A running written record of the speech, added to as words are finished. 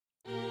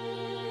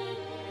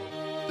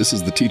This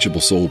is the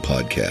Teachable Soul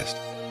podcast.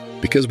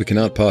 Because we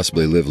cannot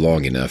possibly live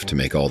long enough to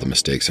make all the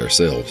mistakes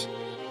ourselves,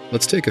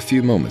 let's take a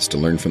few moments to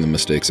learn from the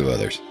mistakes of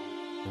others.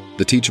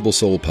 The Teachable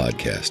Soul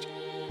podcast,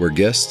 where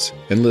guests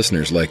and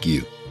listeners like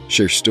you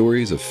share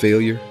stories of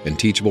failure and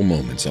teachable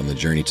moments on the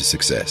journey to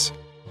success.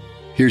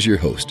 Here's your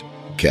host,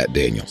 Kat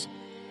Daniels.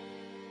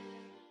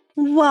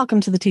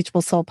 Welcome to the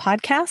Teachable Soul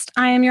podcast.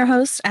 I am your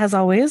host, as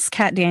always,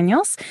 Kat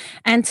Daniels.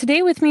 And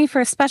today with me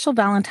for a special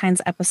Valentine's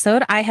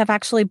episode, I have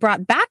actually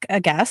brought back a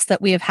guest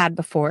that we have had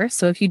before.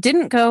 So if you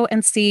didn't go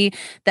and see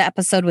the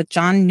episode with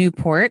John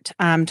Newport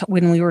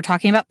when we were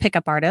talking about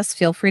pickup artists,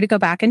 feel free to go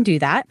back and do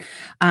that.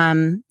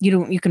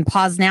 You can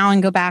pause now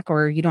and go back,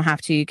 or you don't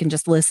have to. You can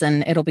just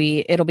listen. It'll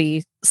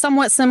be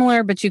somewhat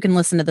similar, but you can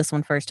listen to this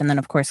one first, and then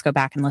of course go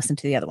back and listen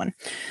to the other one.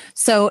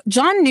 So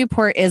John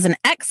Newport is an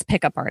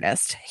ex-pickup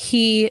artist.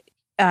 He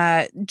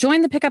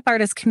joined the pickup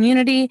artist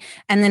community,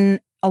 and then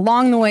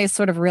along the way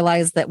sort of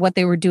realized that what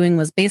they were doing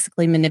was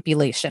basically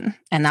manipulation,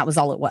 and that was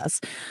all it was.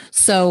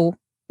 So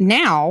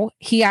now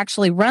he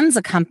actually runs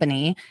a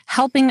company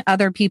helping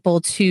other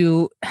people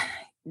to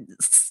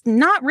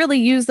not really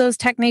use those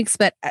techniques,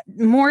 but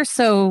more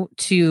so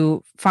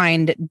to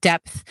find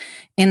depth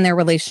in their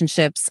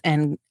relationships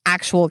and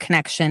actual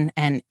connection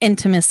and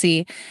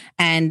intimacy,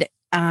 and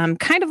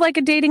kind of like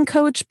a dating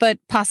coach, but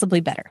possibly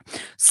better.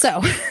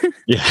 So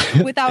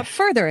without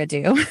further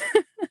ado,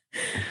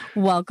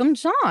 welcome,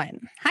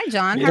 John. Hi,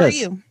 John. How are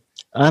you?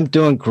 I'm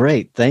doing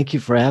great. Thank you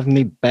for having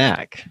me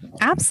back.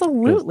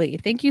 Absolutely.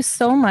 Thank you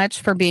so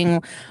much for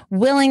being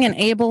willing and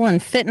able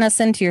and fitting us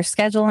into your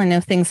schedule. I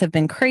know things have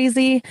been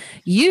crazy.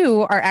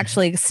 You are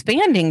actually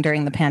expanding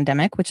during the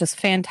pandemic, which is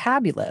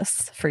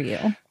fantabulous for you.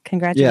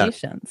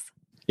 Congratulations.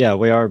 Yeah,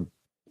 we are,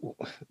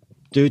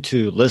 due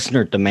to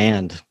listener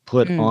demand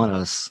put on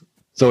us.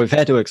 So we've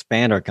had to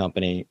expand our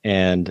company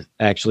and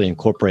actually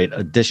incorporate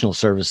additional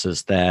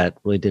services that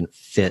really didn't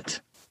fit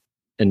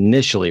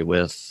initially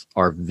with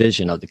our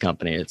vision of the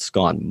company. It's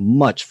gone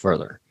much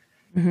further.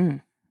 Mm-hmm.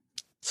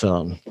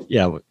 So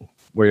yeah,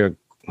 we're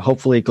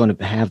hopefully going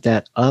to have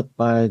that up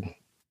by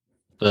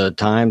the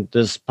time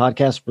this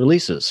podcast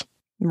releases.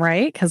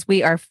 Right, because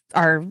we are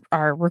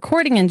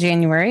recording in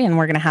January, and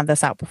we're going to have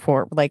this out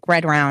before, like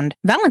right around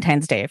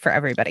Valentine's Day for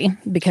everybody,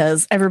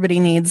 because everybody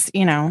needs,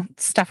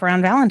 stuff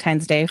around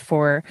Valentine's Day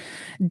for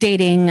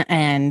dating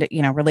and,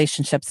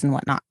 relationships and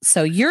whatnot.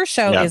 So your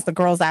show is the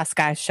Girls Ask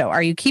Guys show.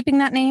 Are you keeping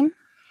that name?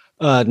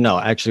 No,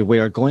 actually, we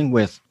are going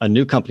with a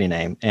new company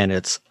name, and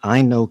it's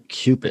I Know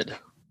Cupid.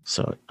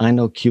 So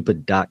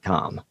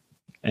iknowcupid.com.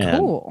 And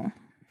cool.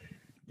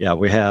 Yeah,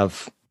 we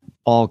have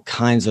all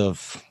kinds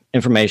of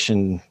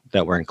information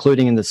that we're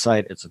including in the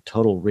site. It's a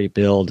total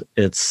rebuild.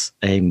 It's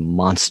a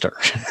monster.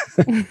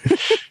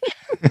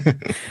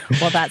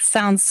 Well, that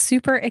sounds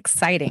super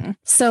exciting.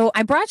 So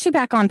I brought you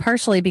back on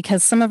partially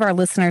because some of our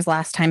listeners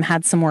last time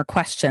had some more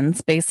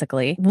questions,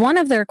 basically. One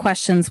of their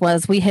questions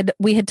was we had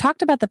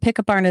talked about the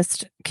pickup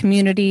artist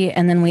community,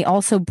 and then we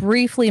also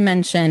briefly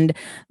mentioned,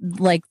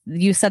 like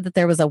you said, that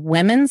there was a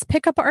women's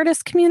pickup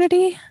artist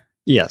community?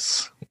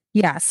 Yes.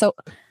 Yeah. So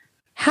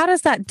how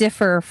does that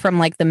differ from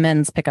like the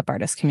men's pickup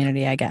artist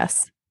community, I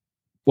guess?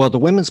 Well, the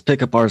women's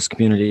pickup artist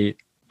community,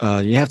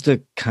 you have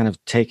to kind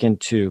of take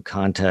into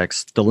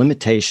context the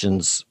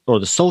limitations or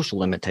the social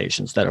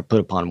limitations that are put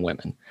upon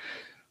women,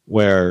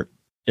 where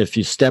if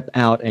you step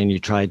out and you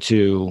try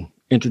to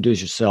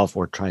introduce yourself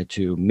or try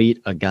to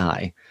meet a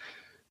guy,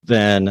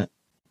 then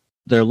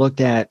they're looked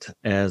at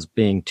as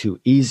being too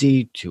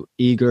easy, too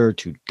eager,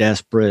 too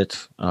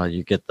desperate.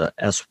 You get the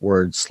S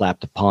word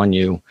slapped upon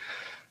you.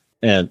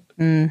 And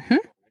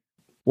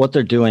what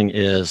they're doing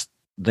is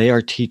they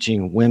are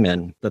teaching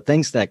women the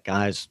things that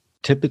guys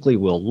typically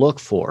will look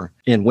for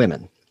in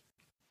women.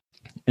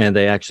 And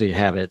they actually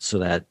have it so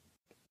that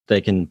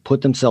they can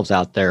put themselves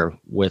out there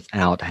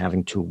without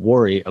having to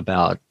worry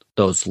about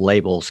those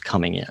labels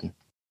coming in.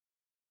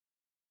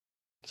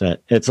 So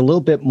it's a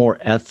little bit more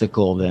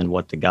ethical than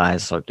what the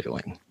guys are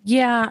doing.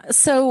 Yeah.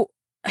 So,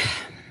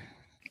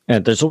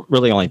 and there's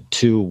really only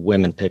 2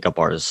 women pickup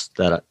artists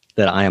that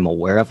I am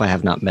aware of. I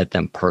have not met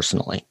them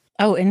personally.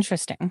 Oh,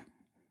 interesting.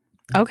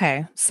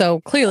 Okay. So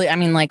clearly, I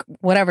mean, like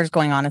whatever's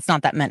going on, it's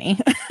not that many.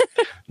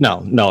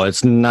 No,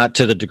 it's not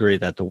to the degree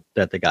that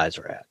the guys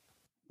are at.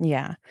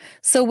 Yeah.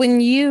 So when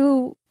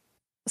you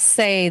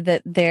say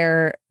that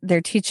they're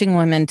teaching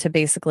women to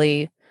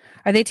basically,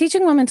 are they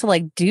teaching women to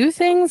like do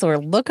things or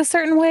look a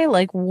certain way?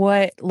 Like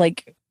what,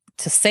 like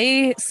to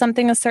say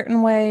something a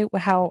certain way?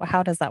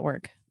 How does that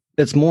work?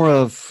 It's more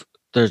of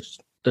they're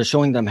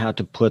showing them how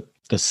to put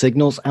the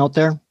signals out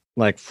there.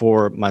 Like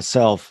for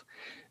myself,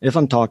 if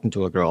I'm talking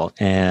to a girl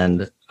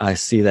and I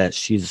see that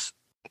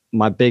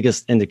my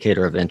biggest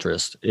indicator of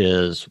interest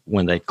is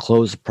when they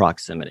close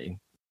proximity.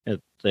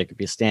 They could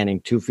be standing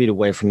 2 feet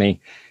away from me,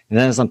 and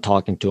then as I'm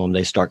talking to them,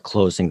 they start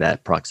closing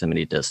that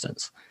proximity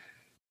distance.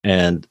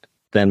 And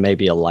then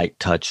maybe a light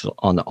touch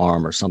on the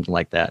arm or something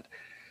like that.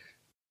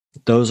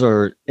 Those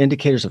are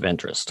indicators of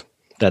interest,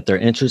 that they're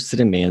interested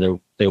in me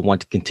and they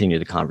want to continue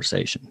the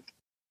conversation.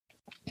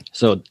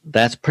 So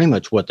that's pretty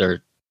much what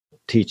they're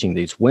teaching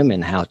these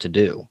women how to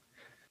do.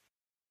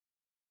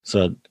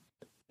 So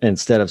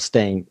instead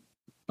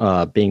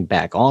of being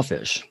back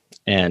offish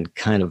and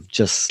kind of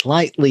just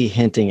slightly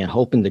hinting and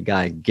hoping the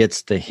guy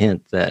gets the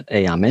hint that,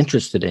 hey, I'm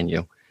interested in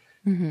you,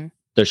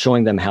 they're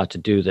showing them how to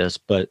do this,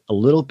 but a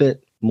little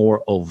bit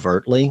more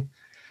overtly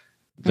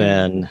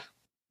than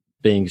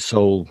being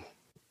so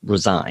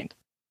resigned.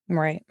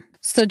 Right.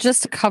 So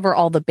just to cover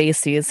all the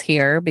bases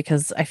here,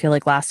 because I feel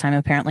like last time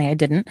apparently I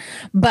didn't,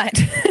 but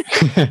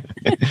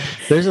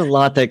there's a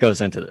lot that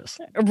goes into this.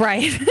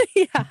 Right.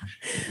 Yeah.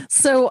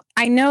 So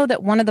I know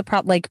that one of the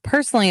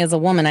personally as a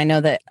woman, I know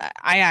that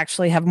I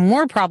actually have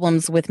more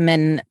problems with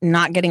men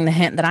not getting the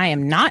hint that I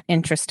am not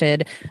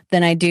interested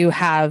than I do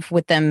have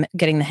with them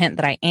getting the hint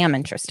that I am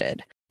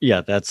interested.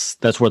 Yeah, that's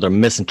where they're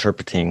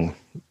misinterpreting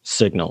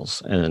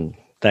signals, and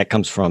that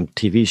comes from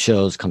TV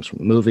shows, comes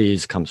from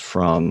movies, comes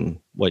from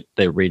what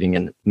they're reading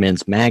in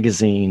men's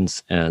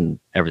magazines and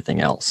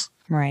everything else.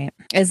 Right.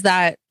 Is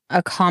that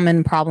a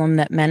common problem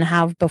that men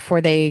have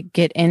before they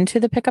get into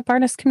the pickup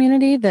artist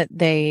community, that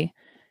they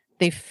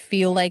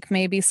feel like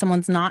maybe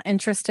someone's not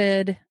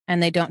interested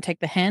and they don't take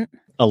the hint?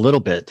 A little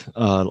bit.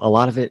 A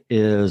lot of it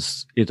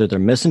is either they're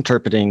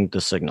misinterpreting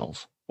the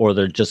signals or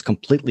they're just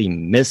completely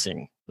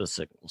missing the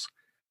signals.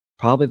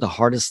 Probably the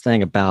hardest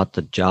thing about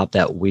the job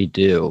that we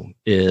do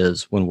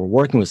is when we're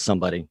working with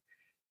somebody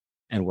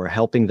and we're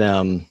helping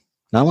them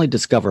not only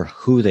discover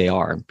who they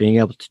are, being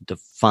able to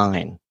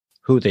define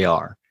who they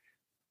are,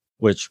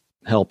 which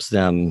helps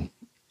them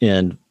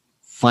in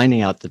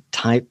finding out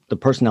the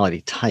personality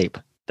type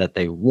that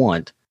they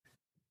want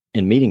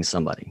in meeting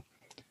somebody.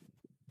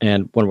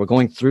 And when we're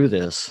going through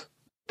this,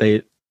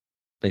 they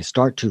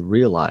start to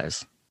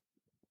realize,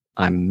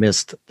 I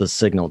missed the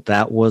signal.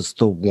 That was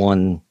the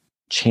one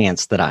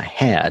chance that I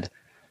had,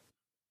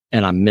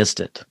 and I missed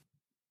it.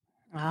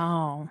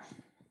 Oh.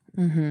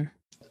 Mm-hmm.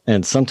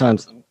 And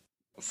sometimes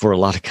for a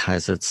lot of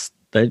guys,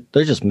 they're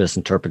just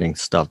misinterpreting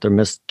stuff. They're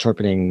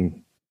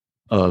misinterpreting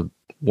a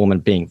woman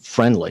being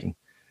friendly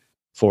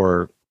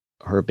for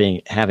her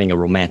having a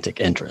romantic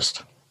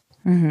interest.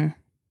 Mm-hmm.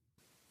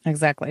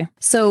 Exactly.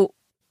 So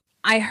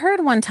I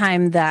heard one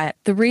time that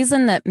the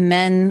reason that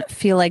men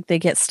feel like they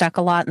get stuck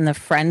a lot in the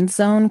friend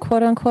zone,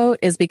 quote unquote,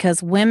 is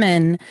because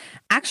women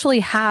actually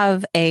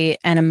have an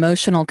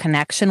emotional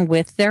connection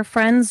with their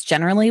friends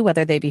generally,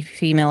 whether they be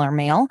female or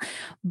male.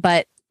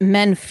 But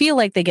men feel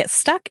like they get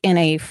stuck in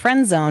a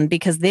friend zone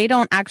because they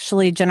don't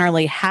actually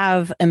generally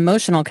have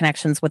emotional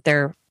connections with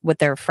their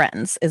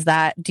friends.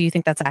 Do you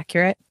think that's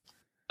accurate?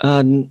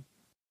 To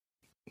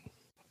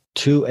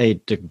a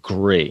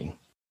degree,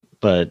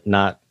 but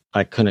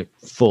I couldn't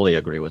fully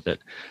agree with it.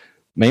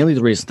 Mainly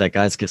the reason that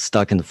guys get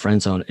stuck in the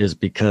friend zone is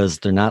because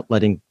they're not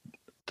letting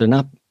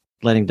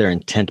their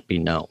intent be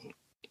known.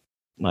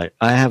 Like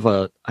I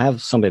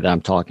have somebody that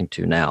I'm talking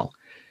to now,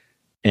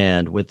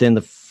 and within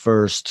the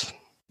first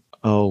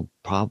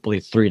probably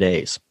 3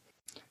 days,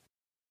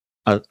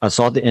 I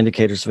saw the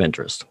indicators of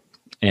interest,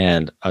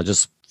 and I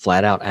just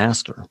flat out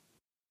asked her,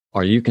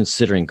 "Are you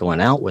considering going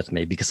out with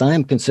me? Because I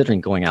am considering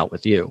going out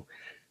with you."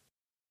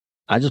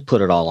 I just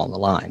put it all on the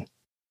line.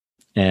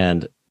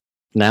 And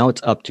now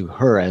it's up to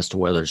her as to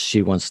whether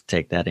she wants to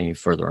take that any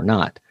further or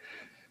not.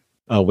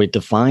 We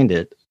defined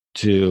it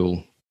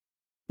to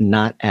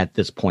not at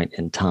this point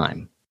in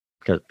time,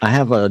 because I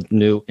have a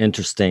new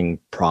interesting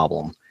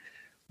problem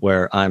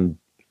where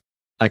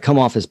I come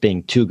off as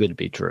being too good to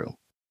be true,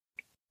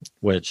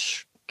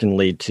 which can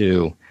lead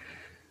to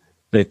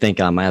they think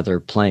I'm either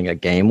playing a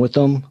game with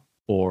them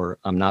or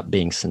I'm not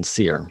being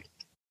sincere.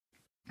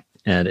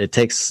 And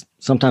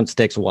sometimes it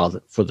takes a while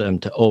for them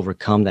to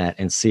overcome that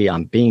and see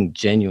I'm being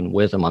genuine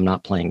with them. I'm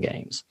not playing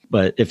games.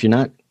 But if you're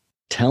not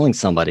telling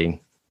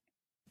somebody,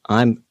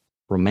 I'm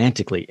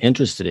romantically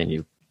interested in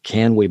you,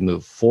 can we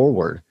move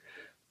forward,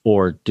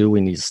 or do we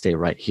need to stay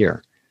right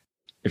here?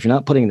 If you're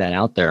not putting that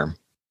out there,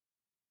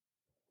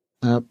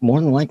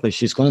 more than likely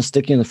she's going to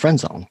stick you in the friend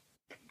zone.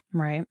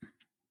 Right.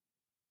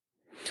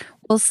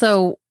 Well,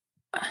 so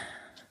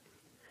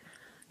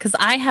because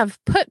I have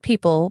put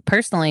people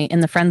personally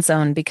in the friend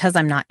zone because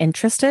I'm not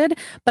interested,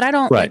 but I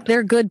don't like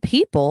they're good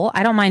people.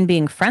 I don't mind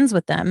being friends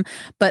with them.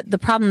 But the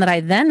problem that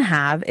I then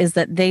have is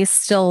that they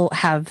still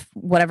have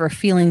whatever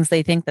feelings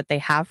they think that they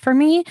have for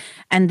me,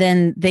 and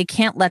then they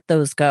can't let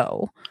those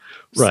go.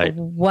 Right.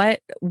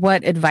 So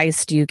what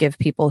advice do you give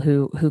people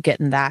who get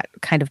in that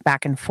kind of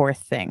back and forth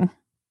thing?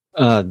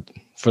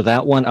 For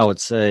that one, I would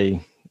say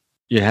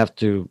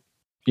you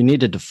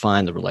need to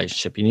define the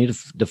relationship. You need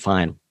to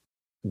define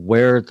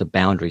where the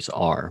boundaries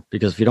are,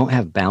 because if you don't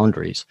have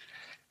boundaries,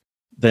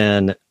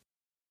 then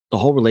the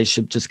whole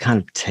relationship just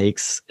kind of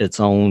takes its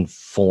own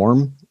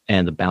form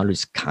and the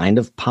boundaries kind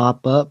of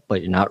pop up,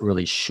 but you're not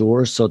really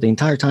sure. So the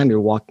entire time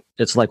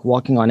it's like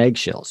walking on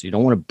eggshells. You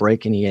don't want to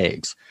break any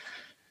eggs.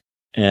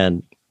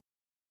 And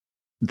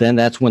then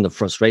that's when the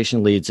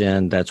frustration leads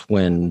in. That's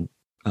when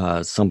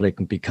somebody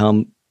can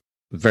become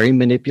very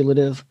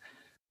manipulative,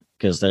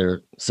 because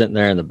they're sitting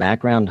there in the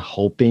background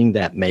hoping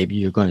that maybe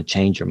you're going to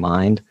change your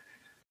mind.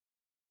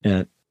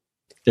 And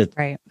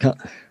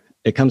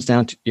it comes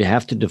down to, you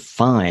have to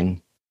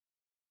define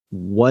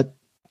what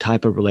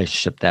type of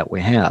relationship that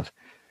we have.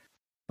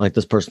 Like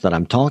this person that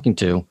I'm talking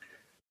to,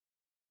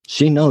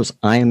 she knows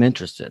I am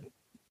interested.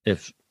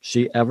 If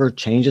she ever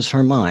changes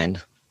her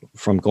mind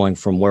from going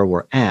from where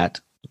we're at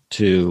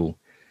to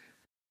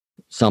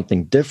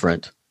something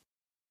different,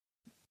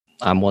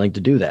 I'm willing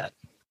to do that.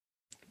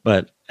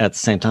 But at the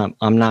same time,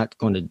 I'm not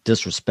going to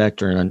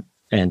disrespect her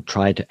and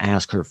try to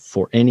ask her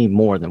for any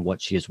more than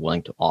what she is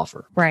willing to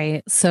offer.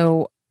 Right.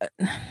 So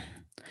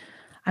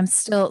I'm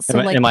still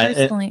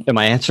personally. Am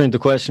I answering the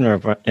question,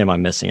 or am I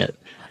missing it?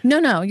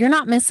 No, you're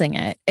not missing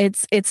it.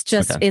 It's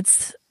just Okay.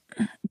 it's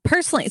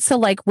personally. So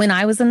like when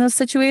I was in those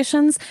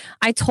situations,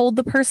 I told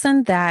the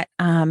person that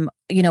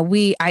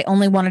I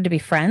only wanted to be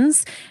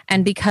friends,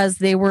 and because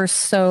they were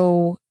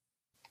so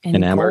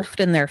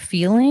engulfed in their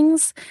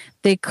feelings,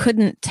 they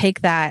couldn't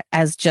take that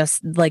as just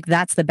like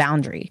that's the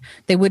boundary.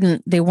 They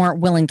weren't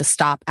willing to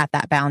stop at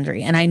that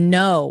boundary. And I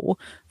know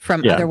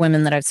from other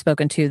women that I've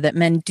spoken to that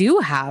men do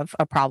have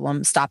a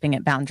problem stopping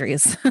at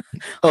boundaries.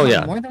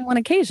 On more than one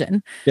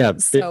occasion. Yeah.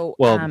 So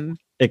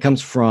it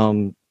comes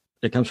from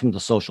the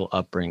social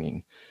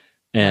upbringing.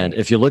 And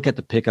if you look at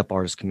the pickup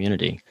artist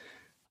community,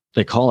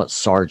 they call it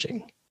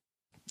sarging.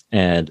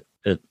 And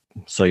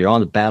so you're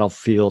on the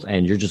battlefield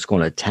and you're just going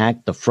to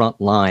attack the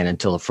front line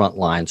until the front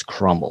lines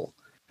crumble.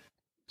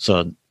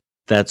 So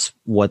that's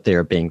what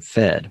they're being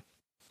fed.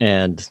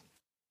 And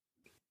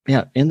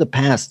yeah, in the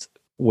past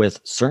with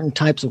certain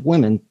types of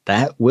women,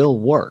 that will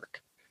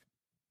work.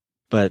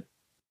 But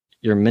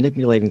you're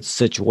manipulating the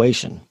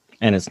situation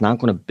and it's not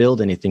going to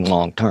build anything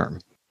long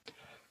term.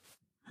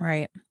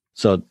 Right.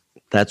 So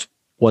that's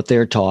what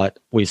they're taught.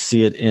 We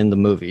see it in the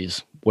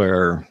movies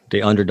where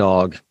the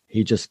underdog,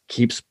 he just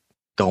keeps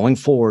going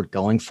forward.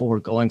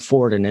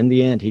 And in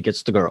the end, he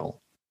gets the girl.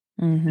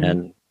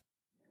 Mm-hmm.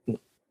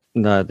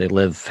 And they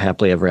live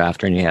happily ever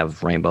after, and you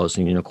have rainbows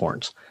and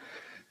unicorns.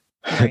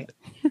 Right.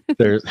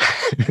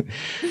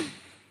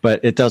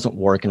 But it doesn't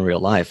work in real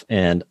life.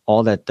 And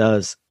all that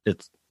does,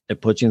 it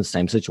puts you in the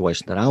same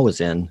situation that I was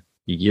in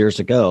years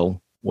ago,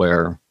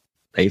 where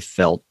they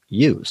felt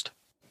used.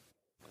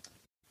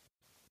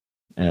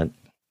 And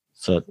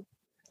so,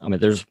 I mean,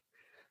 there's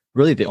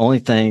really the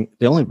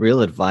only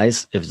real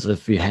advice is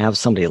if you have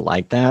somebody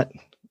like that,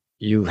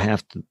 you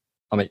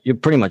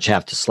pretty much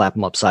have to slap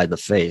them upside the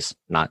face,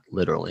 not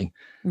literally.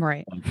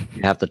 Right.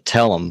 You have to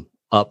tell them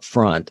up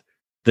front,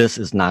 this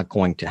is not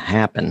going to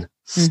happen.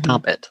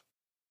 Stop it.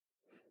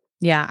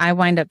 Yeah. I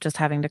wind up just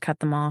having to cut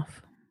them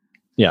off.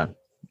 Yeah.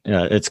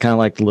 It's kind of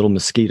like the little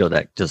mosquito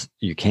that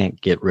you can't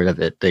get rid of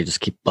it. They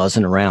just keep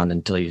buzzing around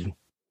until you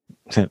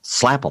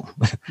slap them.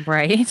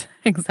 Right.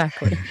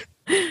 Exactly.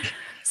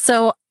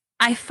 So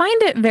I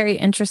find it very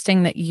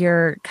interesting that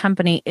your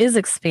company is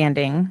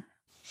expanding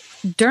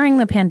during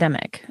the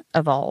pandemic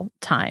of all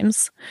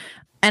times.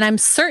 And I'm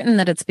certain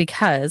that it's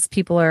because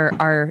people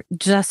are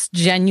just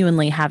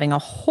genuinely having a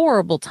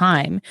horrible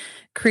time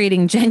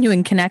creating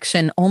genuine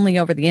connection only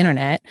over the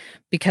internet,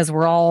 because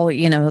we're all,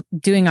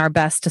 doing our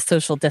best to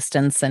social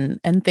distance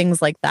and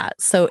things like that.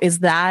 So is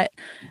that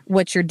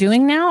what you're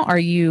doing now? Are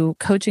you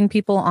coaching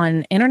people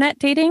on internet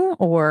dating,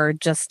 or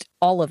just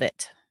all of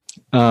it?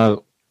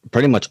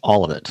 Pretty much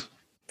all of it.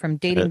 From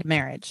dating to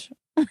marriage.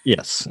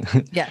 Yes.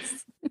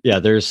 Yes. Yeah,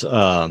 there's we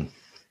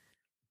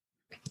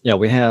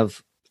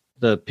have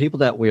the people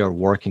that we are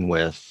working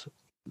with,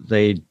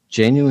 they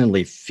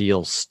genuinely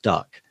feel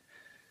stuck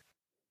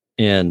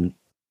in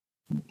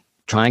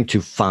trying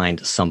to find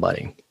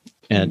somebody.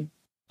 And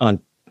and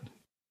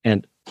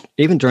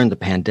even during the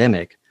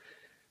pandemic,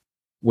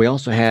 we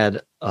also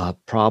had a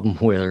problem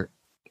where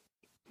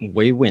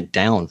we went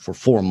down for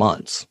 4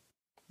 months.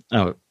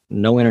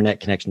 No internet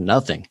connection,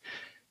 nothing.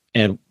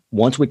 And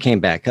once we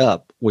came back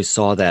up, we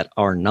saw that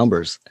our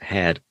numbers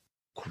had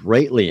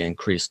greatly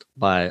increased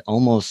by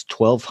almost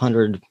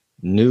 1,200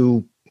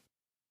 new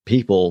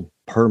people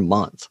per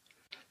month.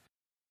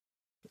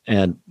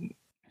 And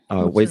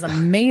which is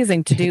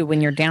amazing to do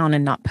when you're down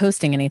and not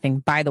posting anything,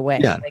 by the way.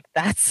 Yeah. Like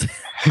that's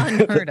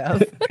unheard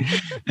of.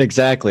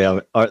 Exactly.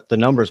 The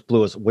numbers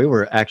blew us. We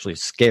were actually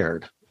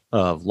scared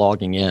of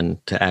logging in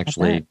to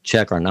actually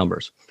check our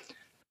numbers.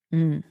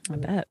 I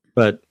bet.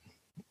 But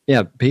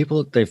yeah,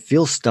 people, they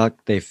feel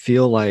stuck. They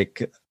feel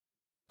like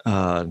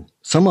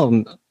some of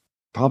them,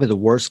 probably the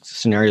worst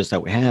scenarios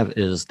that we have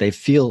is they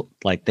feel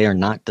like they are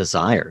not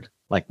desired.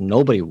 Like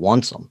nobody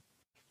wants them,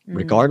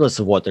 regardless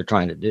of what they're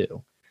trying to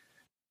do.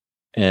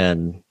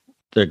 And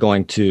they're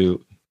going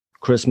to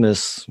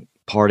Christmas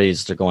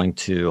parties, they're going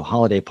to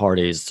holiday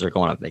parties, they're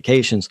going on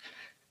vacations.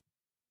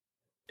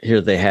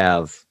 Here they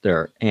have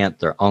their aunt,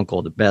 their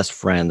uncle, the best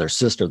friend, their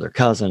sister, their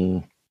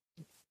cousin.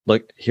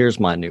 Look,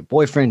 here's my new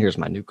boyfriend. Here's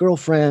my new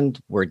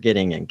girlfriend. We're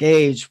getting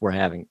engaged.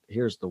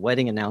 Here's the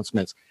wedding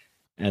announcements.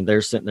 And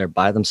they're sitting there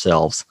by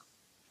themselves.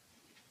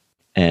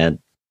 And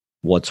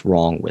what's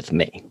wrong with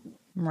me?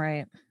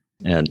 Right.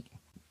 And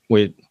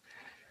we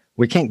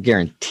can't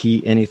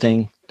guarantee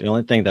anything. The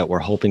only thing that we're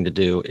hoping to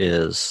do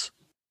is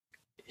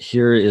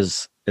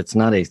it's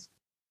not a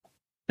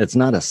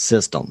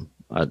system.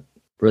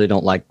 really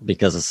don't like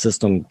because the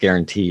system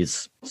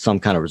guarantees some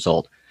kind of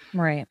result.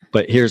 Right.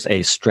 But here's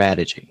a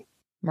strategy.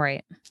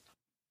 Right.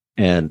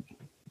 And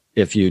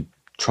if you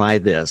try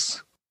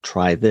this,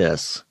 try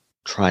this,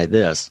 try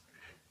this,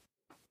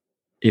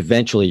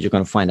 eventually you're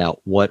going to find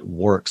out what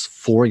works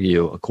for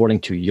you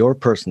according to your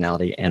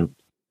personality and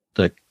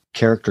the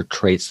character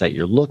traits that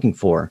you're looking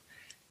for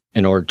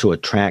in order to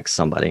attract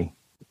somebody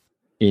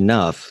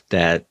enough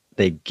that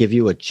they give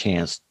you a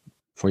chance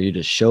for you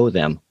to show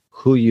them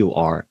who you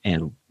are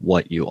and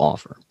what you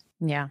offer.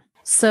 Yeah.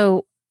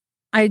 So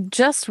I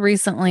just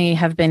recently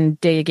have been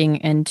digging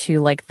into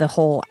like the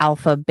whole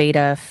alpha,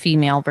 beta,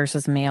 female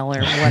versus male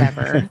or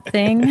whatever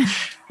thing.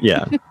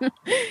 Yeah.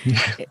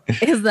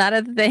 Is that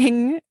a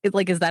thing?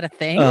 Like, is that a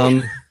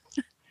thing?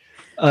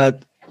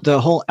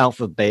 The whole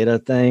alpha beta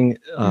thing,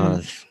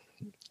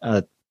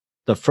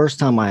 the first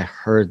time I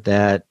heard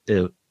that,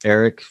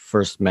 Eric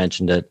first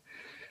mentioned it.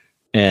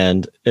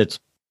 And it's,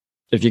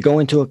 if you go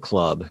into a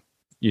club,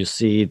 you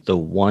see the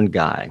one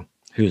guy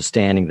who's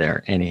standing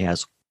there and he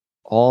has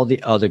all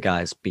the other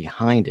guys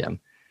behind him,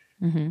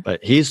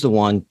 but he's the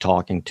one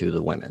talking to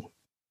the women.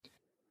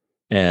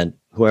 And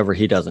whoever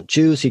he doesn't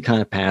choose, he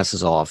kind of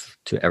passes off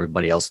to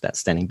everybody else that's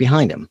standing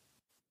behind him.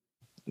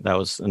 That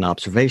was an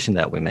observation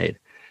that we made.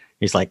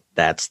 He's like,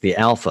 that's the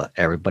alpha.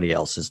 Everybody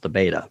else is the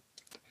beta.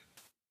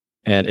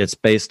 And it's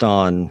based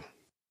on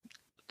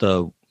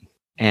the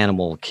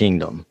animal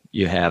kingdom.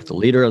 You have the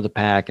leader of the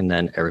pack and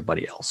then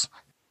everybody else.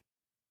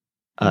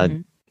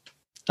 I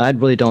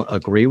really don't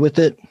agree with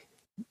it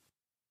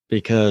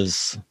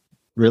because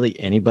really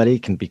anybody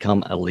can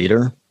become a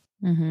leader.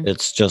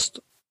 It's just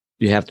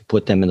you have to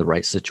put them in the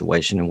right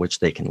situation in which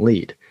they can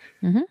lead.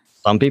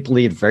 Some people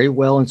lead very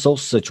well in social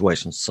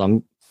situations.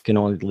 Some can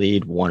only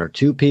lead one or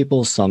two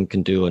people. Some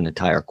can do an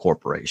entire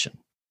corporation.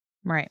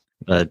 Right.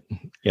 But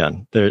yeah,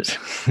 there's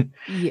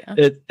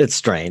it's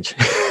strange.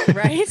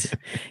 Right.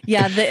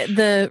 Yeah.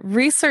 The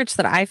research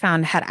that I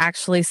found had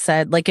actually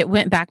said, like, it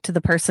went back to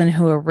the person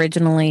who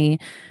originally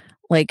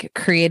like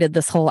created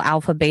this whole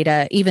alpha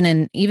beta, even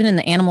in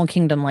the animal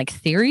kingdom, like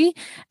theory.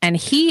 And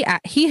he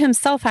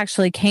himself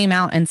actually came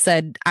out and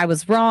said, I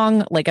was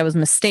wrong. Like I was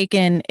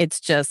mistaken.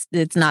 It's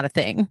not a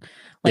thing.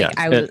 Like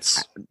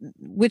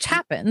which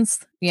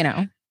happens, you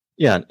know?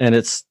 Yeah. And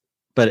it's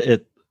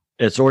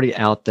already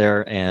out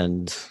there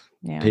and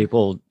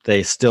people,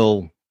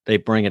 they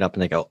bring it up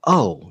and they go,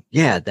 oh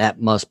yeah, that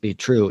must be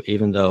true.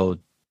 Even though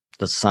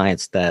the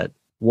science that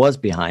was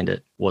behind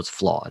it was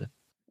flawed.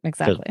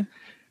 Exactly.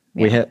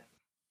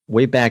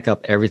 We back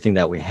up everything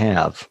that we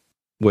have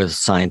with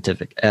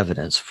scientific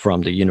evidence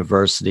from the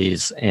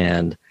universities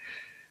and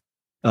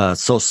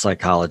social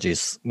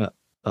psychologies,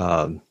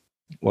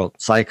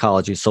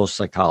 psychology, social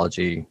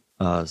psychology,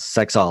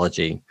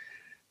 sexology,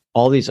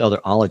 all these other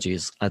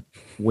ologies.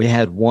 We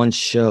had one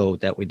show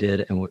that we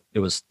did, and it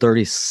was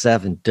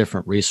 37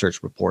 different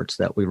research reports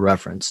that we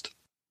referenced.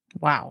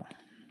 Wow.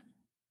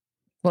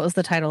 What was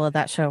the title of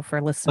that show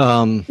for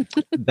listeners?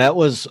 That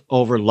was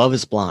over Love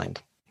is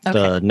Blind. Okay.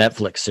 The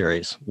Netflix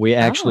series. We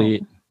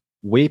actually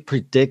we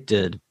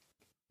predicted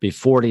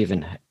before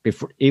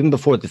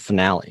the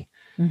finale,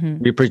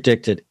 we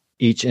predicted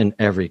each and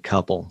every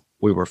couple.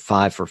 We were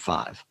 5 for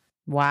 5.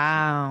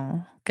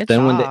 Wow. Good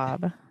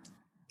job.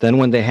 Then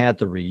when they had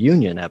the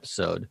reunion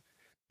episode,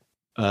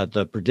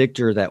 the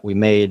predictor that we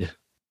made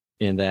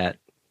in that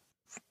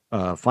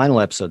final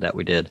episode that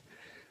we did,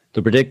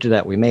 the predictor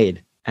that we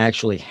made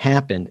actually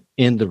happened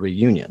in the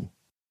reunion.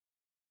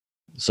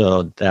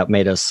 So that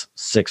made us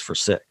 6 for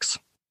 6.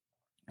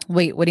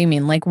 Wait, what do you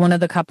mean? Like one of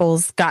the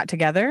couples got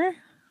together?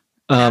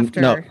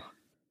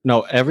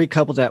 No. Every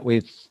couple that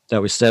we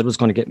said was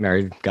going to get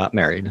married got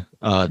married.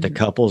 The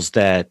couples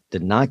that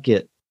did not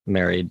get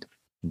married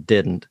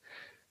didn't.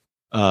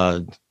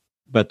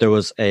 But there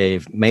was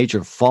a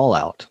major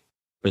fallout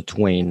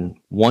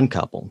between one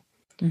couple,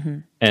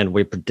 and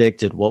we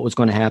predicted what was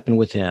going to happen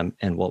with him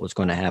and what was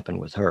going to happen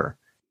with her.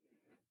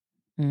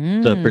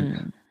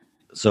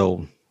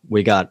 So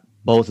we got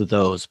both of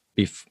those.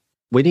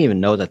 We didn't even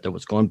know that there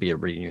was going to be a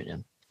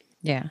reunion.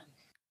 Yeah.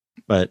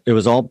 But it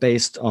was all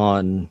based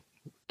on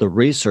the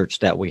research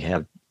that we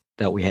had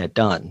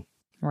done,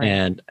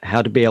 and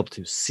how to be able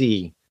to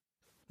see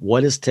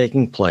what is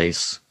taking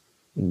place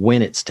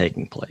when it's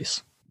taking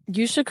place.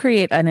 You should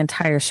create an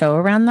entire show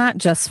around that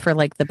just for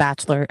like The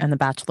Bachelor and The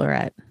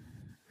Bachelorette.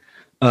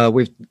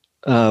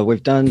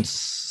 We've done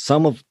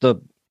some of the.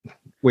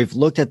 We've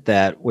looked at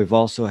that. We've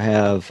also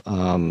have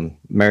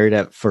Married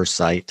at First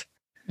Sight.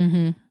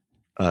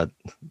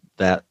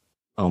 That,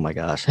 oh my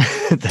gosh.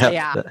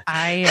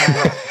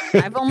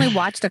 I've only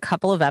watched a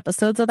couple of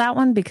episodes of that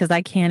one because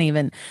I can't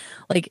even,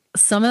 like,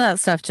 some of that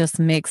stuff just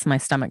makes my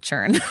stomach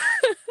churn.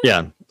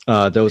 Yeah.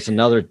 There was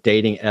another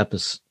dating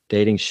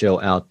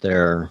show out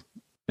there,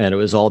 and it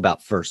was all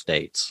about first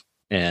dates.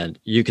 And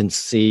you can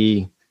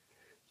see,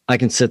 I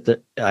can sit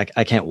there,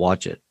 I can't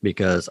watch it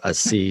because I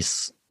see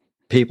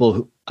people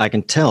who I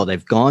can tell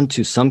they've gone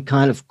to some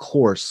kind of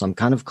course, some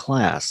kind of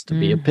class to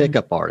be a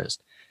pickup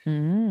artist.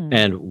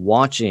 And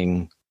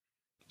watching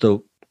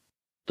the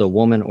the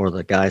woman or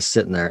the guy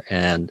sitting there,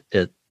 and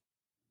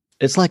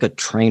it's like a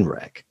train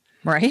wreck.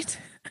 Right.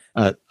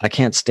 I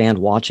can't stand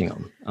watching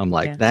him. I'm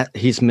like, Yeah. that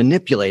he's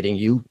manipulating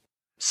you.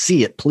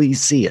 See it,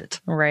 please see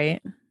it.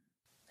 Right.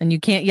 And you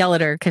can't yell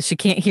at her because she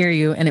can't hear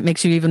you, and it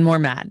makes you even more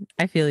mad.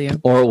 I feel you.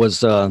 Or it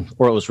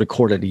was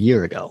recorded a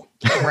year ago.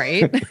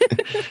 Right.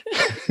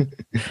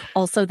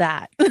 Also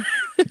that.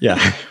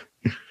 Yeah.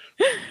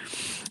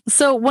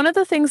 So one of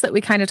the things that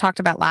we kind of talked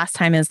about last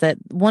time is that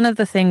one of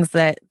the things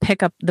that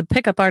the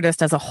pickup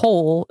artist as a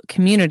whole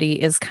community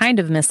is kind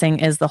of missing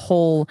is the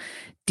whole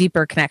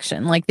deeper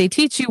connection. Like they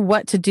teach you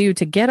what to do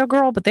to get a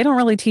girl, but they don't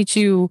really teach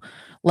you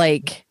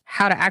like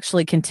how to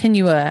actually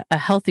continue a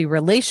healthy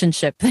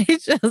relationship. They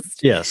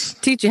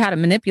just teach you how to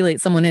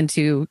manipulate someone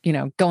into,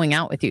 going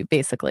out with you,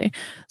 basically.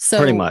 So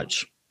pretty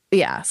much.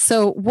 Yeah.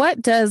 So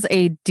what does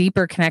a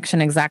deeper connection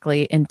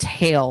exactly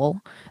entail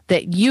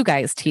that you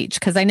guys teach?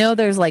 Because I know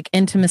there's like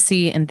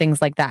intimacy and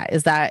things like that.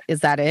 Is that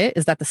it?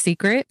 Is that the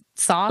secret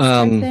sauce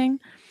type thing?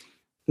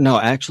 No,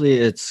 actually,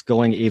 it's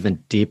going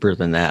even deeper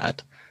than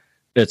that.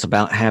 It's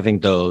about having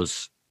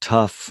those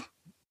tough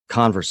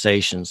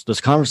conversations,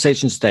 those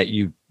conversations that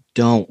you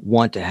don't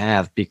want to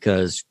have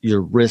because you're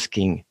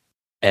risking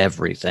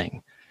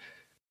everything.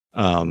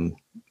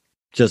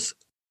 Just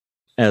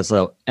as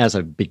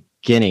a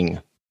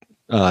beginning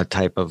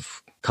type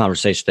of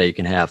conversation that you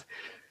can have.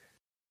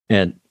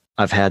 And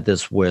I've had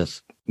this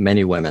with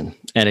many women,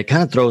 and it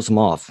kind of throws them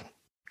off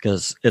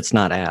because it's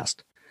not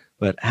asked.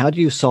 But how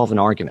do you solve an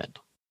argument?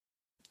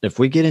 If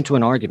we get into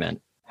an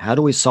argument, how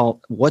do we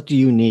solve? What do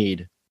you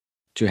need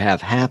to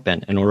have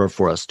happen in order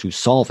for us to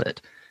solve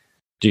it?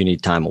 Do you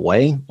need time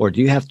away, or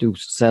do you have to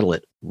settle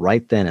it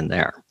right then and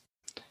there?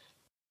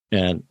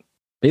 And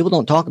people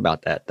don't talk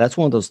about that. That's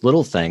one of those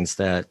little things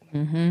that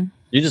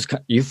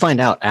you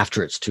find out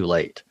after it's too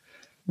late.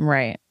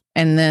 Right.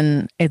 And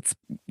then it's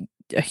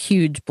a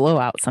huge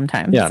blowout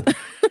sometimes. Yeah.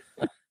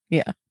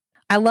 Yeah.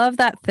 I love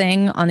that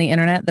thing on the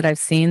internet that I've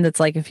seen that's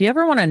like, if you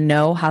ever want to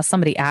know how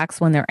somebody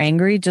acts when they're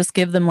angry, just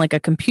give them like a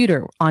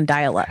computer on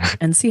dial-up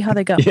and see how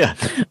they go. Yeah.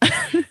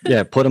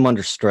 Yeah. Put them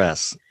under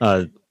stress.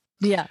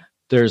 Yeah.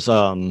 There's,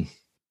 but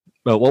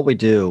what we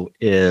do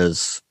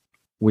is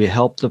we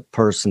help the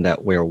person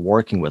that we're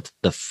working with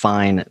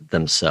define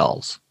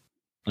themselves.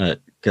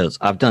 Because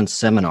I've done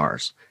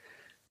seminars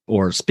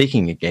or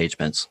speaking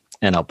engagements,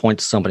 and I'll point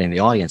to somebody in the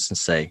audience and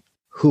say,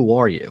 "Who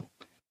are you?"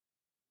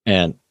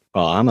 And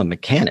I'm a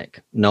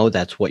mechanic. No,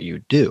 that's what you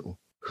do.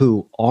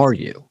 Who are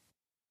you?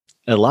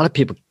 And a lot of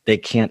people, they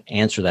can't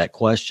answer that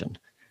question.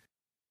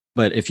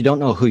 But if you don't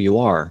know who you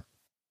are,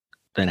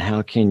 then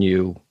how can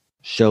you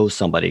show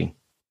somebody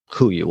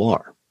who you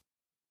are?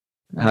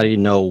 How do you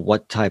know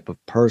what type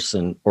of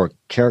person or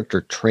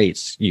character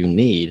traits you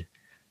need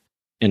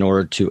in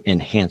order to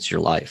enhance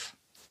your life?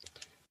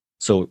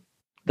 So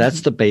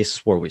that's the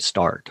basis where we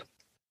start.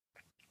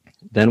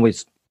 Then we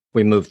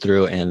move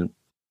through and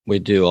we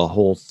do a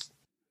whole,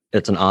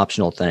 it's an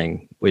optional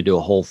thing. We do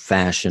a whole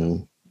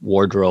fashion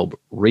wardrobe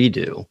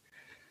redo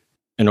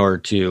in order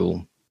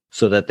to,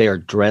 so that they are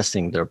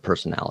dressing their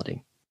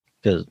personality.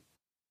 Because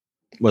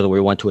whether we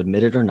want to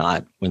admit it or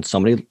not, when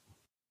somebody,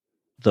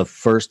 the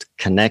first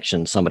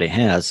connection somebody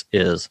has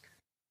is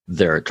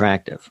they're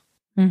attractive.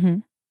 Mm-hmm.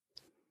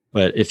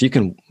 But if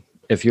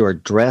you are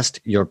dressed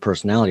your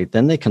personality,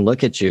 then they can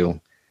look at you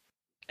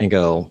and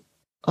go,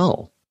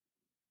 oh,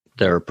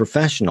 they're a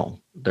professional.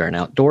 They're an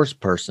outdoors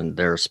person.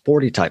 They're a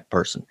sporty type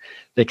person.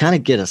 They kind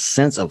of get a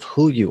sense of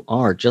who you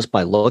are just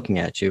by looking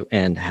at you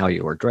and how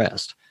you are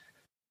dressed.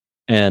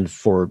 And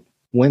for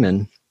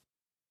women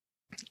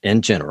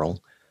in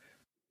general,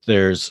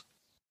 if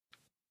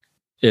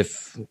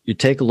you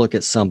take a look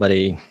at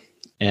somebody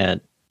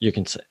and you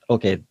can say,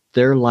 okay,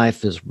 their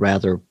life is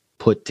rather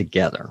put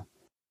together.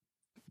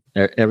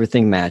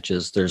 Everything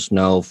matches. There's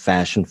no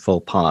fashion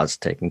faux pas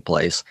taking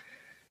place.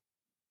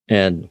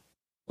 And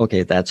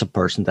okay, that's a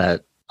person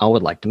that I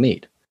would like to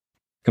meet,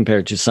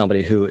 compared to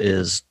somebody who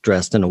is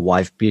dressed in a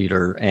wife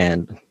beater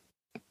and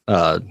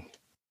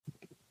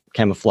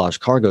camouflage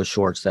cargo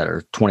shorts that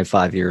are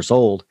 25 years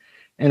old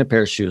and a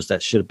pair of shoes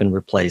that should have been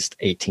replaced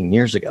 18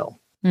 years ago.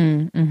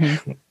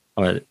 Mm-hmm.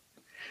 I mean,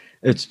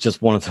 it's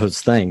just one of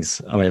those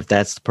things. I mean, if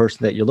that's the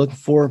person that you're looking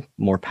for,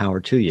 more power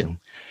to you.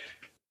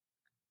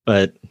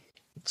 But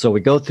so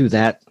we go through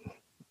that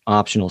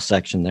optional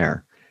section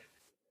there.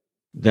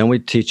 Then we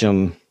teach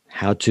them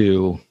how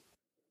to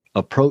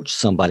approach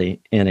somebody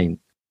in an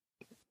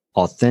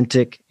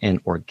authentic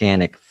and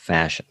organic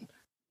fashion,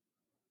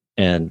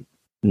 and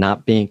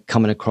not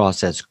coming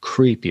across as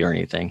creepy or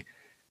anything,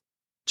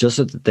 just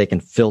so that they can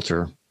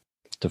filter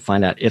to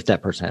find out if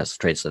that person has the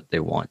traits that they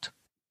want.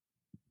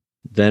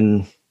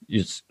 Then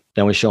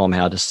we show them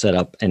how to set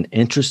up an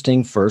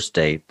interesting first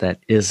date that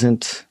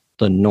isn't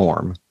the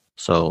norm.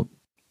 So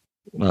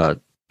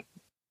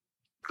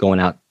going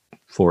out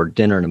for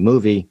dinner and a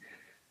movie,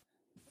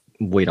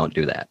 we don't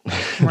do that.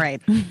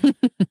 Right.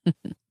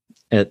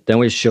 And then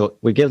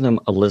we give them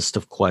a list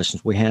of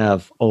questions. We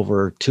have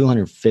over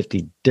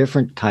 250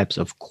 different types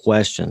of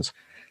questions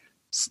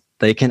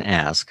they can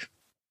ask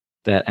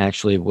that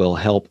actually will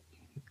help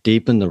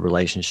deepen the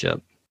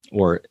relationship,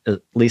 or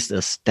at least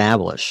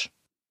establish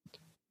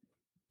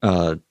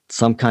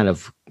some kind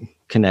of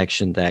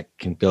connection that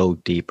can go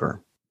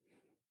deeper.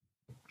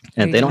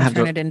 And they don't have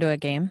to turn it into a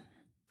game.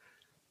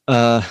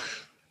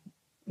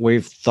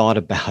 We've thought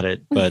about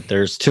it, but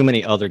there's too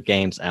many other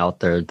games out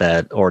there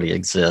that already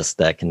exist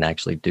that can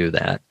actually do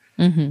that.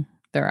 Mm-hmm.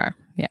 There are,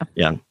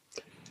 yeah.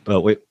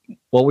 But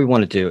what we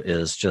want to do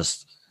is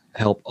just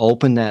help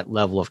open that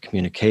level of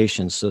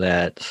communication so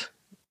that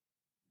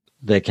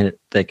they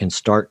can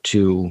start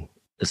to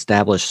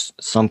establish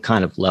some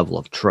kind of level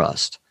of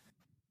trust.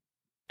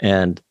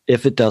 And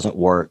if it doesn't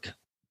work,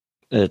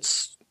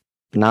 it's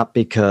not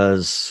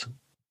because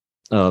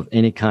of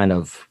any kind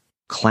of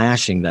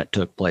clashing that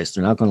took place.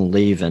 They're not going to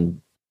leave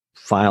and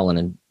file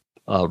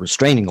a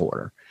restraining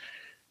order.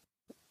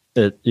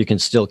 You can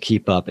still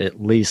keep up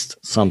at least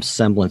some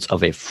semblance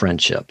of a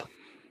friendship.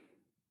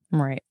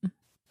 Right.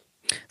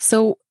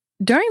 So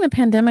during the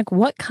pandemic,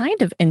 what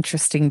kind of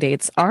interesting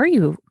dates are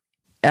you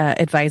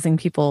advising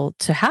people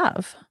to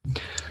have?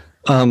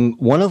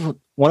 One of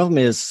them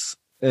is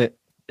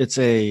it's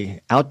a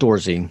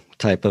outdoorsy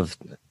type of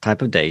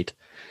date.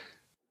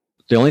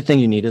 The only thing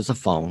you need is a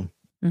phone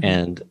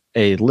and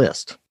a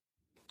list.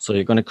 So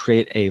you're going to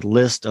create a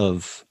list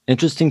of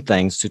interesting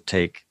things to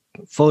take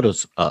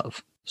photos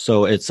of.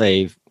 So it's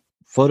a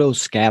photo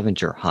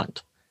scavenger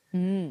hunt.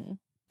 And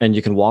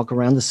you can walk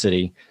around the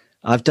city.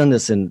 I've done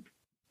this in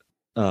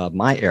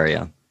my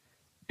area,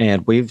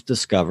 and we've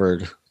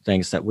discovered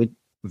things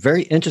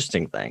very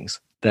interesting things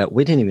that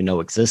we didn't even know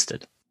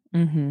existed.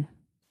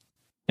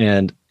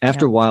 And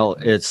after a while,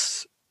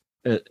 it's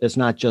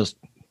not just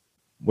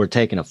we're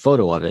taking a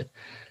photo of it.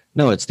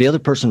 No, it's the other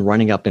person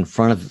running up in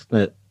front of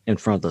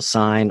the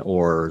sign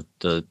or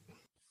the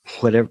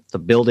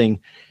building,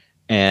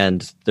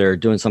 and they're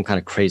doing some kind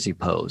of crazy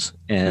pose.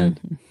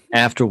 And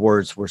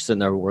afterwards, we're sitting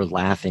there, we're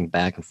laughing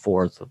back and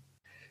forth.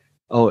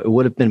 Oh, it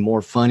would have been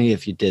more funny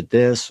if you did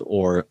this,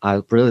 or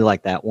I really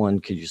like that one.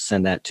 Could you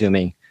send that to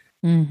me?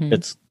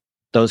 It's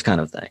those kind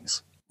of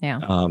things. Yeah.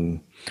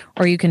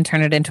 Or you can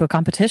turn it into a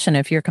competition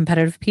if you're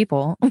competitive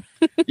people.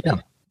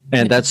 Yeah.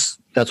 And that's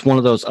one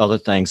of those other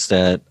things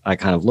that I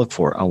kind of look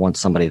for. I want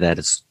somebody that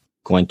is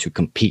going to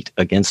compete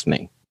against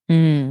me.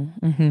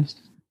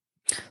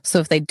 So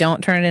if they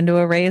don't turn it into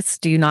a race,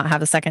 do you not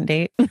have a second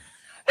date?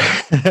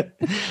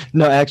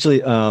 No, actually,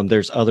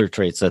 there's other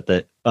traits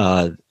that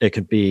it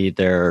could be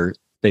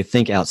they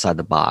think outside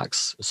the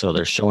box. So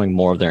they're showing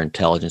more of their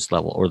intelligence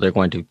level, or they're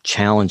going to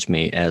challenge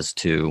me as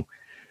to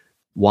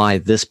why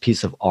this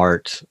piece of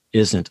art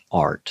isn't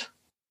art.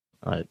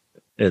 I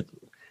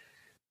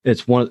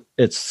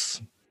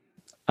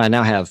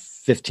now have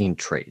 15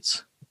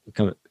 traits.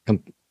 The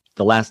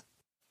last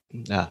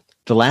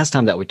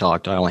time that we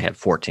talked, I only had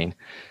 14,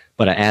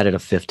 but I added a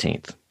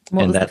 15th.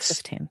 What was the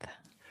 15th?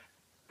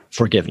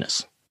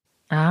 Forgiveness.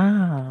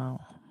 Oh.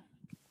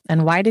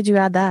 And why did you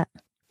add that?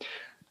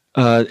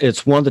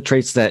 It's one of the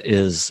traits that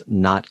is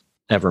not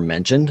ever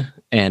mentioned,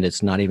 and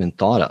it's not even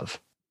thought of.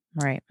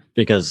 Right.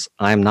 Because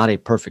I'm not a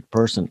perfect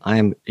person. I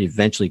am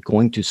eventually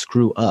going to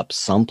screw up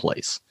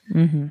someplace.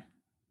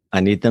 I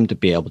need them to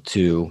be able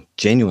to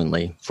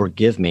genuinely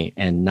forgive me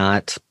and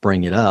not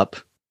bring it up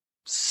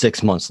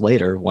 6 months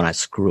later when I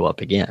screw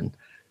up again.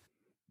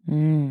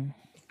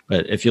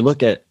 But if you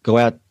go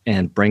out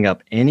and bring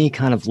up any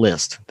kind of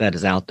list that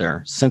is out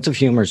there, sense of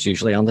humor is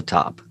usually on the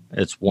top.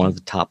 It's one of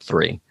the top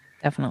 3.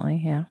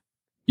 Definitely, yeah.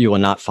 You will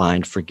not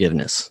find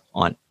forgiveness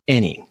on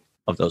any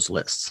of those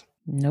lists.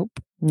 Nope.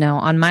 No,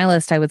 on my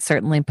list, I would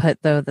certainly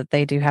put, though, that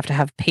they do have to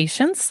have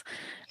patience.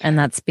 And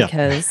that's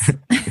because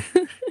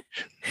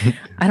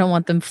I don't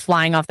want them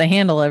flying off the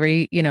handle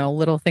every,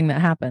 little thing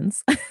that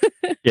happens.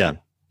 Yeah.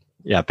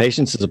 Yeah.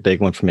 Patience is a big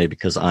one for me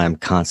because I'm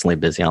constantly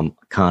busy. I'm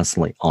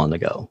constantly on the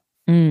go.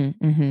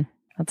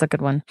 That's a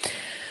good one.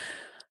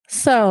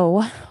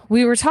 So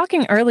we were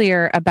talking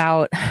earlier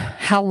about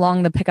how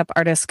long the pickup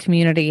artist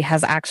community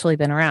has actually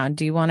been around.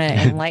 Do you want to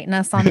enlighten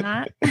us on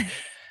that?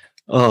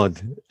 Oh,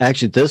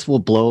 actually, this will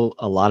blow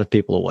a lot of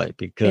people away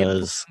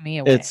because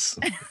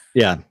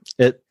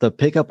the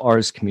pickup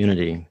artist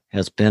community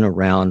has been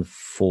around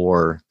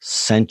for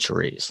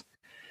centuries.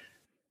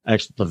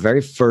 Actually, the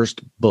very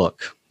first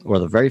book or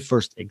the very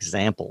first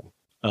example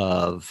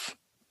of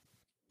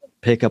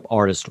pickup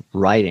artist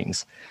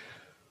writings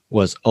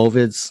was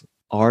Ovid's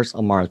Ars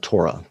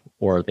Amaratura,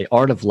 or The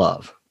Art of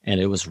Love, and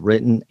it was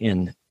written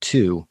in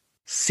 2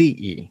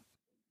 CE.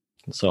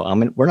 So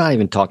we're not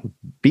even talking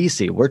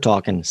BC, we're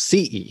talking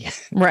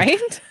CE.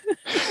 Right?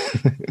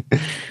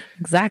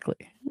 Exactly.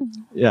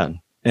 Yeah.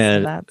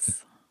 And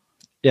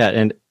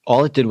and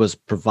all it did was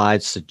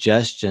provide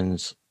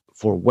suggestions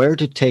for where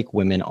to take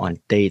women on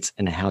dates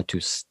and how to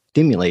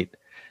stimulate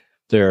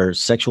their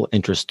sexual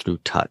interest through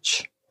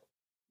touch.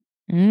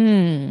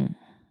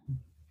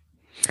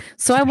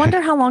 So I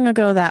wonder how long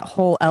ago that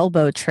whole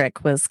elbow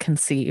trick was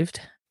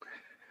conceived.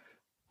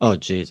 Oh,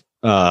 geez.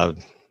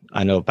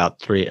 I know about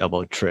 3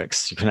 elbow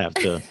tricks. You're going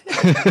to have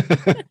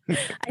to.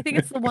 I think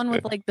it's the one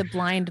with like the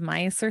blind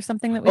mice or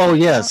something that we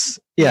yes.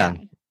 About. Yeah.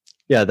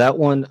 Yeah, that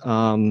one.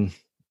 I'm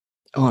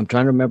trying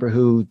to remember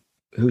who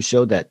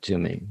showed that to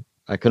me.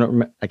 I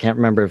can't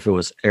remember if it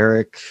was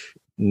Eric,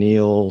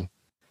 Neil.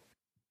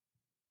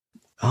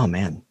 Oh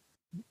man.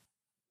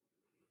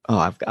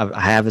 Oh, I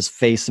have his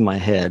face in my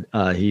head.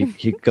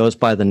 He goes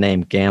by the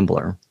name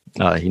Gambler.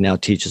 He now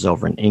teaches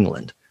over in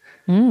England.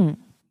 Mm.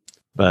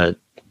 But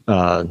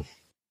I'm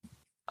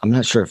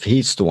not sure if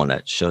he's the one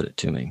that showed it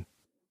to me.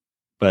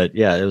 But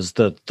yeah, it was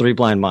the Three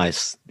Blind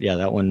Mice. Yeah,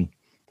 that one.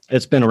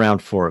 It's been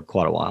around for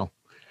quite a while.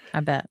 I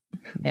bet.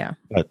 Yeah.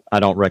 But I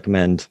don't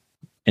recommend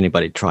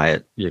anybody try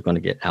it. You're going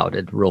to get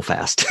outed real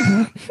fast.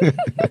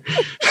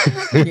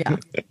 Yeah.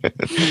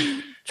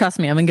 Trust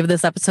me, I'm going to give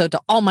this episode to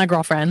all my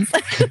girlfriends.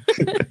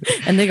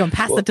 And they're going to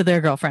pass it to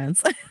their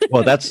girlfriends.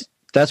 Well, that's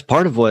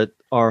part of what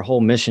our whole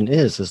mission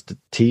is to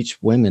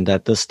teach women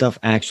that this stuff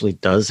actually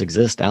does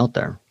exist out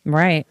there.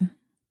 Right.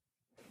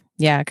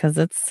 Yeah, because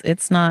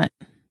it's not,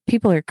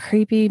 people are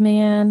creepy,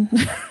 man.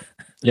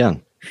 Yeah,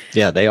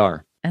 they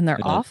are. And they're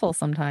awful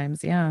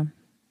sometimes. Yeah.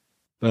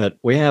 But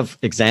we have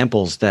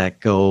examples that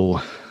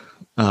go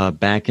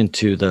back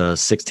into the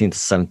 16th,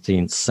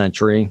 17th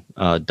century.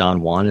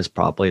 Don Juan is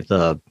probably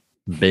the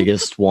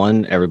biggest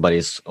one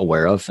everybody's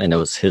aware of, and it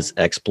was his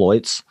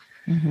exploits.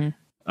 Mm-hmm.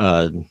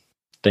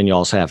 Then you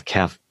also have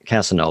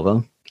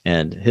Casanova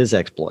and his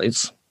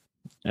exploits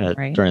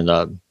during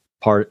the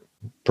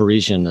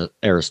Parisian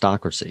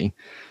aristocracy.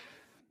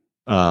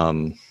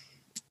 You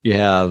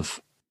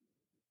have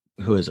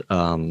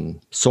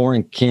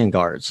Soren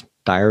Kierkegaard's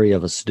Diary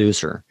of a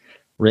Seducer,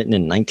 written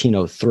in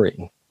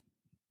 1903.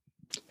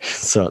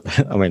 So,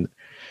 I mean,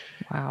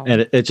 wow.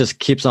 And it just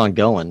keeps on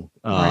going.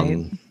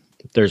 Right.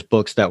 There's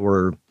books that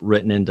were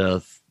written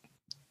into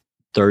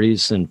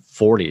 30s and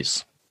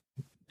 40s.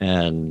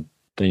 And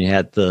then you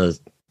had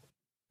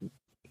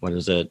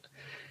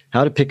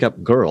How to Pick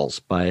Up Girls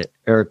by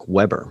Eric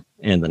Weber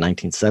in the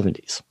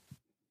 1970s.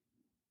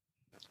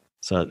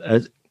 So,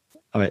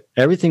 I mean,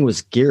 everything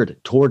was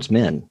geared towards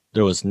men.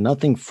 There was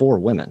nothing for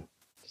women.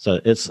 So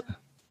it's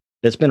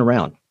been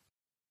around.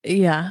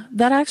 Yeah,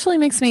 that actually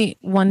makes me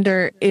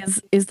wonder,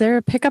 is there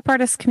a pickup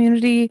artist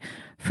community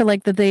for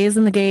like the theys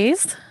and the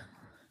gays?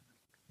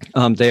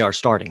 They are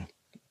starting.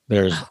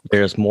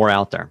 There's more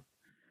out there.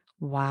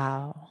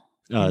 Wow.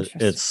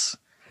 It's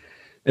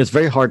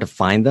very hard to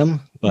find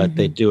them, but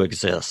they do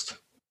exist.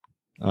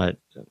 I've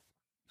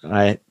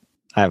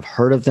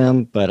heard of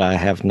them, but I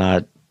have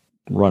not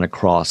run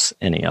across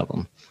any of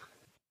them.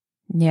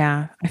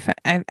 Yeah,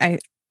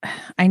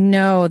 I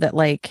know that,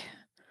 like,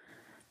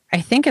 I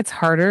think it's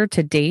harder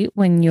to date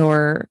when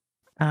you're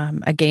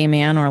a gay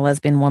man or a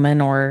lesbian woman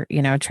or,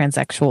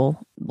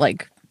 transsexual,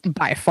 like,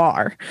 by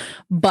far.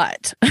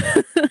 But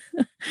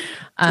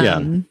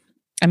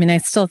I mean, I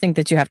still think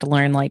that you have to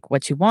learn like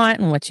what you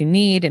want and what you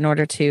need in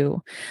order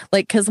to,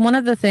 like, because one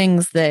of the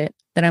things that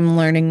I'm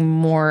learning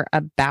more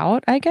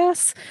about, I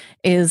guess,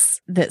 is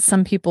that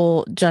some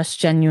people just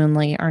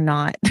genuinely are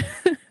not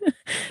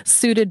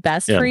suited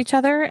best for each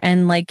other.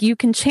 And like, you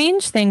can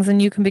change things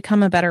and you can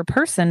become a better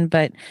person,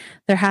 but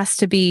there has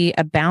to be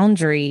a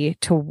boundary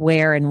to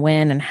where and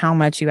when and how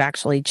much you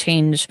actually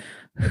change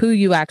who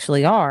you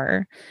actually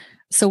are.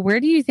 So where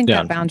do you think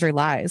that boundary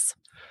lies?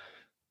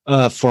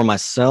 For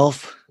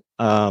myself,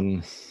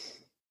 I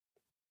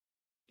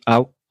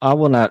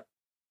will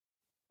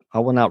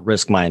not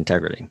risk my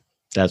integrity.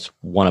 That's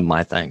one of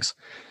my things.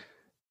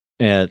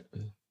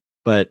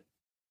 But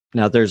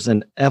now there's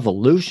an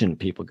evolution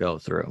people go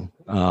through.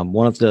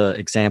 One of the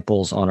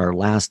examples on our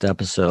last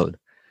episode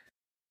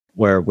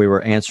where we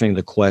were answering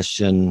the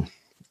question,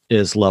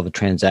 is love a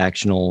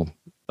transactional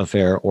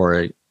affair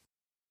or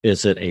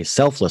is it a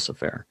selfless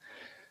affair?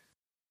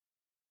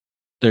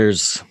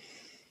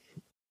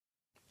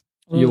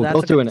 You'll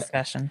go through an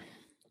discussion.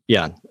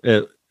 Yeah,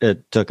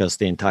 it took us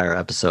the entire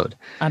episode.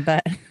 I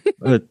bet.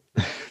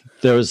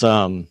 There's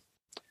an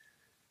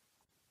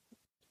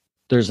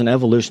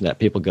evolution that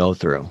people go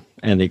through,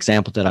 and the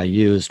example that I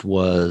used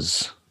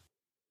was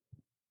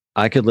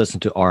I could listen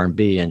to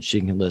R&B and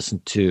she can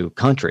listen to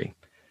country.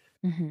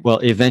 Mm-hmm. Well,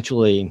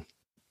 eventually,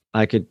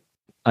 I can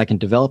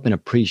develop an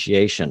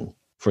appreciation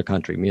for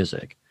country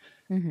music.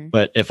 Mm-hmm.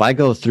 But if I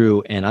go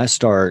through and I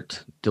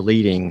start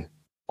deleting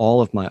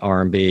all of my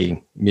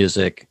R&B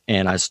music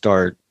and I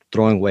start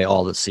throwing away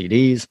all the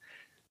CDs,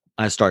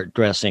 I start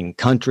dressing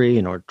country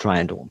in order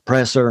trying to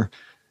impress her,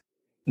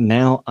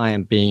 now I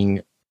am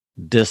being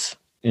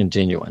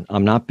disingenuine.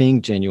 I'm not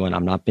being genuine.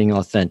 I'm not being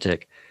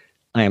authentic.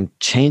 I am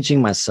changing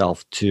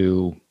myself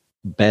to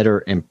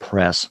better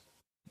impress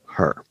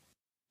her.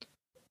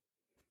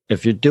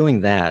 If you're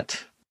doing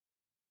that,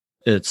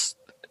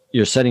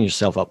 you're setting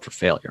yourself up for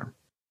failure.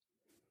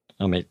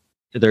 I mean,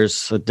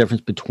 there's a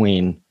difference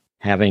between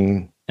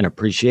having an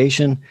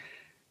appreciation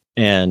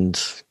and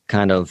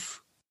kind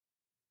of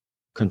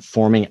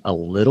conforming a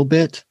little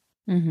bit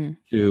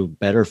to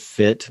better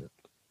fit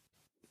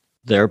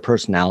their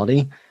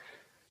personality.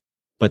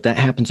 But that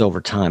happens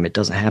over time. It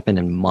doesn't happen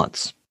in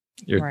months.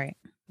 Right.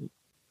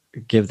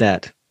 Give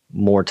that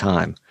more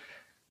time.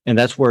 And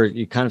that's where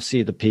you kind of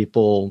see the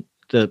people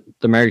the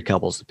married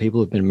couples, the people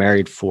who've been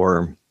married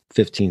for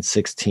 15,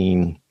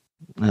 16,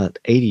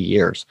 80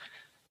 years,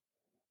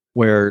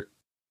 where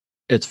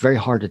it's very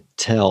hard to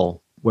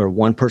tell where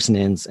one person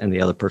ends and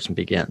the other person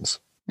begins.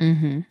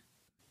 Mm-hmm.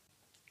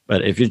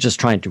 But if you're just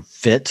trying to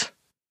fit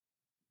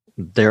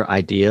their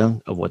idea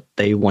of what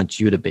they want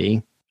you to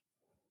be,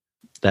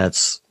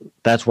 that's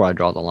where I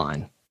draw the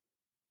line.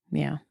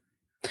 Yeah.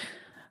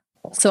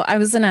 So I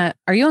was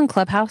are you on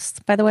Clubhouse,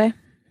 by the way?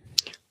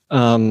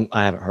 I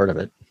haven't heard of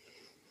it.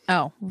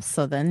 Oh,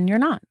 so then you're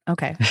not.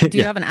 Okay. Do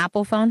you have an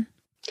Apple phone?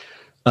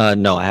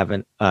 No, I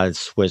haven't. I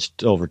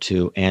switched over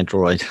to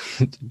Android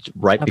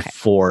right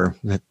before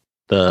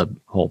the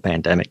whole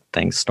pandemic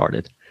thing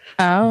started.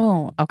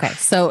 Oh, okay.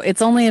 So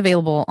it's only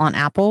available on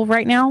Apple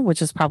right now,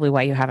 which is probably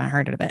why you haven't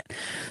heard of it.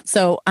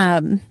 So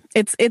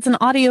it's an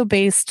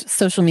audio-based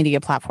social media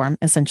platform,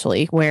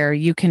 essentially, where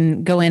you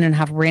can go in and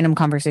have random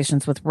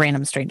conversations with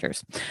random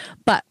strangers.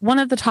 But one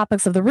of the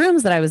topics of the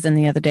rooms that I was in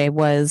the other day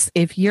was,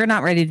 if you're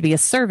not ready to be a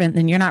servant,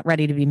 then you're not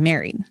ready to be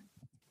married.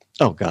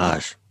 Oh,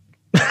 gosh.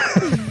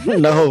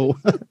 No.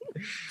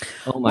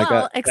 Oh, my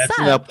God. That's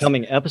an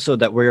upcoming episode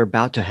that we're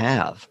about to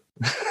have.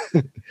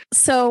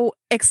 So,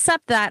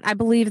 except that I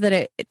believe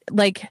that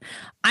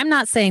I'm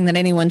not saying that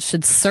anyone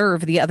should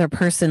serve the other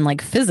person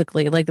like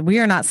physically, like we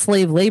are not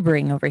slave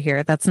laboring over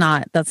here. That's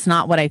not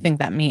what I think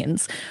that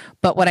means.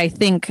 But what I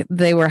think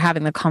they were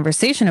having the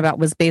conversation about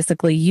was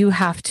basically you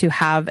have to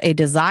have a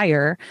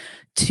desire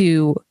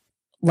to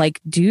like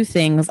do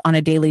things on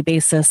a daily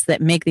basis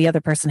that make the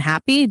other person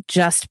happy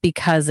just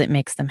because it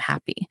makes them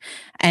happy.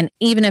 And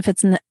even if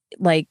it's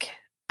like,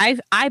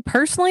 I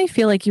personally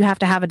feel like you have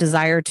to have a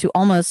desire to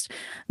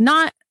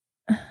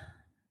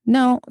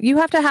you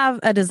have to have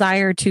a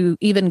desire to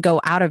even go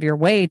out of your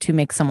way to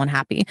make someone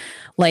happy.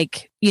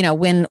 Like,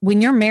 when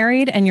you're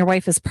married and your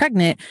wife is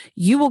pregnant,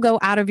 you will go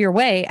out of your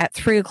way at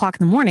 3:00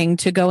 in the morning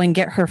to go and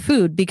get her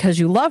food because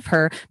you love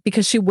her,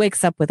 because she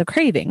wakes up with a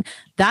craving.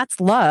 That's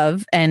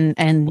love. And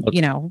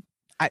mutual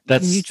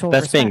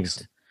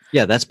respect.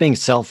 That's being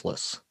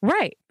selfless.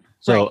 Right.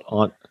 So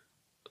right.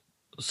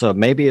 So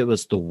maybe it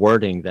was the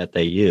wording that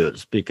they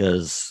used,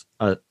 because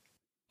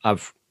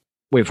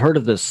we've heard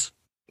of this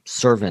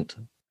servant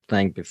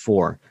thing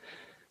before,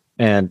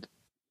 and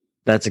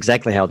that's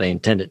exactly how they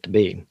intend it to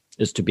be,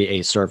 is to be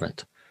a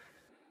servant.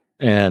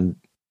 And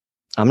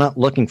I'm not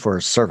looking for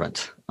a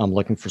servant. I'm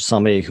looking for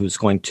somebody who's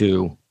going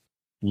to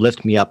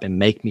lift me up and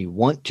make me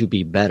want to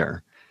be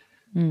better.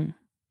 Mm.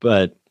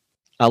 But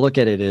I look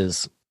at it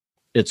as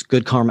it's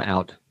good karma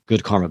out,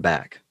 good karma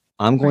back.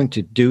 I'm going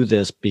to do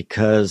this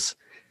because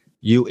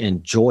you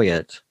enjoy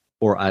it,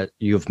 or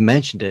you've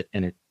mentioned it,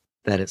 and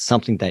that it's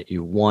something that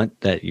you want,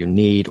 that you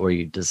need, or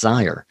you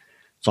desire.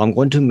 So I'm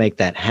going to make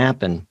that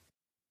happen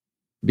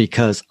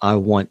because I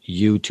want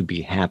you to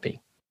be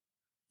happy.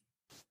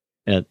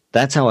 And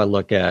that's how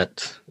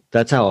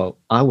that's how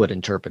I would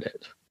interpret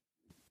it.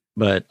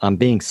 But I'm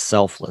being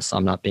selfless.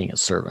 I'm not being a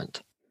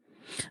servant.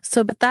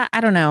 So, but that,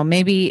 I don't know,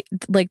 maybe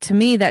like to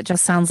me, that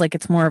just sounds like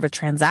it's more of a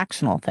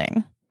transactional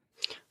thing.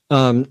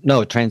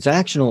 No,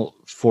 transactional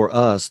for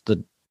us,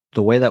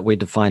 the way that we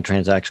define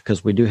transaction,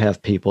 because we do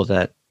have people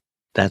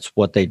that's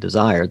what they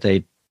desire.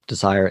 They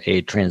desire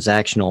a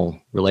transactional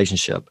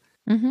relationship.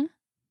 Mm-hmm.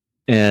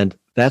 And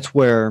that's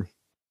where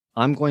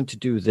I'm going to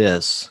do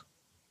this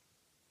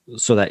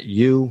so that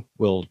you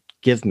will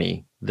give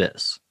me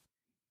this.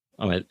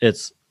 I mean,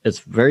 it's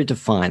very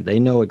defined. They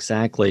know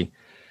exactly.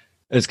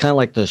 It's kind of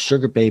like the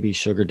sugar baby,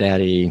 sugar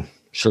daddy,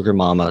 sugar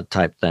mama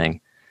type thing.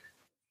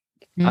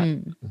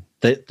 Mm.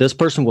 This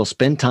person will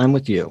spend time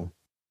with you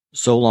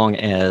so long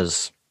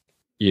as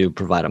you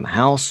provide them a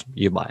house,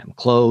 you buy them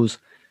clothes.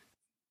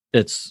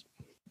 It's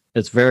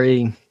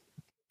very,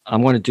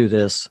 I'm going to do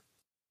this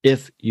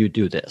if you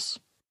do this.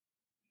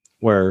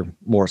 Where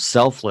more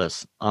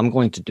selfless, I'm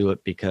going to do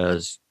it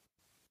because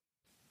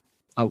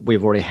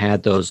we've already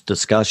had those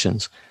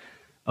discussions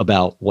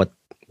about what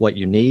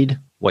you need,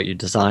 what you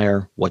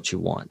desire, what you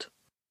want.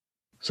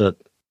 So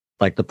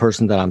like the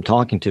person that I'm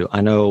talking to,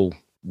 I know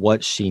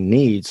what she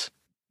needs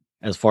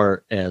as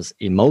far as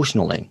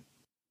emotionally,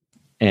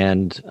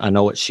 and I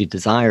know what she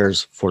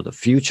desires for the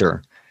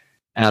future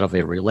out of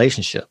a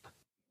relationship.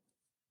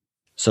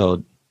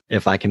 So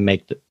if I can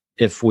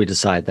if we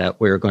decide that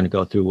we're going to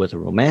go through with a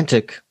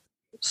romantic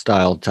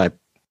style type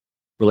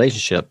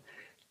relationship,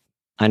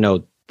 I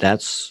know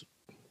that's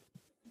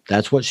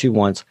what she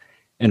wants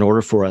in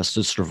order for us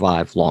to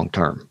survive long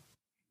term.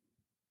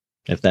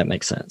 If that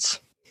makes sense.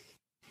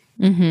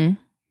 Mm-hmm.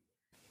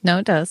 No,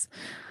 it does.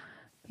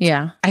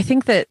 Yeah. I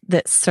think that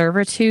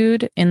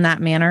servitude in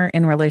that manner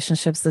in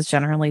relationships is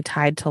generally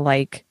tied to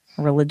like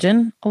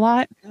religion a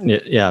lot.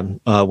 Yeah.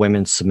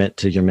 Women submit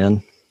to your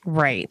men.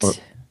 Right.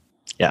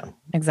 Yeah.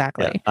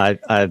 Exactly. Yeah.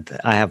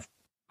 I have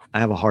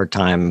a hard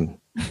time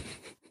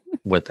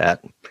with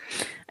that.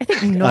 I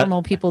think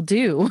normal people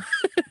do.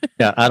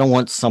 Yeah. I don't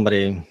want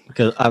somebody,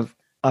 because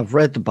I've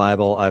read the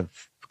Bible.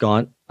 I've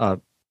gone, I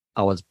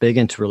was big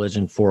into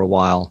religion for a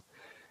while,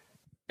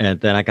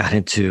 and then I got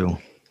into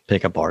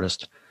pickup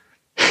artist.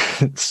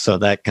 So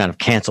that kind of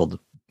canceled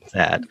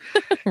that.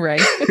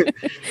 Right.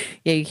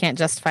 Yeah, you can't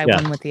justify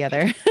Yeah. one with the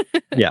other.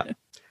 Yeah.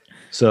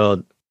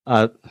 So,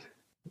 but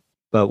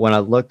when I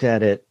looked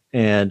at it,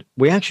 and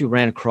we actually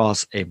ran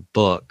across a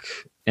book,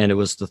 and it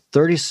was the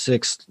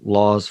 36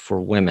 Laws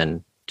for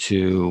Women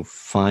to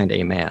Find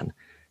a Man.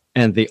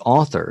 And the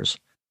authors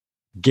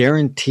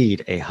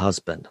guaranteed a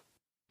husband.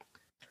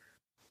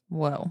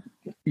 Whoa.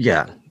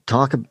 Yeah.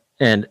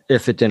 And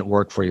if it didn't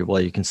work for you,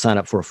 well, you can sign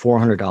up for a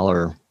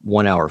 $400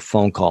 1-hour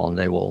phone call, and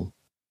they will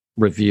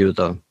review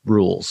the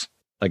rules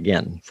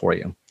again for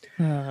you.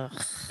 Ugh.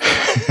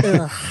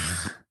 Ugh.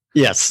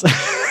 Yes.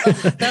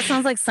 That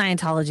sounds like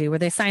Scientology. Were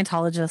they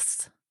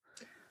Scientologists?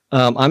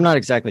 I'm not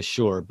exactly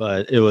sure,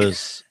 but it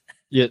was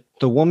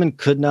the woman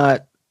could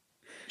not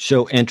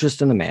show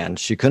interest in the man.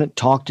 She couldn't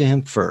talk to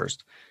him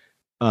first.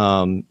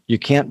 You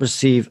can't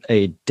receive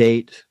a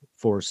date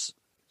for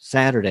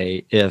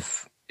Saturday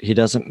if he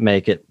doesn't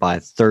make it by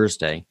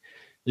Thursday.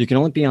 You can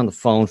only be on the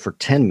phone for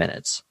 10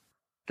 minutes.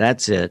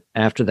 That's it.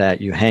 After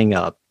that, you hang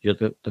up.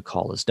 The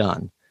call is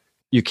done.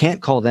 You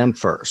can't call them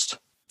first.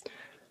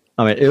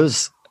 I mean, it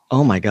was,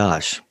 oh my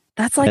gosh.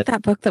 That's like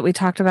that book that we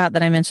talked about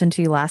that I mentioned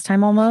to you last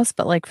time almost,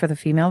 but like for the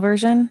female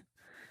version.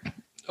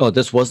 Oh,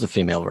 this was the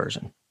female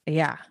version.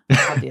 Yeah,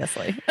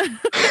 obviously.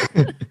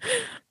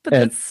 But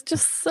it's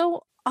just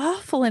so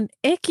awful and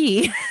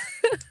icky.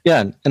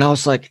 Yeah. And I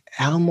was like,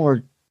 how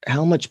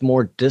much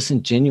more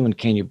disingenuous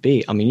can you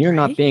be? I mean, you're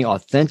not being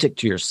authentic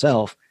to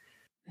yourself.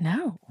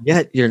 No.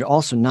 Yet you're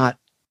also not.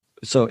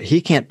 So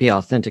he can't be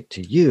authentic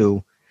to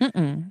you.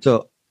 Mm-mm.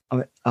 So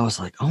I was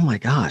like, oh my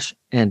gosh.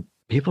 And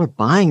people are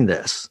buying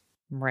this.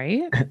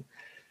 Right.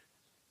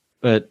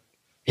 But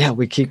yeah,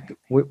 we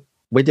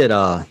did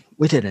an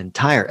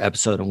entire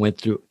episode and went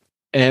through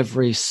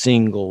every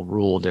single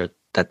rule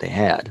that they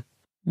had.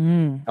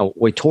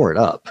 We tore it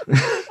up.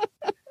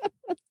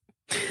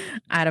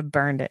 I'd have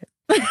burned it.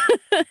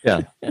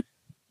 Yeah.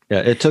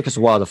 It took us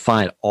a while to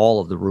find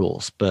all of the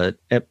rules, but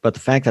the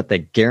fact that they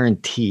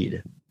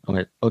guaranteed, I'm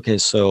like, okay,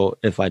 so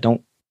if I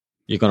don't,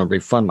 you're going to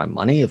refund my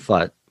money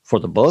for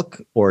the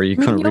book, or are you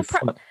going to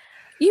refund?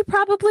 You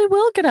probably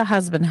will get a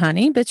husband,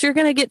 honey, but you're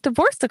going to get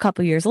divorced a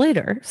couple years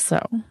later.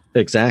 So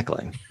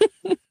exactly.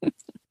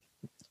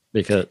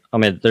 Because I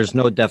mean, there's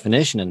no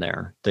definition in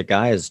there. The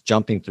guy is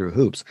jumping through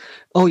hoops.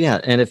 Oh yeah,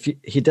 and if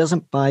he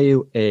doesn't buy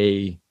you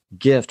a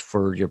gift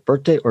for your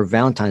birthday or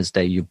Valentine's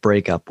Day, you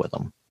break up with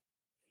him.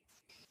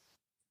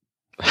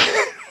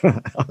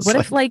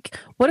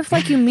 What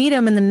if you meet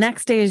him and the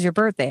next day is your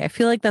birthday? I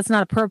feel like that's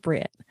not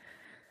appropriate.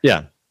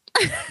 Yeah.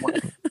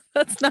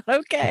 That's not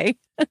okay.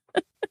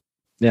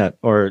 Yeah.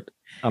 Or,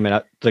 I mean,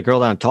 the girl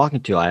that I'm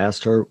talking to, I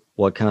asked her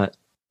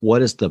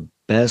what is the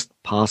best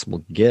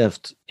possible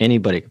gift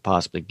anybody could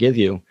possibly give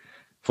you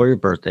for your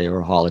birthday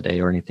or holiday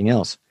or anything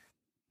else.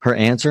 Her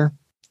answer,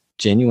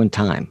 genuine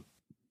time.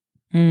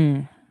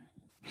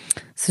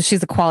 So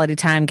she's a quality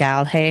time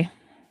gal, hey?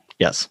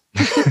 Yes.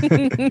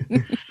 I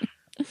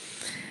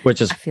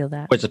feel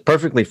that. Which is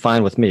perfectly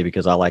fine with me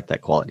because I like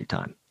that quality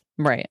time.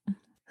 Right.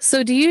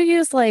 So do you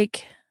use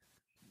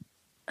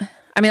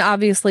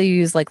obviously you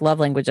use like love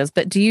languages,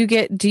 but do you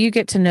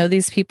get to know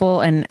these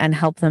people and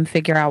help them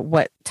figure out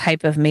what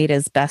type of mate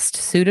is best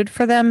suited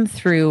for them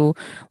through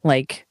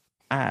like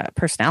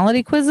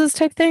personality quizzes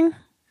type thing?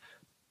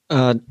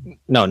 No,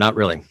 not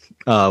really.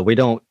 We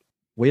don't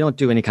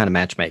do any kind of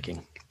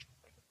matchmaking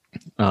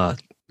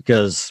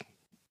because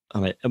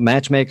a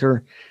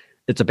matchmaker,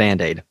 it's a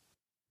Band-Aid,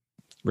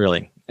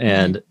 really,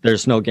 and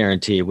there's no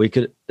guarantee.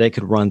 They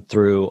could run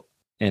through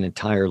an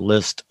entire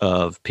list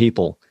of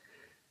people,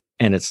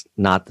 and it's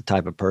not the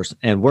type of person.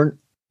 And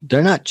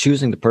they're not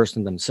choosing the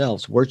person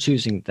themselves. We're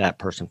choosing that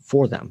person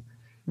for them.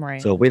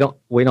 Right. So we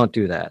don't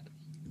do that.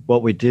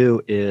 What we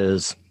do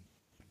is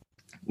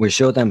we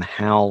show them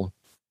how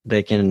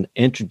they can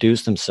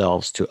introduce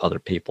themselves to other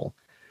people.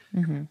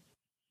 Mm-hmm.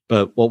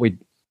 But what we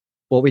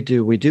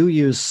do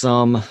use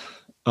some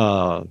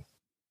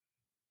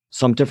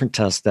different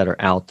tests that are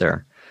out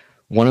there.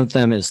 One of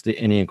them is the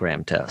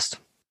Enneagram test.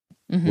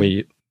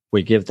 Mm-hmm.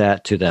 We give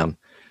that to them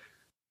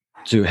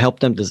to help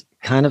them to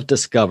kind of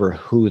discover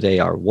who they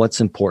are,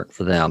 what's important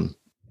for them.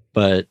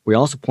 But we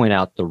also point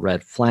out the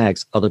red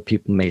flags other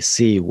people may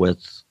see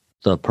with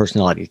the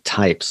personality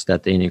types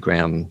that the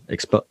Enneagram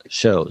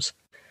shows.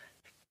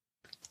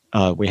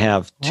 We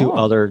have two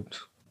other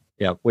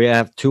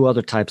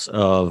types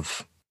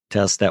of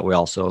tests that we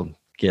also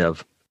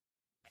give,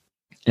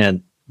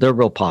 and they're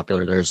real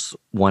popular. There's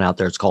one out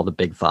there. It's called the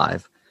Big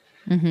Five.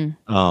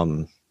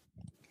 Mm-hmm.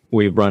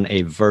 We run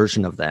a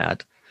version of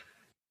that.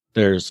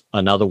 There's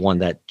another one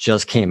that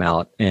just came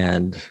out,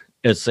 and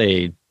it's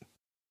a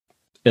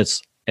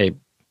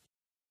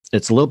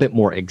little bit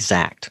more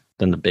exact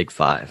than the Big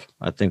Five.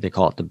 I think they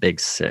call it the Big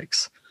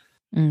Six.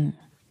 Mm.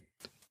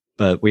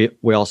 But we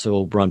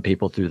also run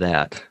people through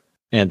that.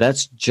 And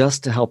that's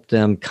just to help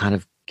them kind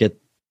of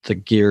get the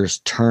gears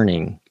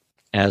turning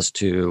as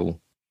to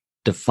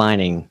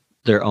defining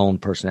their own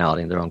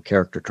personality and their own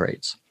character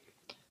traits.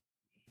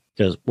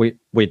 Because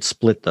we'd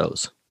split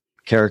those.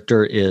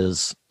 Character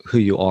is who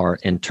you are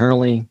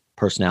internally.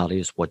 personality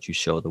is what you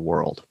show the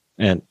world.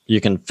 And you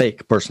can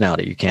fake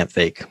personality. You can't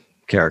fake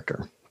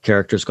character.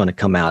 Character is going to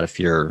come out if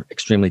you're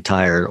extremely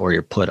tired or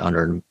you're put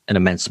under an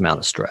immense amount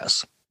of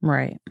stress.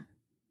 Right.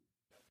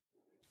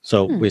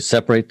 So we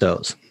separate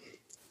those.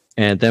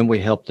 And then we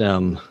help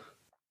them,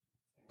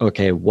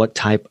 okay, what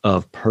type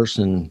of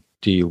person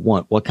do you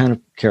want? What kind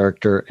of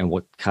character and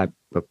what type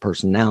of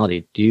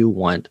personality do you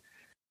want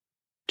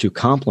to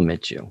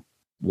complement you?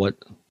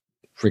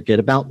 Forget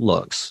about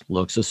looks.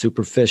 Looks are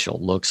superficial.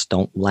 Looks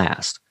don't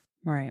last.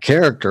 Right.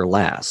 Character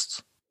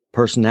lasts.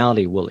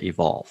 Personality will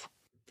evolve.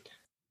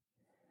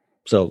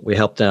 So we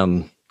help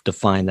them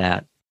define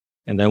that.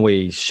 And then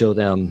we show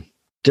them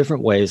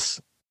different ways.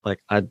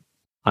 Like I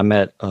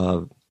met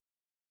a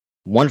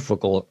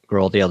wonderful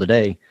girl the other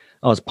day.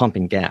 I was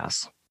pumping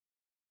gas.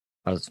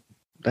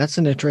 That's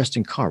an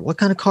interesting car. What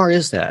kind of car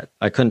is that?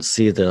 I couldn't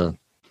see the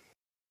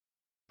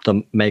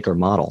make or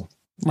model.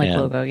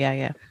 Logo.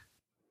 Yeah.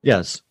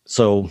 Yes.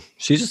 So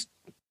she just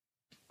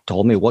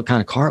told me what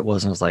kind of car it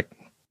was. And I was like,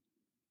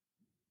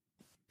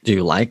 do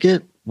you like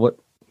it?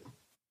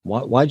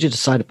 Why'd you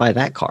decide to buy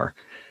that car?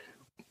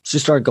 She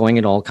started going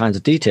into all kinds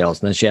of details.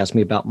 And then she asked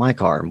me about my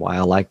car and why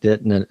I liked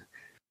it. And then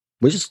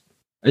it's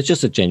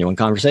just a genuine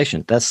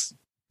conversation. That's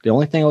the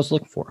only thing I was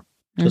looking for.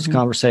 Just a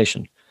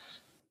conversation.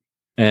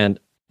 And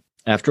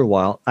after a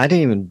while, I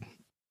hadn't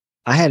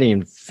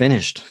even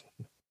finished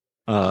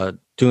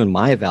doing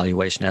my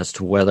evaluation as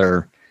to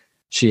whether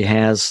she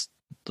has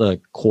the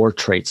core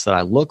traits that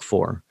I look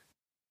for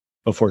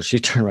before she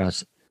turned around and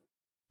said,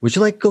 would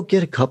you like to go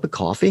get a cup of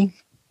coffee?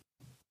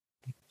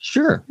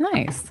 Sure.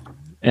 Nice.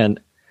 And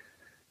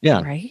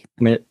yeah, right.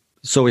 I mean,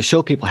 so we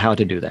show people how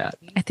to do that.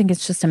 I think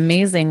it's just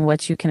amazing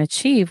what you can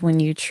achieve when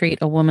you treat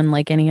a woman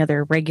like any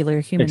other regular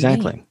human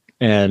Exactly. being.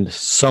 And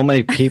so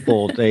many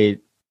people,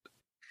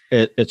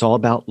 it's all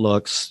about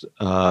looks.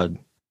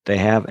 They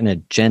have an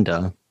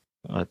agenda.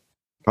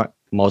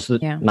 Most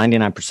of the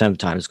 99% of the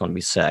time, it's going to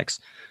be sex.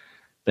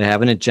 They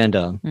have an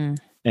agenda,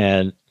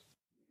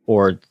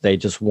 or they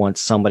just want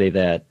somebody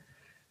that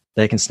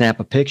they can snap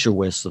a picture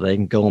with, so they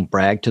can go and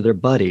brag to their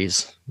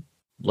buddies.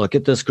 Look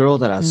at this girl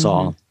that I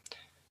saw.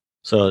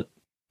 So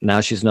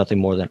now she's nothing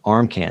more than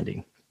arm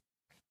candy.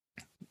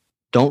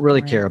 Don't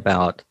really care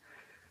about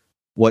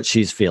what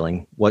she's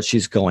feeling, what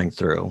she's going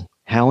through,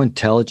 how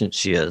intelligent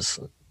she is,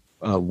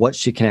 what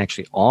she can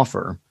actually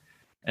offer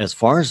as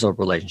far as a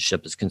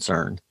relationship is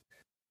concerned.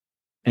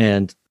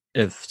 And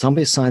if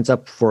somebody signs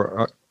up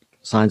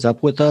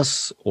with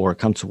us or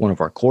comes to one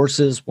of our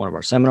courses, one of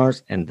our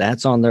seminars, and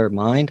that's on their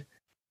mind,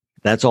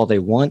 that's all they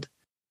want,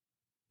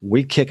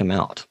 we kick them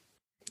out.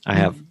 I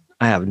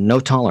have no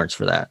tolerance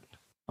for that.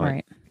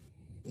 Right.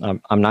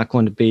 I'm not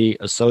going to be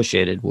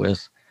associated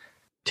with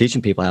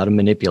teaching people how to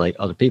manipulate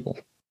other people.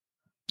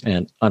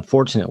 And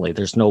unfortunately,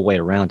 there's no way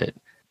around it.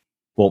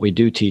 What we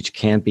do teach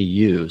can be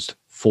used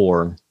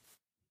for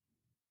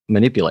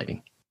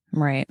manipulating.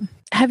 Right.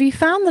 Have you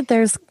found that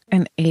there's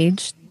an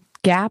age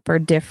gap or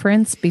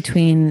difference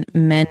between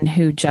men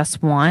who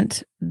just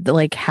want,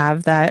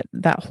 have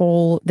that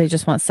whole, they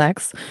just want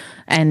sex,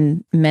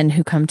 and men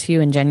who come to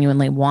you and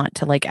genuinely want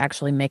to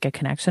actually make a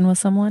connection with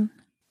someone?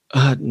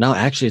 No,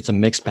 actually, it's a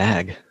mixed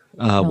bag.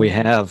 We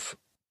have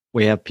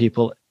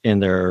people in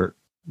their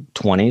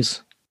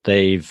 20s.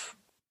 They've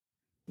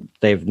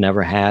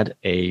never had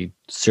a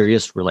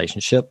serious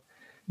relationship,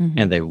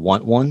 and they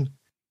want one.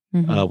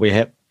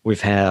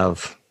 We've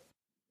have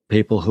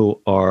people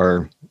who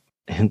are,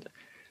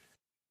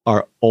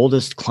 our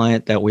oldest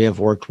client that we have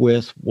worked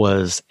with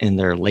was in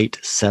their late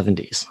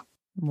 70s.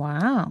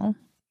 Wow.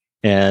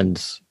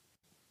 And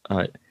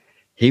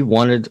he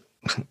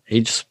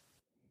just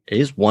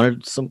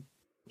wanted some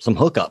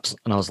hookups.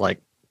 And I was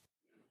like,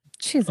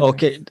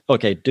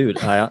 okay, dude,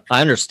 I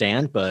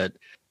understand, but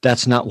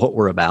that's not what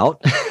we're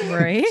about.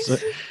 Right.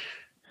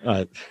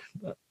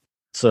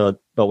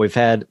 But we've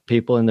had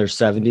people in their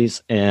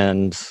 70s,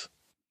 and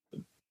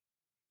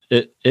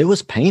it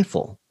was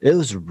painful. It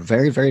was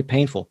very, very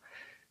painful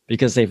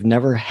because they've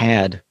never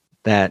had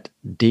that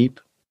deep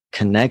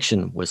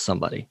connection with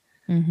somebody.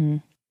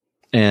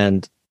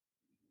 And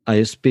I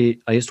used to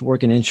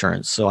work in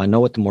insurance, so I know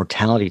what the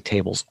mortality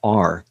tables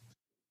are.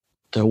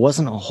 There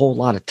wasn't a whole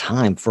lot of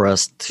time for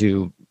us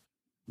to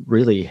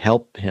really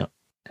help him.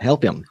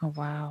 Oh,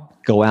 wow.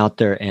 Go out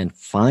there and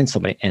find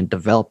somebody and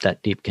develop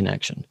that deep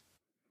connection.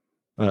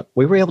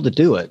 We were able to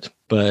do it,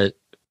 but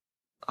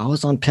I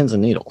was on pins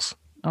and needles.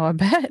 Oh, I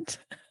bet.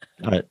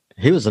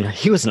 He was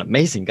an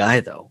amazing guy,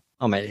 though.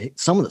 I mean,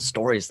 some of the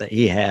stories that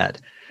he had.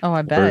 Oh,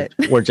 I bet.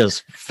 Were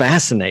just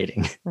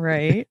fascinating.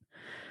 Right.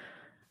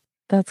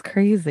 That's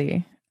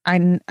crazy.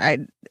 I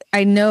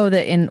know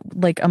that in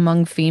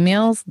among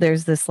females,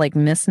 there's this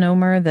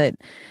misnomer that,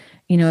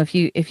 if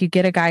you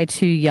get a guy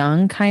too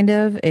young, kind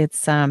of,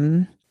 it's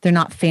they're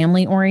not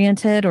family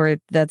oriented, or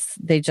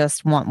they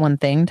just want one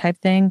thing type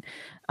thing.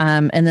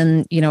 And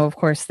then, of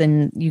course,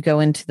 then you go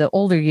into the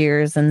older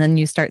years and then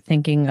you start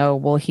thinking, oh,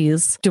 well,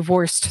 he's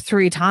divorced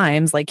 3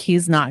 times.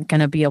 He's not going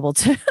to be able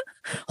to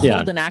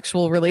hold an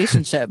actual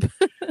relationship.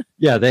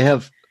 Yeah, they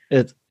have.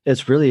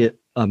 It's really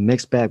a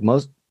mixed bag.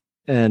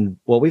 And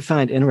what we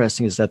find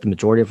interesting is that the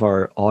majority of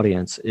our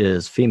audience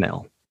is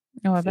female.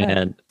 Oh, I bet.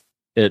 And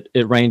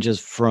it ranges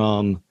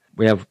from,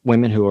 we have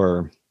women who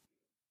are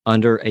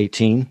under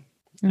 18,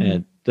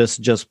 and this is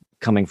just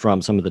coming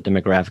from some of the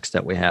demographics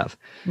that we have.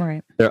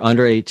 Right. They're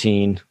under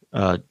 18.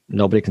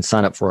 Nobody can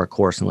sign up for a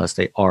course unless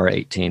they are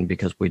 18,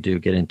 because we do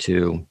get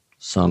into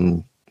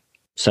some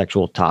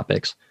sexual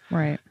topics.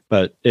 Right.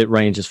 But it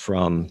ranges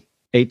from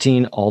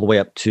 18 all the way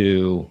up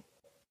to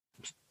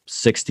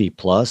 60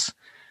 plus.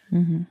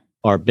 Mm-hmm.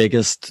 Our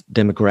biggest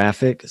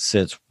demographic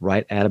sits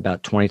right at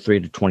about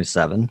 23 to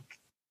 27.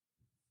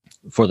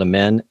 For the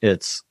men,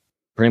 it's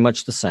pretty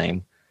much the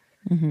same,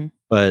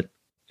 but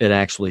it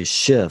actually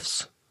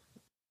shifts.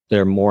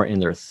 They're more in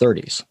their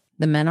 30s.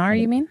 The men are,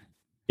 you mean?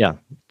 Yeah.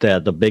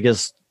 The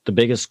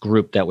biggest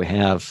group that we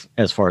have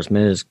as far as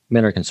men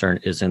are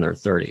concerned is in their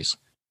 30s.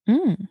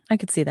 I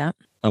could see that.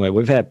 I mean,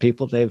 we've had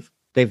people,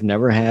 they've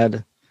never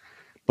had,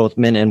 both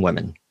men and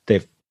women,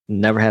 they've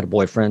never had a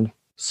boyfriend.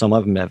 Some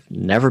of them have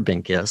never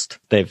been kissed.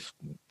 They've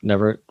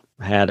never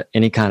had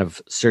any kind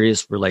of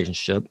serious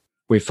relationship.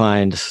 We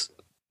find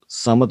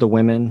some of the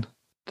women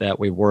that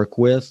we work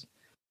with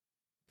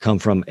come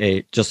from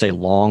just a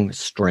long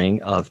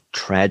string of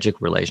tragic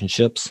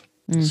relationships.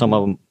 Some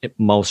of them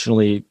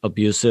emotionally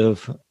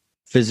abusive,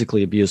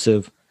 physically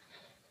abusive.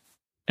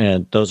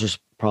 And those are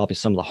probably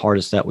some of the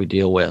hardest that we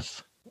deal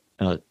with.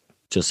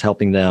 Just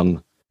helping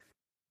them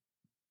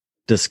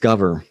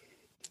discover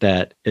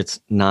that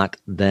it's not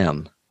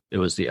them. It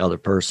was the other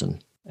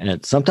person.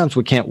 And sometimes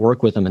we can't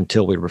work with them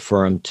until we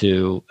refer them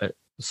to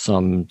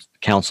some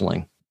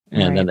counseling,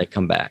 and then they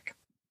come back,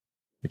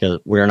 because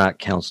we're not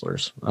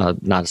counselors,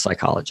 not a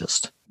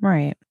psychologist.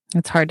 Right.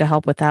 It's hard to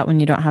help with that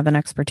when you don't have an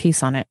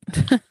expertise on it.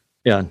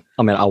 Yeah.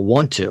 I mean, I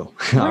want to,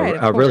 Right,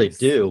 I really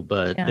do,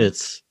 but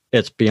it's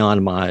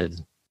beyond my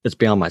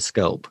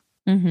scope.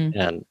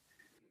 And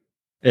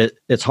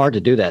it's hard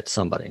to do that to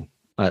somebody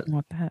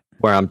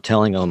where I'm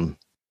telling them,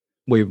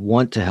 we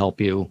want to help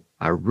you.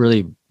 I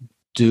really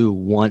do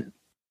want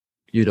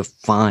you to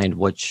find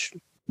what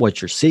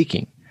you're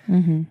seeking,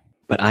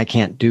 but I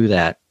can't do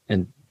that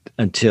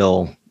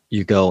until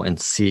you go and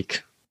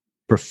seek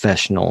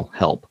professional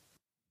help.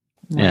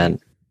 Right.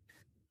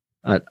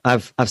 And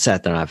I've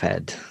sat there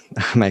and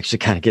I'm actually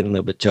kind of getting a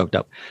little bit choked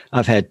up.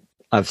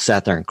 I've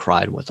sat there and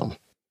cried with them.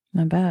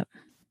 I bet.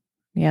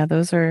 Yeah,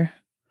 those are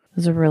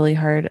really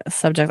hard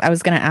subjects. I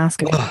was going to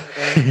ask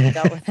if you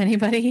dealt with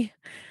anybody.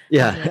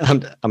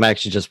 Yeah, I'm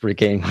actually just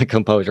regaining my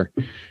composure.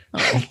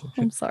 Oh,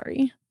 I'm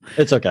sorry.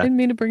 It's okay. I didn't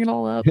mean to bring it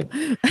all up.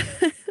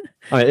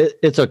 I mean,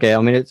 it's okay. I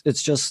mean,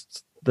 it's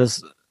just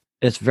this.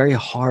 It's very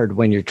hard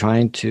when you're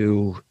trying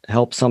to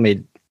help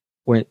somebody,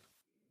 when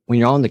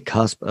you're on the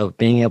cusp of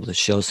being able to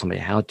show somebody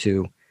how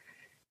to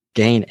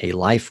gain a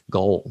life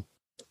goal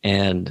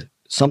and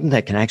something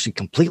that can actually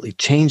completely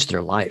change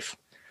their life,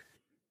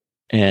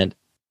 and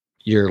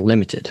you're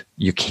limited.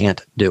 You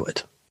can't do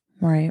it.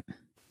 Right.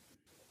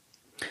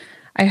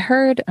 I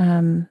heard,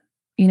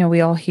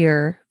 we all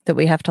hear that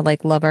we have to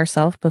love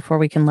ourselves before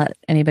we can let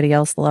anybody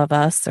else love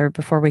us, or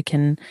before we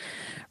can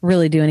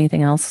really do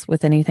anything else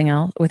with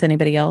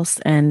anybody else.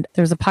 And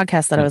there was a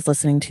podcast that I was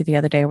listening to the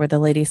other day where the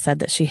lady said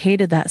that she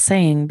hated that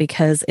saying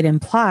because it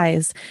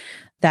implies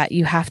that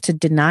you have to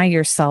deny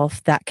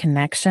yourself that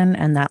connection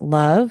and that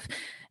love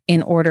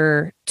in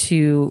order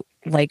to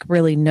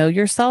really know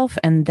yourself.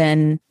 And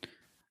then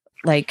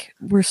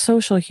we're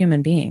social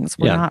human beings.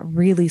 We're not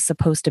really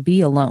supposed to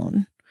be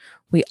alone.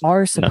 We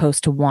are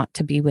supposed to want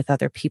to be with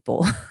other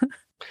people.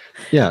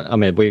 Yeah. I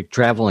mean, we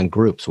travel in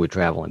groups, we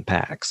travel in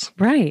packs.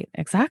 Right.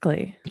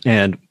 Exactly.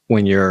 And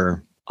when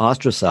you're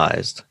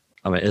ostracized,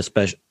 I mean,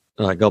 especially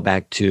go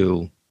back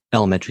to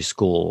elementary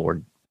school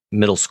or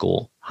middle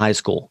school, high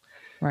school.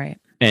 Right.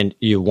 And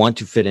you want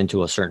to fit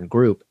into a certain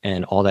group,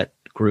 and all that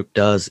group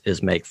does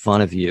is make fun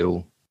of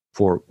you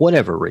for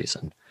whatever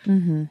reason.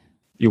 Mm-hmm.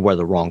 You wear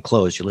the wrong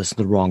clothes, you listen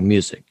to the wrong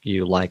music,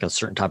 you like a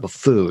certain type of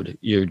food,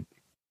 you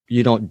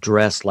don't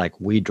dress like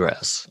we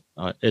dress.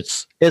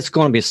 It's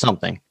going to be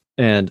something.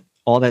 And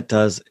all that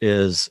does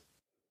is,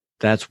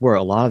 that's where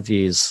a lot of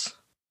these,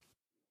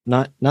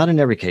 not in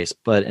every case,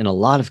 but in a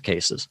lot of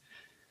cases,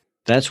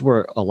 that's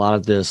where a lot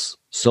of this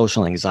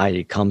social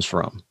anxiety comes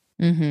from.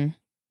 Mm-hmm.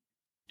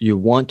 You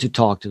want to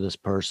talk to this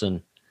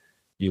person,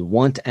 you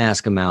want to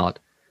ask them out,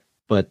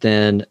 but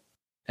then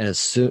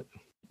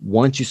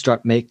once you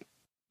start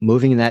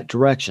moving in that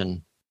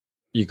direction,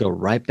 you go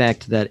right back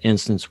to that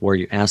instance where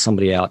you ask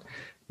somebody out.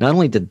 Not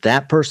only did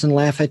that person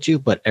laugh at you,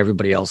 but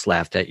everybody else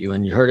laughed at you,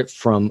 and you heard it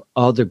from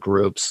other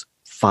groups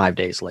 5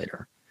 days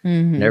later.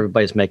 Mm-hmm. And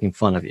everybody's making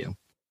fun of you.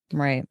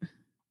 Right.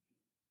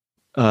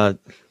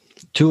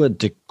 To a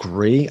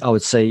degree, I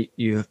would say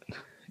you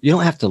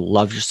don't have to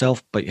love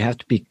yourself, but you have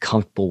to be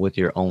comfortable with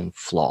your own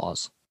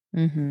flaws.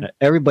 Mm-hmm.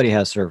 Everybody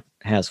has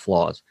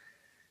flaws.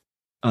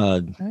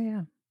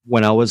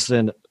 When I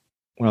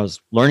was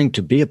learning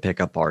to be a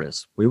pickup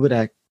artist, we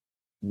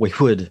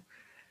would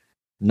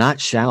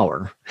not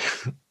shower.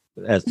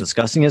 As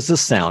disgusting as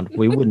this sounds,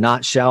 we would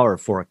not shower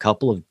for a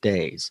couple of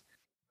days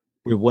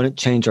we wouldn't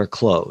change our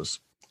clothes.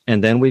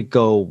 And then we'd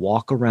go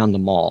walk around the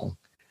mall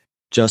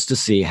just to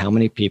see how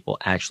many people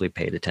actually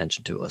paid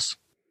attention to us.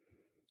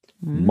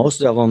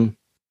 Most of them,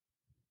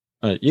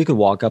 you could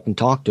walk up and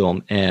talk to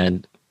them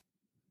and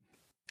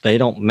they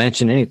don't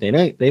mention anything.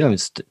 They don't even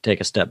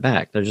take a step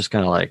back. They're just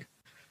kind of like,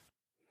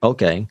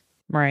 okay.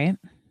 Right.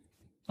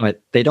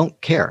 They don't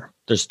care.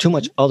 There's too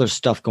much other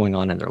stuff going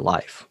on in their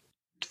life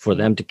for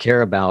them to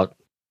care about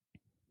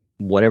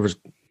whatever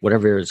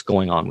is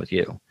going on with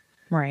you.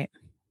 Right.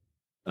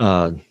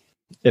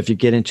 If you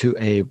get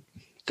into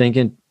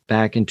thinking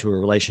back into a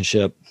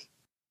relationship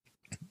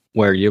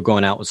where you're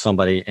going out with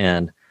somebody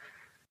and,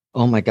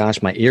 oh my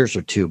gosh, my ears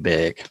are too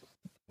big,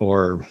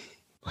 or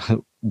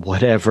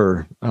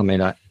whatever. I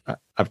mean,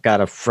 I've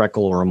got a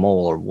freckle or a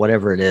mole or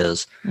whatever it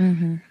is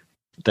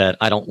that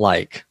I don't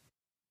like,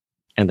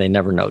 and they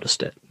never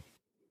noticed it.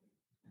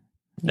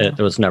 Yeah. It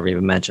was never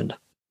even mentioned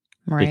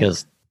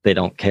because they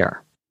don't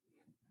care.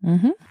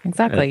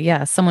 Exactly.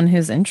 Yeah. Someone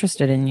who's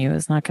interested in you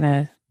is not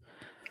going to,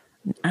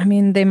 I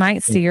mean, they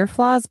might see your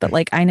flaws, but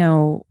like, I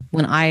know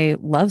when I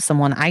love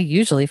someone, I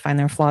usually find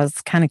their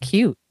flaws kind of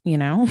cute, you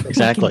know,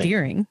 exactly. like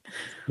endearing.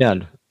 Yeah.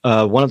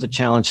 One of the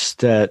challenges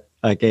that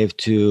I gave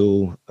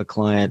to a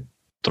client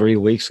 3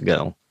 weeks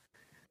ago,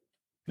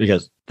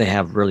 because they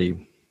have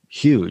really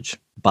huge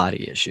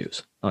body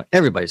issues.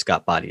 Everybody's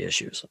got body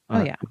issues.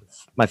 Oh yeah.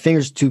 My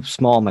finger's too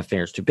small, my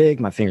finger's too big,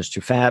 my finger's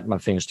too fat, my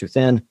finger's too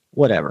thin,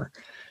 whatever.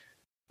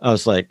 I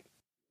was like,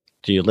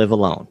 do you live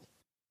alone?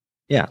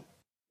 Yeah.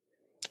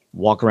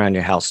 Walk around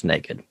your house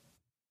naked.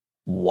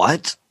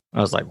 What?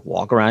 I was like,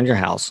 walk around your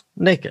house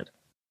naked.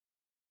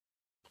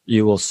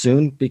 You will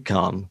soon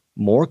become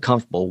more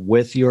comfortable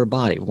with your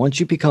body. Once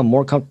you become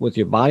more comfortable with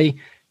your body,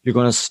 you're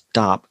going to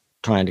stop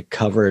trying to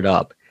cover it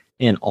up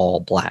in all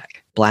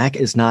black. Black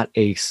is not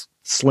a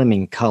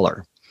slimming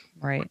color.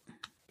 Right.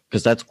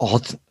 Because that's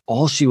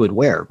all she would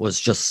wear was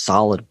just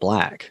solid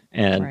black.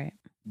 And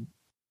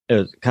it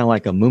was kind of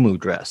like a muumuu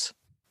dress.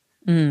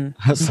 I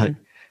was like,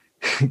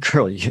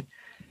 girl,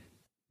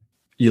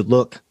 you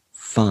look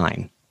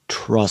fine.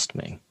 Trust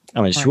me.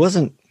 I mean, she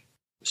wasn't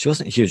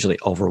hugely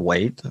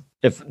overweight.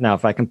 If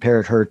I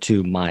compared her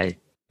to my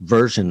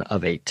version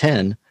of a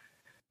 10,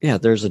 yeah,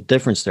 there's a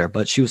difference there,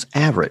 but she was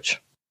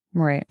average.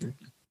 Right.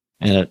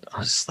 And I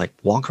was like,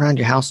 walk around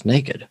your house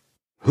naked.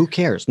 Who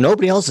cares?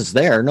 Nobody else is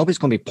there. Nobody's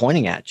going to be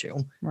pointing at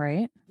you.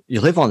 Right.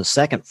 You live on the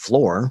second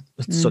floor.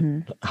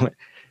 So,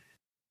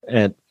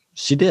 and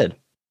she did.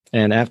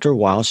 And after a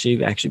while,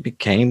 she actually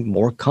became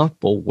more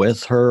comfortable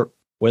with her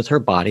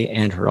body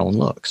and her own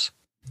looks.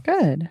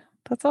 Good.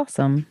 That's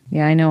awesome.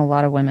 Yeah, I know a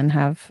lot of women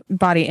have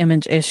body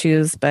image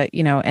issues, but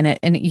you know, and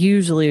it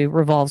usually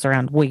revolves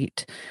around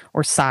weight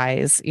or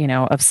size, you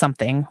know, of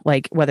something,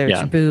 like whether it's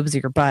your boobs or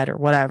your butt or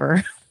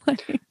whatever.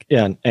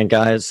 Yeah, and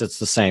guys, it's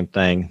the same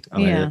thing. I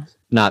mean, it's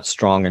not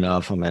strong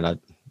enough. I mean,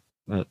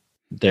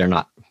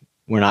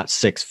 we're not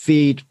 6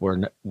 feet. We're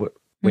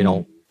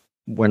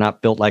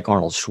not built like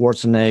Arnold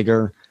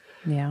Schwarzenegger.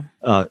 Yeah.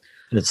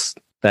 It's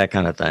that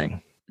kind of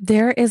thing.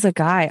 There is a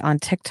guy on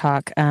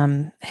TikTok.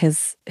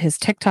 His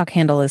TikTok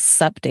handle is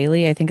Sup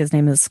Daily. I think his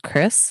name is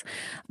Chris,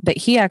 but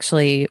he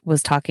actually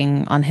was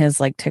talking on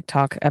his like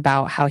TikTok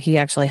about how he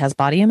actually has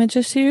body image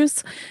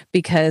issues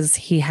because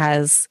he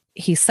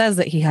says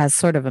that he has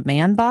sort of a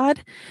man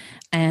bod,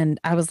 and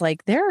I was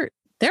like, there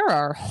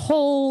are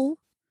whole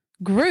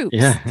groups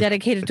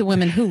dedicated to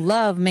women who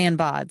love man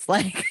bods.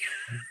 Like,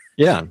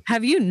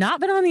 have you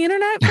not been on the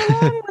internet for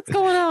long? What's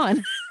going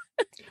on?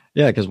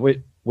 Yeah, because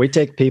we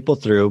take people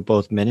through,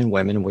 both men and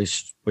women, and we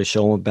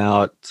show them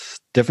about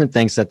different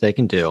things that they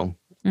can do.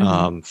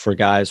 For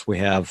guys, we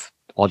have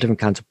all different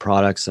kinds of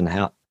products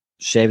and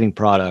shaving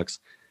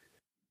products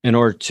in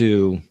order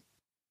to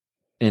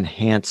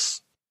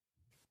enhance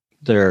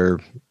their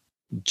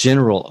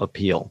general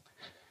appeal.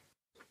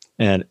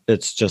 And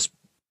it's just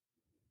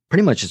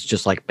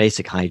like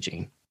basic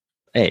hygiene.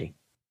 Hey,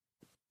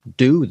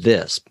 do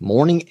this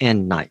morning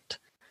and night.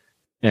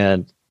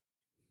 And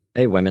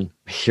hey, women,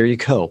 here you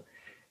go.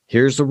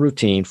 Here's a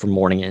routine for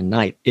morning and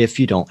night if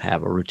you don't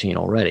have a routine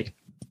already.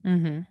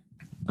 We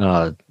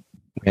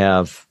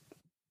have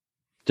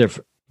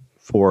different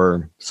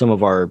for some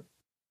of our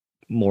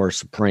more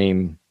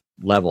supreme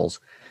levels.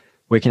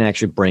 We can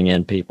actually bring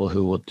in people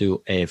who will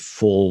do a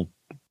full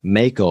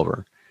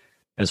makeover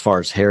as far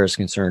as hair is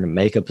concerned and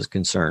makeup is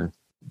concerned.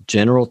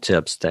 General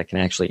tips that can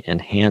actually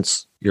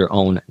enhance your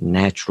own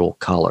natural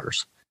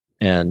colors.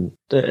 And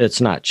it's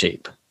not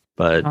cheap.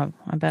 But I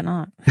bet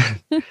not.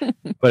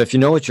 But if you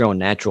know what your own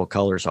natural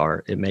colors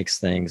are, it makes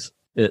things,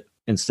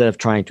 instead of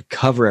trying to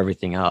cover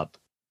everything up,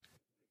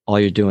 all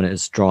you're doing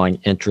is drawing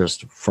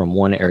interest from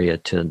one area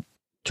to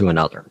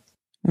another.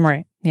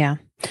 Right. Yeah.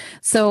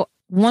 So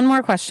one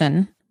more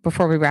question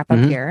before we wrap up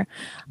here.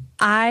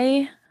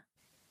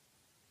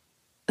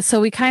 So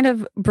we kind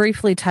of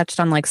briefly touched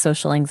on like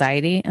social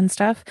anxiety and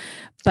stuff,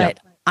 but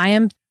I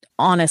am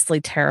honestly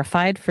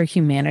terrified for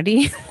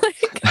humanity.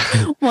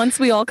 Once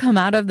we all come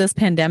out of this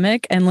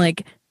pandemic and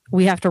like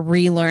we have to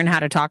relearn how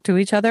to talk to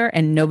each other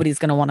and nobody's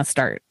going to want to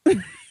start.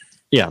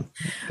 Yeah.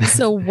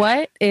 So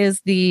what are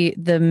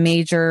the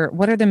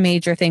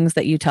major things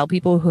that you tell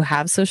people who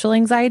have social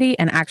anxiety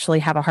and actually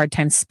have a hard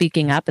time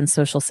speaking up in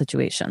social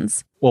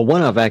situations? Well,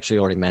 one I've actually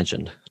already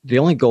mentioned. The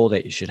only goal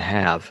that you should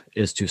have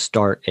is to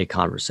start a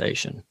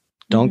conversation.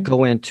 Don't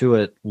go into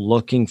it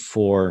looking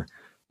for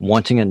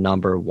wanting a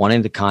number,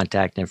 wanting the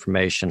contact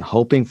information,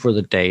 hoping for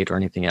the date or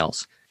anything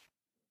else.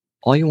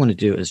 All you want to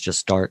do is just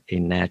start a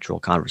natural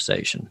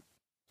conversation.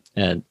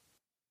 And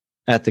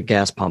at the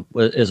gas pump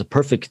is a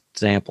perfect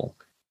example.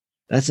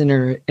 That's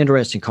an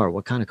interesting car.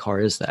 What kind of car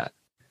is that?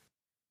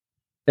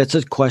 It's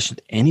a question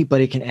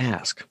anybody can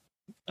ask.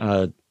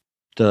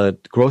 The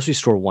grocery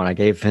store one I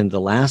gave him the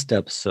last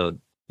episode.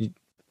 Do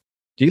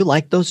you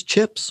like those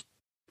chips?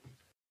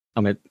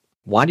 I mean,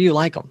 why do you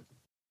like them?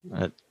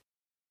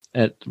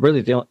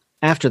 Really,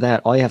 after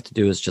that, all you have to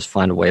do is just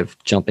find a way of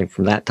jumping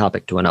from that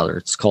topic to another.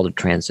 It's called a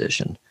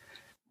transition.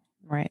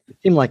 Right. You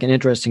seem like an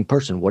interesting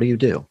person. What do you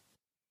do?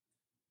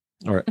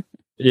 Or,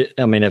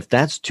 I mean, if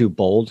that's too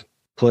bold,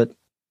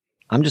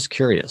 I'm just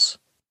curious.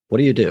 What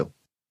do you do?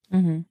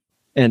 Mm-hmm.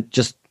 And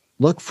just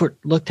look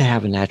to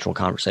have a natural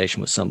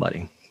conversation with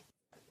somebody.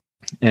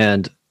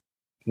 And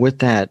with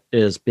that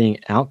is being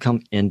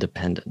outcome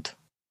independent.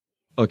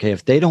 Okay,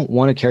 if they don't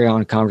want to carry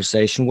on a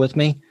conversation with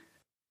me,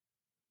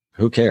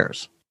 who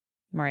cares?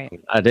 Right.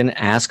 I didn't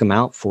ask them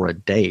out for a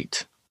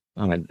date.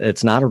 I mean,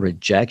 it's not a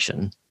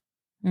rejection.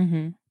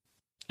 Mm-hmm.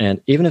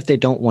 And even if they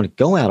don't want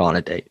to go out on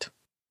a date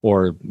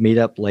or meet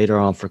up later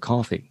on for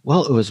coffee,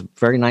 well, it was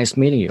very nice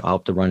meeting you. I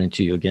hope to run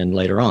into you again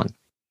later on.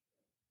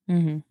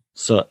 Mm-hmm.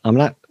 So I'm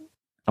not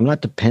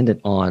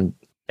dependent on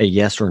a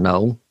yes or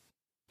no.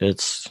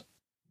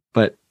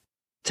 But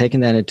taking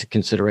that into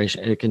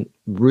consideration, it can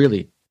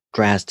really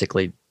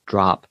drastically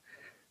drop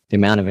the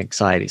amount of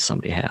anxiety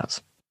somebody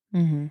has.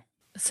 Mm-hmm.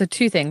 So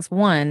two things.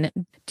 One,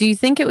 do you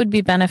think it would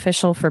be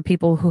beneficial for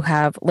people who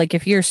have, like,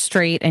 if you're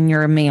straight and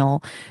you're a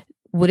male,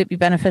 would it be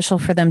beneficial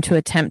for them to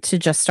attempt to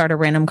just start a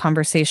random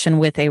conversation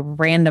with a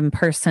random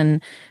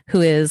person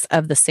who is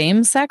of the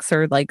same sex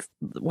or like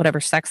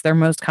whatever sex they're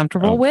most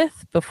comfortable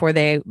with before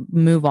they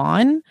move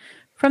on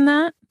from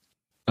that?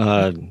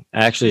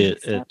 Actually,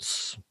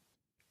 it's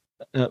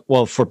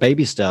well, for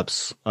baby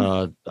steps.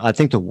 I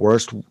think the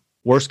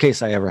worst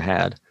case I ever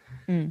had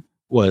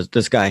was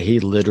this guy.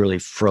 He literally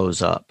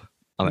froze up.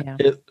 I mean,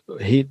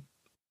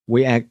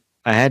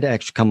 I had to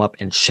actually come up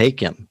and shake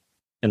him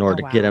in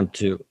order to get him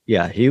to,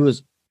 he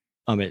was,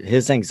 I mean,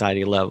 his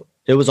anxiety level,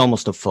 it was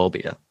almost a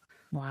phobia.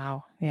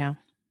 Wow. Yeah.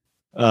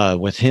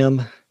 With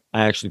him,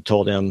 I actually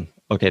told him,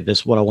 okay, this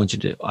is what I want you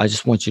to do. I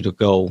just want you to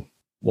go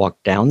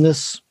walk down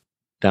this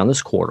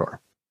corridor,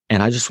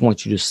 and I just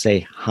want you to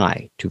say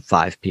hi to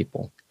 5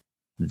 people.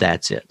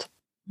 That's it.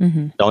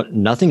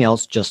 Mm-hmm. Nothing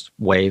else, just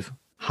wave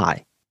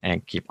hi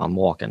and keep on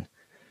walking.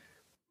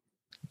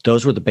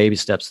 Those were the baby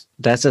steps.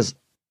 That's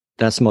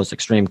the most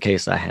extreme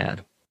case I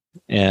had.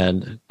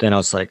 And then I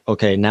was like,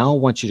 okay, now I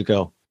want you to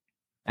go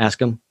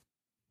ask him,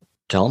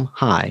 tell him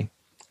hi,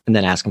 and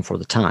then ask him for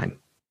the time.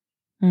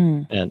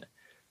 And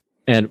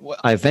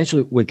I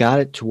eventually, we got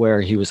it to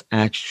where he was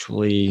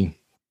actually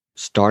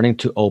starting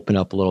to open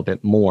up a little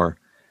bit more.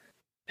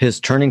 His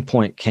turning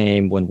point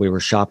came when we were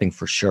shopping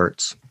for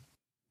shirts.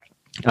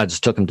 I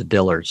just took him to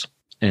Dillard's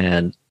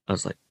and I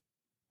was like,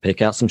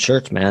 pick out some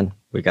shirts, man.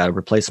 We got to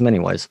replace them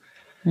anyways.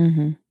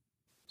 Mm-hmm.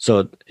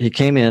 So he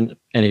came in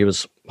and he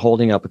was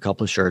holding up a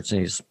couple of shirts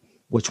and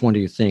which one do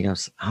you think?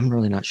 I'm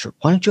really not sure.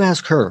 Why don't you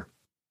ask her?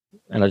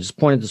 And I just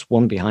pointed this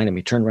woman behind him.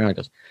 He turned around and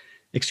goes,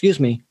 excuse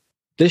me,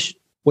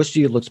 which do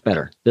you looks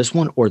better? This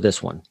one or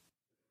this one?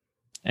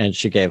 And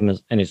she gave him,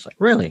 and he's like,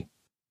 really?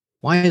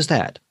 Why is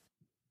that?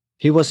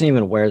 He wasn't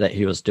even aware that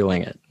he was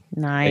doing it.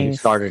 Nice. And he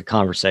started a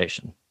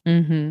conversation.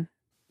 Mm-hmm.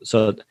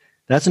 So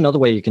that's another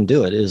way you can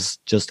do it, is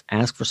just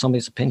ask for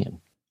somebody's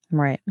opinion.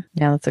 Right.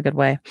 Yeah, that's a good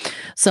way.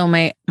 So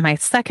my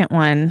second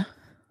one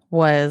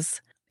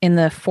was in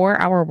the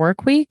 4-hour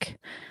work week.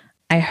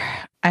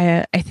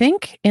 I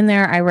think in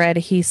there I read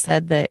he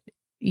said that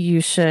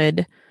you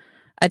should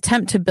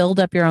attempt to build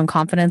up your own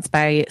confidence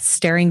by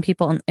staring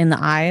people in the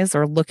eyes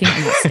or looking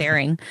and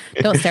staring.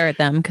 Don't stare at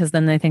them because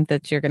then they think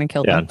that you're going to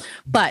kill them.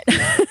 But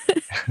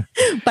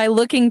by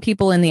looking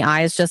people in the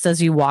eyes just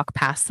as you walk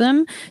past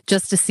them,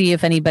 just to see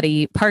if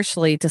anybody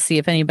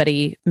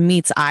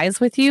meets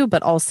eyes with you,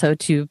 but also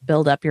to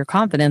build up your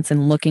confidence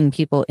in looking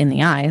people in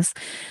the eyes.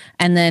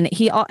 And then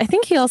I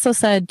think he also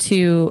said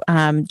to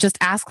just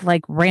ask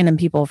like random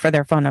people for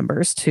their phone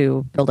numbers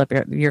to build up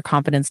your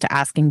confidence to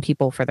asking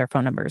people for their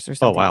phone numbers or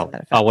something. Oh, wow.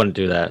 I wouldn't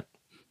do that.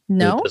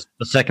 No?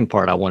 The second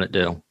part I wouldn't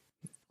do.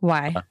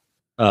 Why?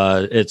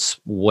 It's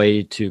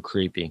way too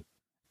creepy.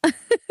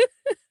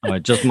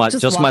 Just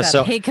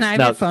myself. Hey, can I have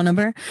your phone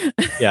number?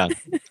 Yeah.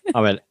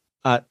 I mean,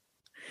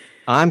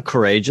 I'm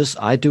courageous.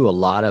 I do a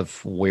lot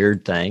of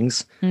weird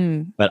things,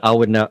 but I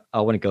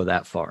wouldn't go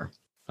that far.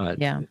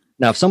 Yeah.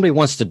 Now, if somebody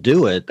wants to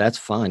do it, that's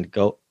fine.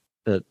 Go.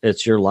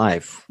 It's your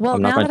life. Well,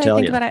 I'm not now going to that tell I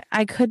think you. about it,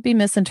 I could be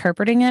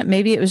misinterpreting it.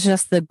 Maybe it was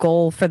just the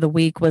goal for the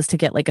week was to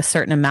get like a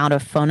certain amount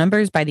of phone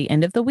numbers by the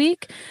end of the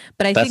week.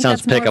 But I think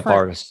sounds that's more pickup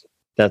artist.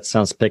 That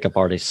sounds pickup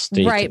artist.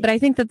 Right. But I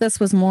think that this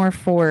was more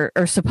for,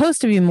 or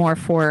supposed to be more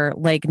for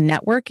like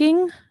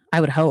networking,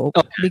 I would hope,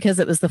 because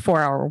it was the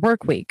 4-hour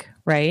work week,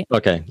 right?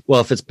 Okay.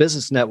 Well, if it's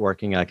business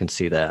networking, I can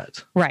see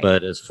that. Right.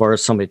 But as far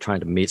as somebody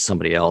trying to meet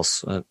somebody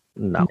else,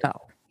 no.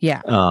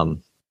 Yeah.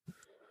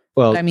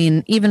 Well, I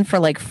mean, even for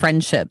like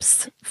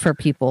friendships for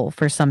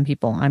some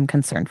people, I'm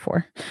concerned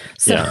for.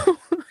 So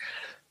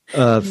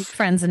make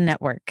friends and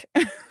network.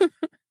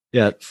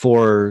 Yeah.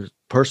 For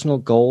personal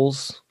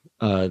goals,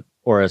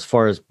 or as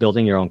far as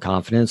building your own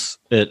confidence,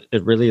 it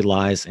really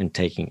lies in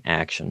taking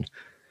action.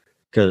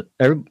 Because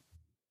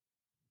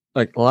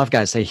like a lot of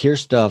guys, they hear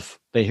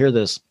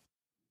this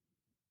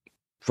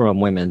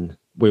from women.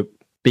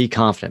 Be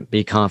confident,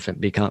 be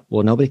confident,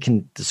 well, nobody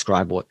can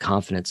describe what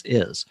confidence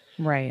is.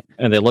 Right.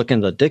 And they look in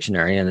the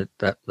dictionary and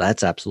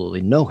that's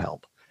absolutely no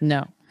help.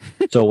 No.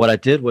 So what I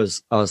did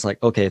was I was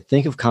like, okay,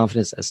 think of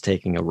confidence as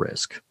taking a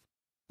risk.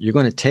 You're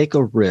going to take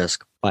a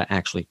risk by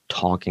actually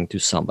talking to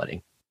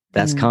somebody.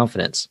 That's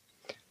confidence.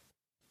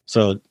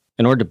 So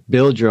in order to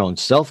build your own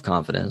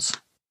self-confidence,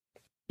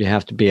 you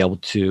have to be able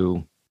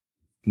to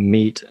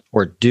meet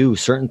or do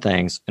certain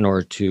things in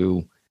order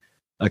to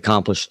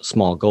accomplish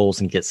small goals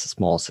and get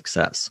small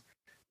success.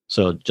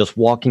 So just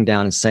walking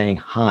down and saying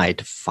hi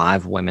to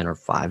 5 women or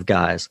 5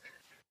 guys,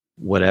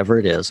 whatever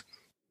it is,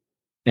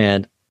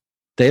 and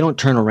they don't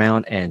turn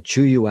around and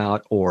chew you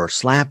out or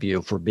slap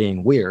you for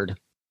being weird,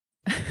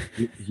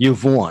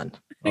 you've won.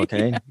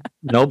 Okay. Yeah.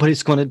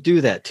 Nobody's going to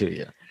do that to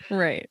you.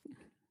 Right.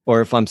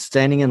 Or if I'm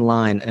standing in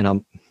line and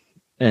I'm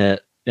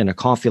in a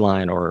coffee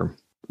line or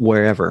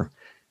wherever,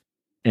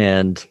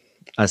 and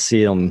I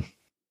see them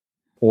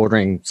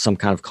ordering some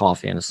kind of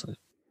coffee, and it's like,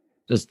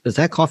 is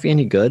that coffee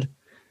any good?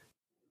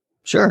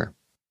 Sure.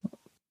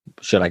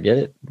 Should I get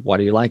it? Why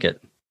do you like it?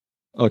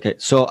 Okay.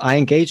 So I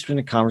engaged in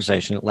a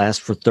conversation that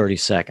lasts for 30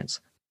 seconds.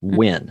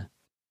 Win.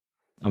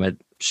 I mean,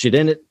 she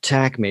didn't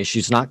attack me.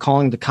 She's not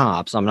calling the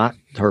cops.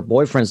 Her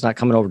boyfriend's not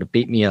coming over to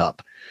beat me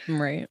up.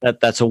 Right.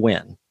 That's a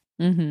win.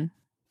 Mm-hmm.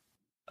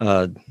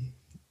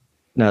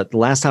 Now, the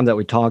last time that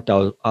we talked,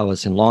 I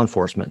was in law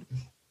enforcement,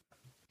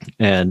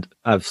 and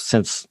I've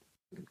since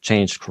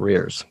changed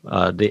careers.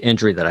 The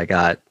injury that I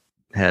got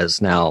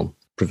has now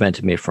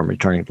prevented me from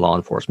returning to law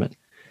enforcement.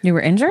 You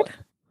were injured?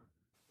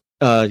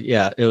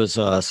 Yeah, it was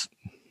a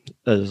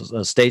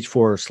stage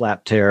 4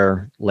 slap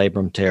tear,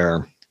 labrum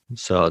tear.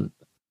 So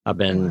I've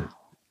been,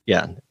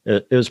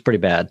 it was pretty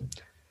bad.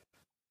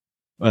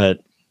 But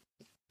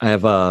I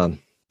have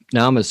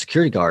now I'm a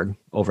security guard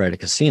over at a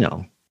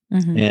casino,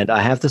 and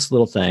I have this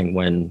little thing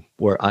when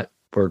we're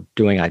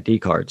doing ID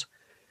cards,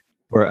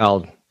 where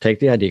I'll take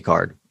the ID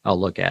card, I'll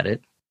look at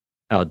it,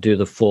 I'll do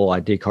the full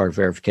ID card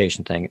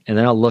verification thing, and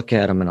then I'll look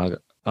at them and I'll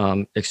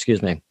go,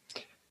 excuse me,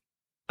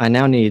 I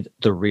now need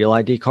the real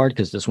ID card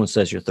because this one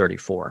says you're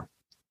 34.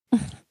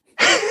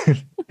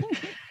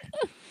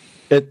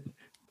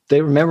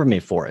 They remember me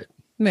for it.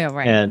 Yeah,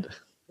 right.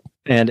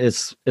 And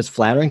it's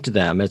flattering to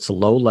them. It's a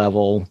low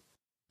level,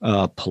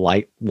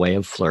 polite way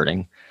of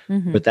flirting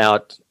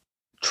without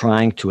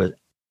trying to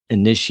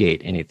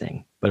initiate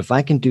anything. But if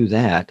I can do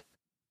that,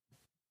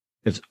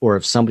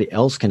 if somebody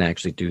else can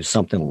actually do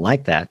something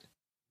like that,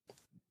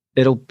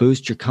 it'll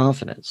boost your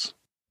confidence.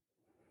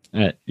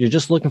 You're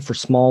just looking for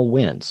small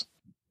wins.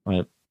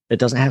 It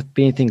doesn't have to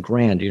be anything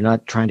grand. You're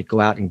not trying to go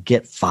out and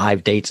get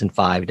 5 dates in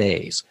 5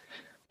 days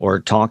or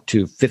talk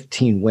to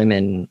 15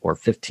 women or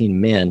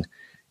 15 men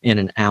in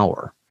an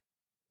hour.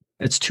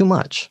 It's too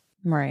much.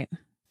 Right.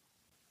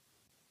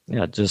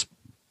 Yeah, just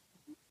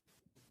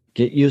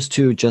get used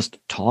to just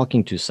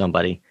talking to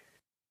somebody,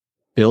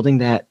 building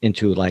that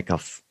into like a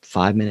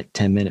 5-minute,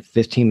 10-minute,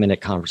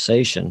 15-minute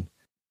conversation.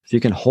 If you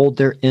can hold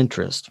their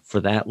interest for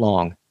that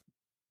long,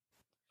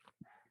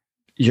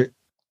 you're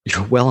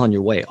well on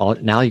your way. All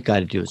now you got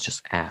to do is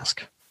just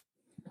ask.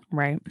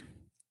 Right.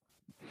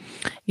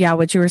 Yeah,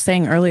 what you were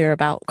saying earlier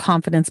about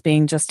confidence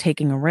being just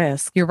taking a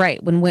risk. You're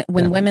right. When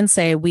women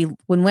say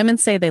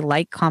they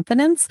like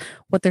confidence,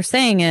 what they're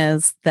saying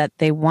is that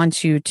they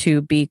want you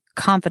to be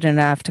confident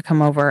enough to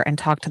come over and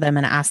talk to them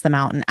and ask them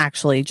out and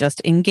actually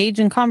just engage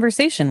in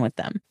conversation with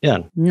them. Yeah.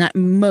 Not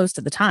most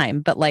of the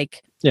time, but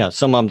like. Yeah,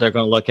 some of them, they're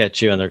going to look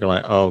at you and they're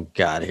going to oh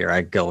God, here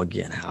I go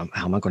again. How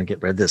am I going to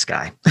get rid of this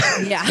guy?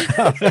 Yeah.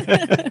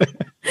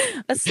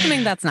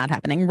 Assuming that's not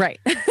happening. Right.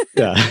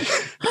 Yeah.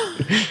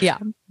 Yeah.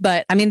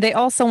 But I mean, they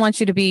also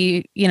want you to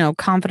be,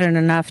 confident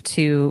enough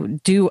to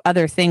do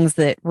other things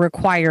that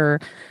require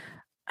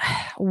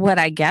what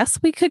I guess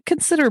we could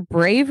consider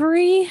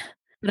bravery.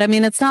 But I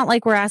mean, it's not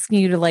like we're asking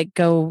you to like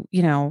go,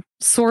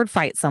 sword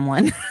fight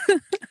someone.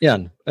 Yeah.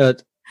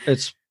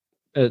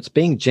 It's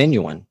being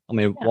genuine. I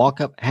mean, walk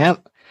up,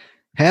 have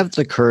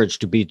the courage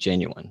to be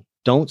genuine.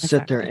 Don't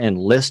sit there and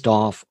list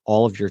off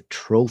all of your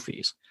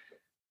trophies.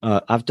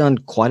 I've done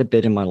quite a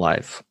bit in my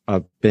life.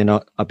 I've been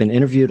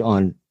interviewed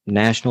on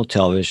national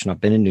television.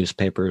 I've been in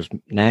newspapers,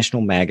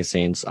 national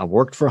magazines. I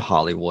worked for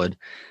Hollywood.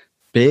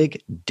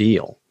 Big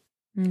deal.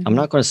 I'm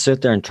not going to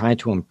sit there and try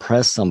to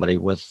impress somebody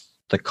with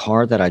the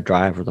car that I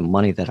drive or the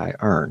money that I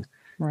earn.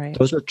 Right.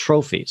 Those are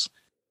trophies.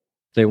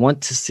 They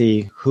want to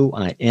see who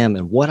I am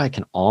and what I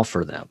can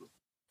offer them.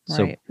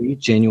 So Right. be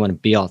genuine,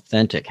 be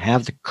authentic,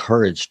 have the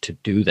courage to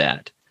do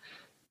that.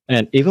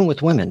 And even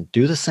with women,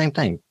 do the same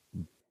thing.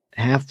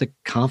 Have the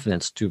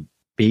confidence to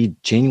be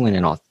genuine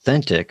and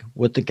authentic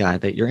with the guy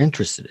that you're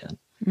interested in.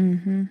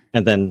 Mm-hmm.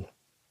 And then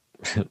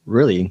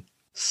really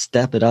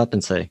step it up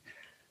and say,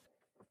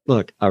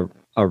 look, I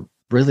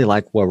really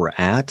like where we're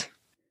at,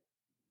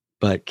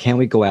 but can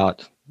we go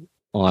out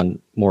on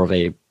more of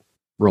a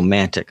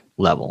romantic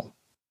level?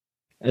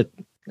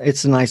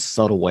 It's a nice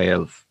subtle way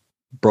of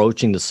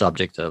broaching the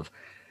subject of,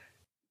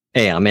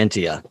 hey, I'm into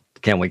you.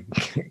 Can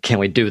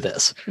we do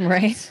this?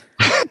 Right.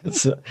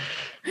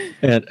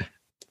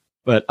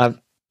 But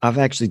I've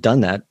actually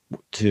done that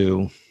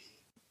to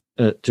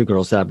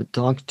girls that I've been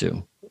talking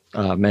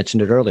to.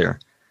 Mentioned it earlier.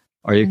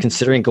 Are you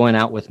considering going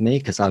out with me?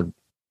 Because I'm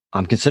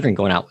considering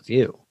going out with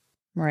you.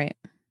 Right.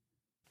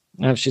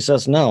 And if she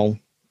says no,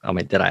 I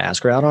mean, did I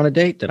ask her out on a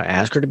date? Did I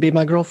ask her to be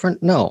my girlfriend?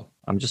 No.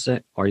 I'm just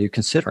saying, are you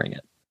considering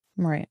it?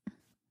 Right.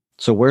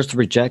 So where's the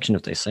rejection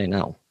if they say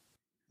no?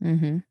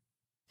 Mm-hmm.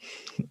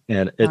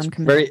 And it's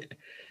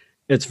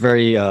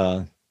very,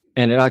 and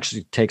it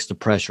actually takes the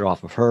pressure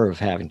off of her of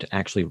having to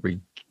actually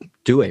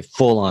do a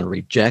full-on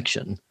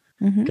rejection,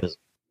 because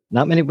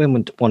not many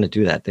women want to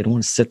do that. They don't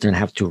want to sit there and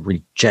have to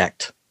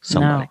reject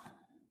somebody.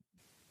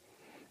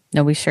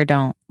 No, we sure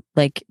don't.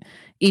 Like,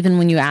 even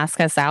when you ask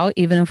us out,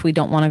 even if we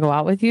don't want to go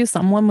out with you,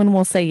 some women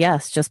will say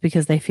yes just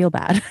because they feel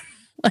bad.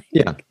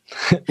 Yeah,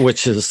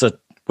 which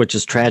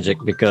is tragic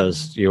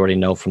because you already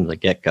know from the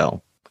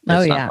get-go it's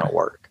not going to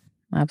work.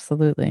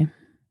 Absolutely.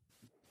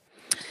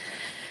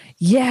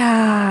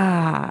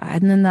 Yeah.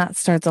 And then that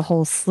starts a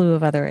whole slew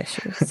of other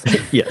issues.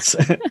 Yes.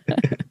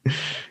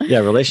 Yeah,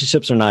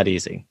 relationships are not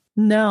easy.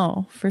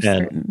 No, for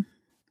certain.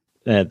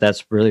 And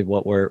that's really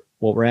what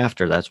we're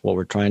after. That's what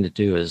we're trying to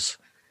do is,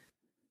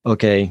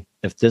 okay,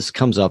 if this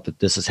comes up, if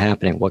this is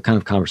happening, what kind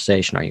of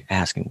conversation are you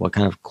asking? What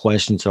kind of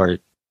questions are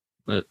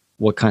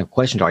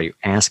you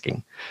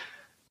asking?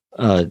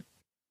 Because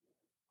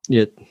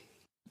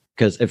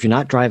if you're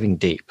not driving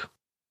deep,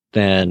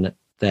 then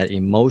that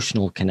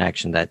emotional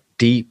connection, that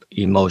deep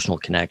emotional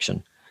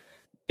connection,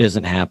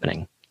 isn't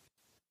happening.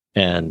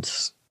 And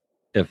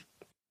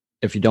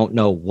if you don't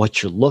know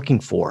what you're looking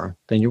for,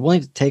 then you're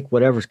willing to take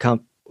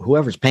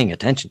whoever's paying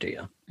attention to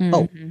you.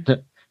 Mm-hmm. Oh,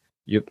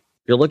 you're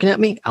looking at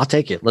me? I'll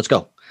take it. Let's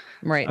go.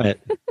 Right.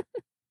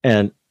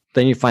 And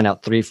then you find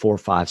out 3, 4,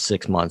 5,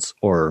 6 months,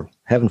 or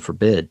heaven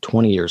forbid,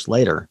 20 years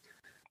later,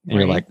 and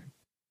you're like,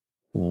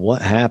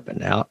 what happened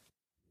now?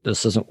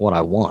 This isn't what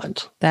I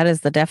want. That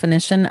is the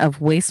definition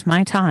of waste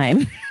my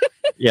time.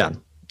 Yeah.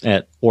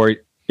 Or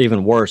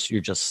even worse,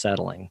 you're just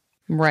settling.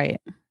 Right.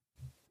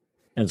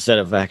 Instead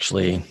of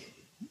actually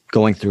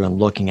going through and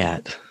looking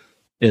at,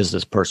 is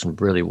this person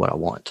really what I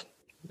want?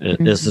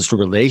 Is this a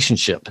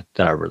relationship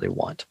that I really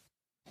want?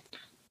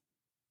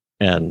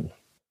 And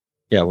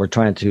yeah, we're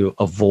trying to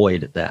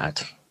avoid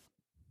that,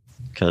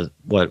 because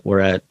we're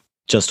at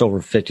just over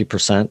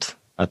 50%.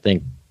 I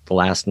think the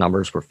last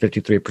numbers were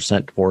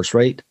 53% divorce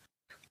rate.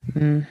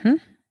 Mm-hmm.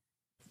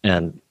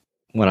 And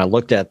when I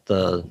looked at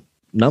the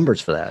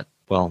numbers for that,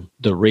 well,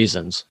 the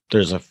reasons,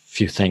 there's a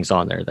few things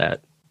on there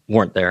that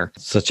weren't there,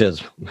 such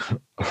as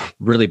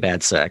really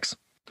bad sex,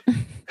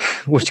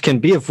 which can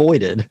be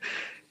avoided,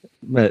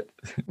 but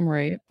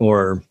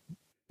or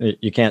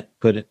you can't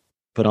put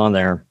on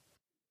there.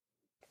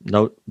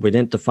 No, we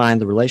didn't define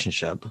the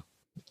relationship.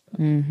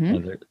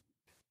 Mm-hmm.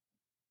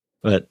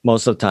 But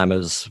most of the time it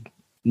was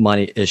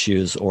money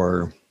issues,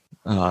 or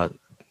one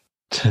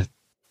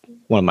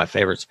of my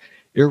favorites,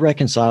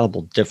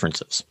 irreconcilable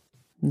differences.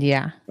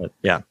 Yeah. But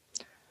yeah.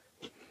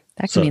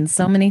 That can mean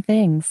so many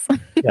things.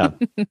 Yeah.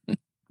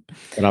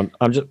 And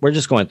we're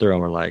just going through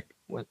and we're like,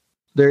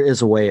 there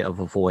is a way of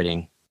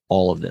avoiding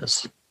all of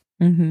this.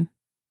 Mm-hmm.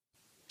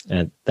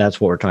 And that's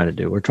what we're trying to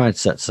do. We're trying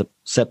to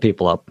set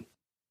people up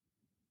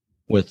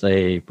with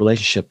a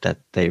relationship that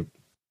they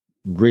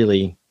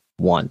really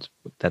want,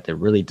 that they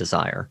really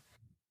desire.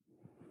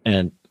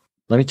 And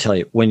let me tell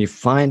you, when you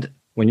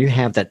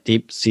have that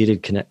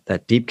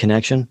deep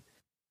connection,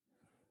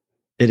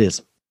 it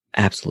is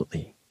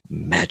absolutely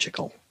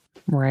magical.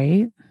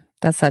 Right.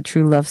 That's that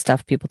true love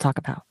stuff people talk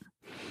about.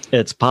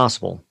 It's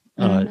possible.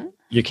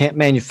 You can't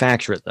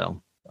manufacture it,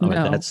 though. I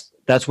mean,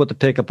 that's what the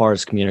pickup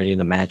artist community and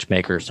the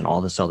matchmakers and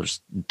all this other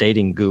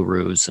dating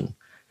gurus and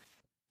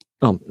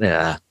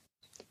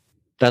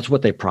that's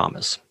what they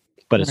promise.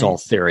 But it's all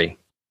theory,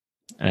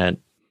 and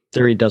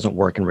theory doesn't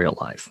work in real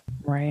life.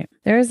 Right.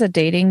 There is a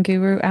dating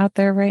guru out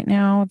there right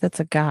now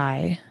that's a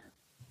guy,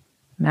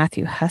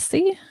 Matthew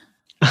Hussey.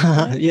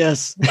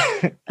 Yes.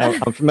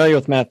 I'm familiar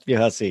with Matthew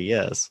Hussey.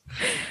 Yes.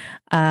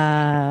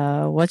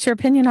 What's your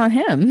opinion on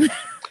him?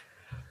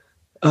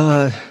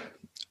 Well,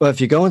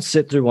 if you go and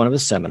sit through one of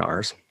his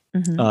seminars,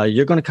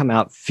 you're going to come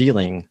out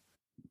feeling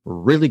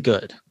really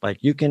good. Like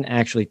you can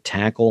actually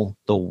tackle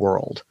the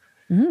world.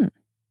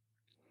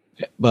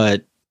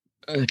 But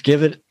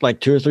give it like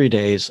 2 or 3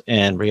 days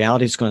and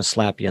reality is going to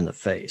slap you in the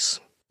face,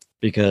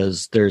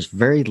 because there's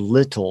very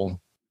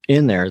little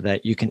in there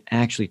that you can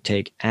actually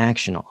take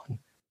action on.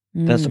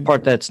 That's the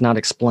part that's not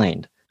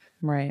explained.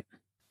 Right.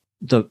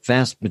 The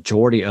vast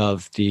majority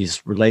of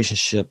these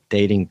relationship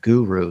dating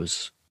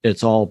gurus,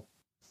 it's all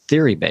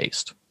theory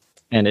based,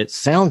 and it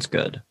sounds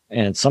good.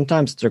 And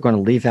sometimes they're going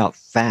to leave out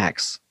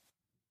facts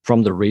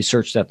from the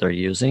research that they're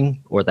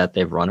using or that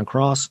they've run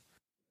across.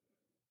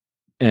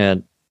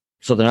 And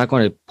so they're not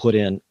going to put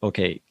in,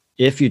 okay,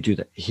 if you do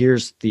that,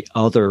 here's the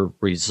other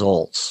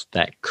results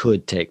that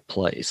could take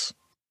place.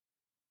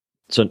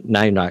 So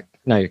now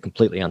you're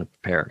completely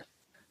unprepared.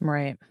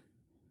 Right.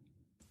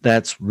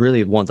 That's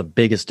really one of the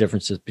biggest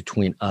differences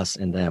between us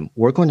and them.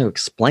 We're going to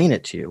explain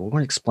it to you. We're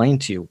going to explain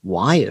to you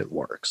why it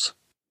works.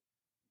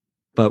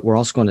 But we're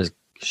also going to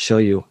show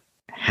you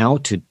how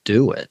to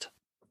do it.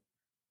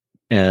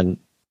 And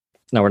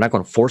now we're not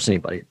going to force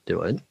anybody to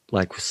do it.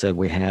 Like we said,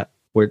 we're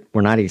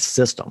not a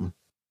system.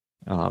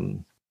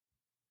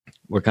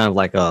 We're kind of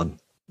like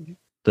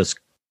this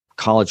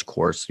college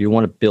course. You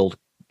want to build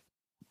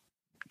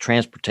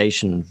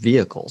transportation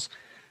vehicles.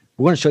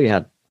 We're going to show you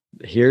how.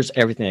 Here's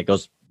everything that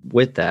goes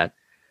with that,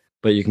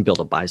 but you can build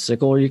a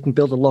bicycle, or you can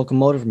build a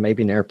locomotive, or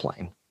maybe an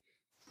airplane.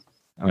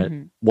 All right,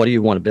 what do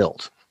you want to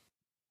build?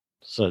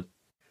 So,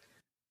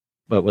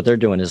 but what they're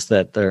doing is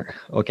that they're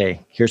okay.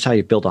 Here's how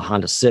you build a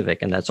Honda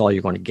Civic, and that's all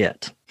you're going to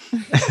get.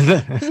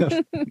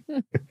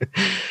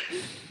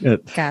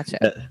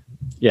 Gotcha.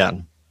 Yeah.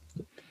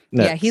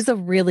 Yeah, he's a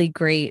really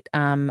great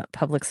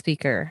public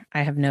speaker,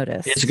 I have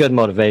noticed. He's a good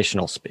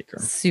motivational speaker.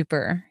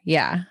 Super.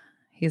 Yeah.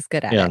 He's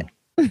good at it.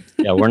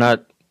 Yeah, we're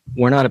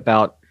not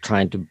about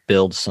trying to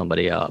build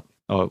somebody up.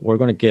 We're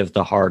going to give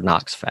the hard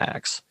knocks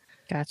facts.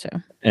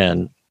 Gotcha.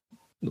 And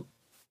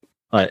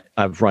I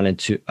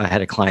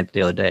had a client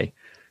the other day.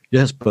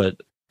 Yes, but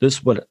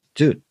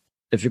dude,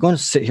 if you're going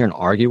to sit here and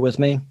argue with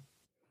me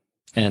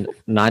and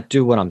not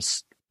do what I'm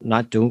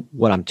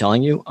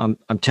telling you, I'm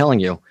telling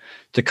you,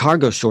 the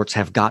cargo shorts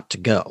have got to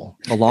go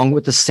along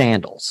with the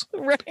sandals.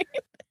 Right.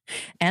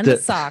 And the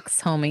socks,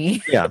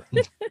 homie. Yeah.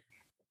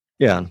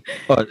 Yeah.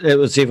 But it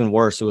was even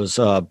worse. It was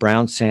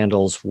brown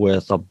sandals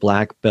with a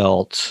black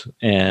belt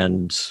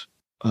and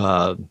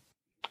what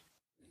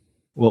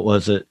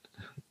was it?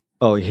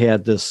 Oh, he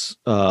had this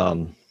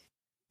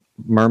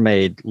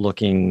mermaid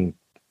looking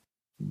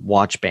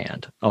watch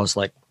band. I was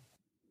like,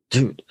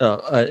 dude,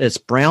 it's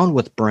brown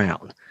with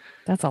brown.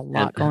 That's a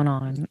lot going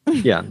on.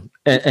 Yeah.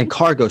 And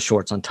cargo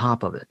shorts on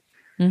top of it.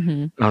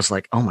 I was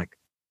like, oh my,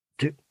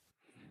 dude.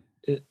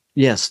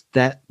 Yes,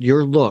 that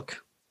your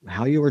look,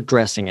 how you were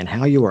dressing and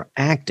how you were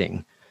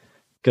acting.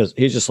 Because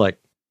he's just like,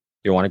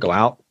 you want to go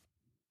out?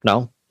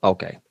 No?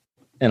 Okay.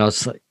 And I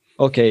was like,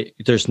 okay,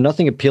 there's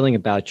nothing appealing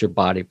about your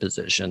body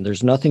position.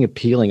 There's nothing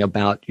appealing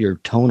about your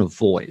tone of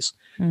voice.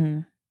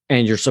 And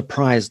you're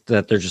surprised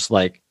that they're just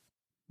like,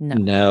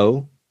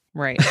 no.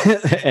 Right.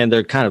 And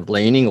they're kind of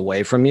leaning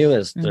away from you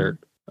as they're.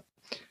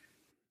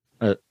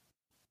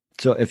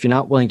 So if you're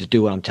not willing to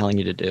do what I'm telling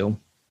you to do,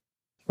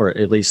 or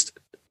at least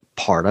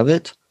part of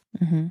it,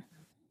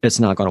 it's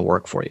not going to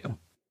work for you.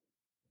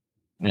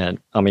 And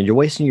I mean, you're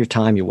wasting your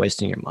time, you're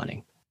wasting your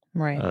money.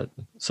 Right.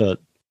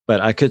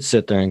 But I could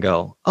sit there and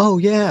go, oh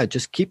yeah,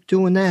 just keep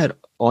doing that.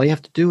 All you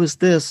have to do is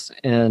this.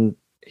 And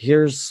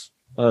here's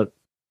a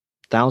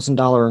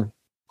 $1,000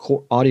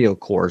 audio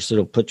course.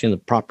 It'll put you in the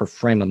proper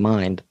frame of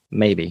mind,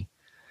 maybe.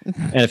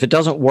 And if it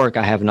doesn't work,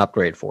 I have an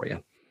upgrade for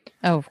you.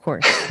 Oh, of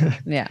course.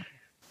 Yeah.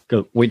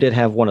 We did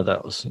have one of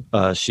those.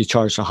 She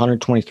charged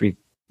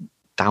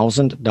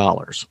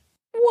 $123,000.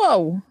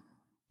 Whoa.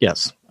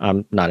 Yes,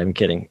 I'm not even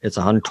kidding. It's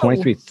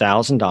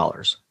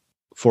 $123,000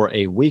 for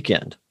a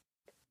weekend.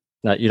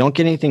 Now, you don't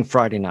get anything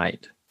Friday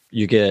night.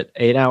 You get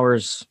 8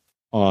 hours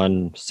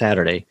on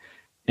Saturday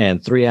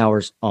and 3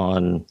 hours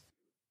on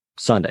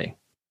Sunday.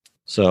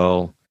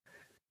 So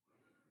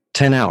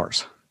 10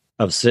 hours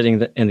of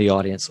sitting in the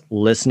audience,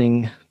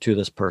 listening to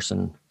this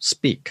person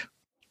speak.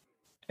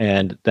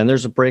 And then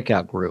there's a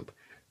breakout group.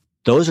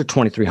 Those are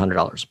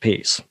 $2,300 a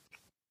piece.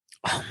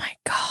 Oh my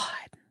God.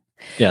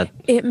 Yeah.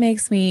 It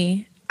makes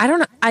me, I don't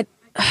know.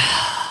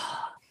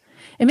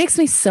 It makes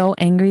me so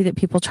angry that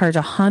people charge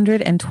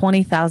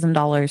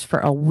 $120,000 for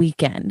a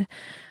weekend.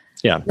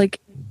 Yeah. Like,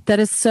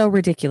 that is so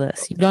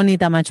ridiculous. You don't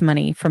need that much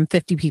money from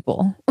 50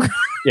 people.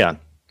 Yeah.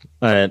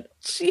 I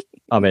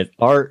mean,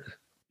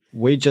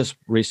 we just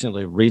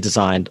recently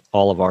redesigned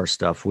all of our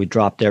stuff. We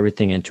dropped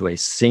everything into a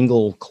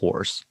single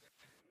course.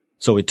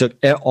 So we took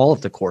all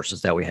of the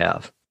courses that we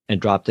have and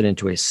dropped it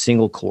into a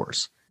single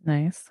course.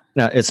 Nice.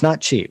 Now, it's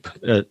not cheap.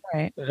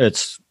 Right.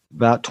 It's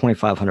about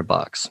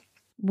 $2,500.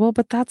 Well,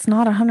 but that's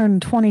not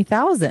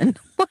 $120,000.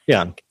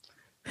 Yeah.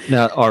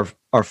 Now,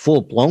 our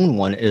full blown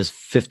one is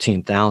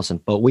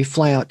 $15,000, but we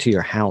fly out to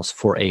your house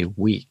for a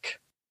week.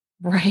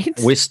 Right.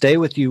 We stay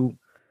with you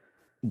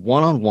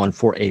one-on-one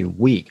for a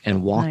week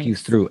and walk you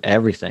through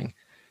everything.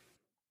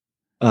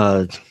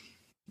 Now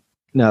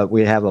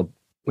we have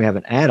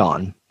an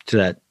add-on to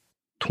that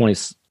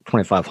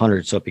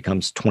 2,500, so it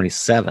becomes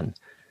 27.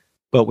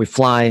 But we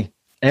fly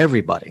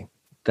everybody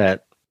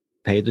that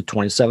paid the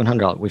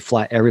 $2,700. We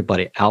fly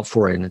everybody out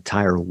for an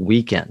entire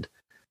weekend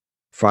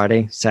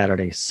Friday,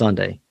 Saturday,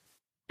 Sunday.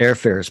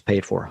 Airfare is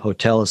paid for.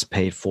 Hotel is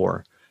paid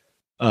for.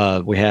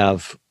 We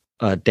have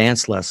a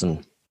dance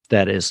lesson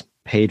that is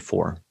paid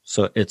for.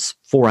 So it's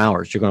 4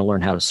 hours. You're going to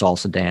learn how to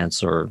salsa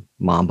dance or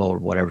mambo or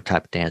whatever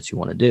type of dance you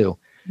want to do.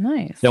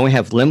 Nice. Then we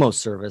have limo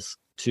service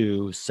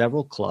to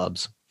several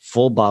clubs,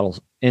 full bottle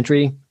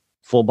entry,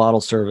 full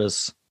bottle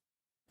service,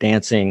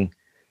 dancing.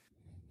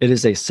 It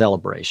is a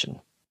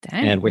celebration.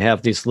 Dang. And we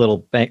have these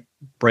little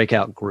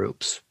breakout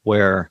groups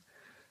where,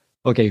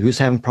 okay, who's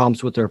having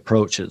problems with their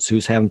approaches?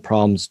 Who's having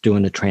problems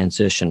doing the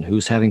transition?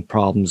 Who's having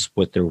problems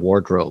with their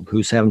wardrobe?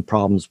 Who's having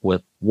problems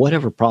with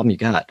whatever problem you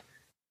got?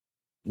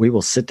 We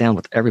will sit down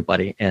with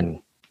everybody and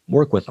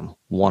work with them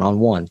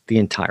one-on-one the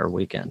entire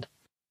weekend.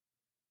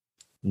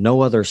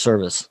 No other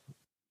service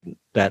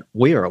that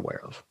we are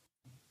aware of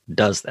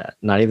does that.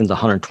 Not even the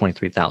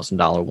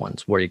 $123,000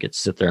 ones where you get to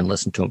sit there and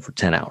listen to them for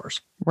 10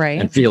 hours.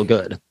 Right. And feel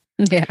good.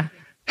 Yeah.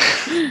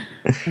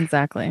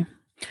 Exactly.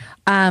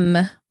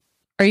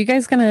 Are you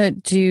guys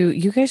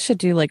you guys should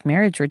do like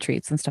marriage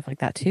retreats and stuff like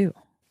that too.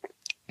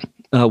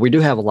 We do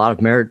have a lot of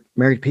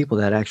married people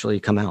that actually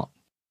come out.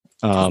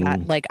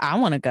 I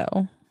want to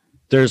go.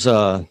 There's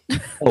the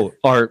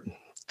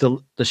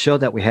show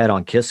that we had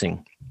on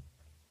kissing.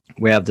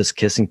 We have this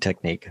kissing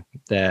technique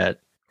that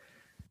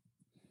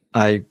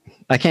I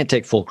can't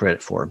take full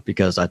credit for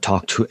because I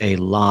talked to a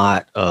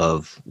lot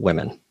of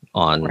women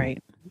on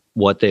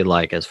what they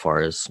like as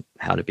far as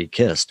how to be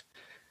kissed.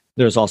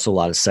 There's also a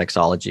lot of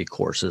sexology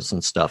courses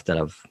and stuff that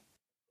I've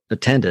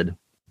attended.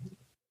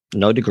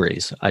 No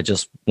degrees. I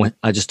just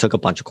took a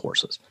bunch of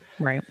courses.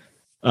 Right.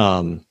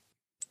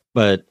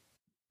 But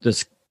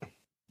it's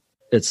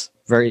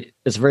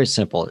very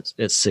simple.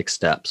 It's 6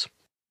 steps.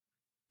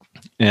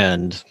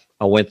 And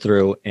I went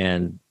through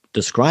and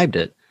described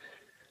it.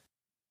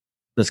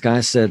 This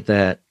guy said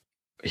that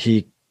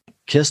he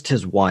kissed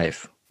his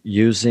wife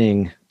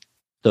using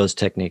those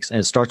techniques. And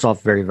it starts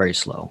off very, very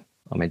slow.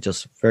 I mean,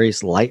 just very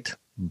light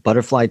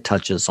butterfly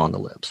touches on the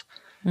lips.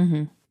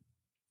 Mm-hmm.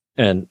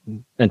 And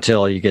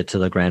until you get to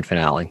the grand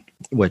finale,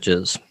 which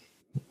is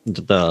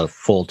the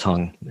full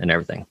tongue and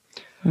everything.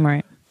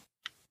 Right.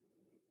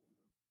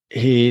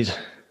 He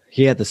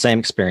had the same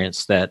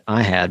experience that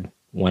I had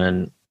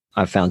when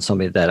I found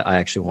somebody that I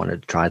actually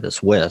wanted to try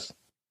this with.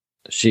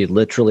 She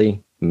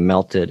literally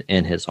melted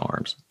in his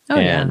arms. Oh,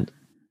 and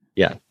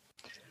yeah.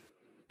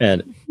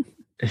 And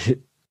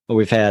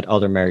we've had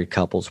other married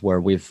couples where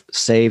we've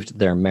saved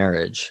their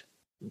marriage,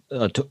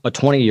 a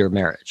 20-year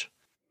marriage.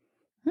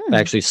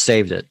 Actually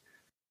saved it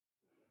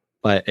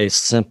by a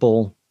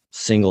simple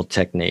single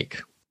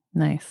technique.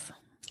 Nice.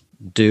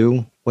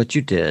 Do what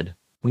you did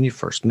when you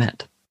first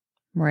met.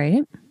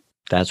 Right.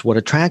 That's what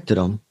attracted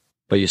them,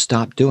 but you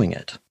stopped doing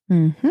it.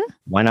 Mm-hmm.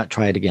 Why not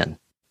try it again?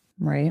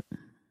 Right.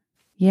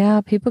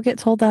 Yeah, people get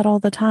told that all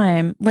the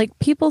time. Like,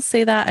 people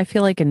say that, I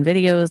feel like, in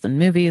videos and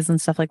movies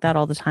and stuff like that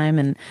all the time.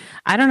 And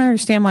I don't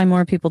understand why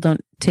more people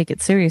don't take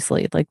it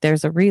seriously. Like,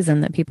 there's a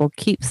reason that people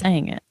keep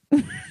saying it.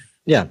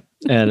 Yeah.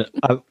 And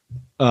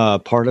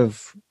part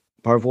of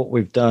what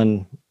we've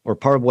done, or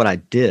part of what I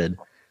did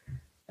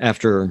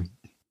after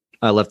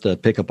I left the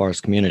pickup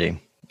artist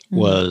community,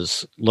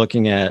 was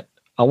looking at,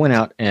 I went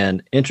out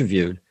and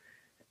interviewed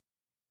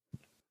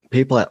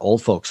people at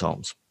old folks'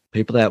 homes,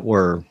 people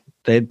that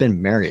they'd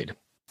been married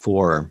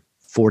for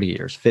 40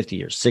 years, 50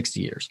 years,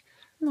 60 years.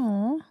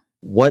 Aww.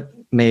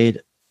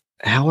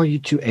 How are you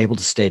two able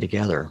to stay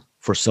together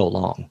for so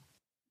long?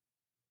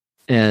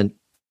 And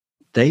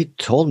they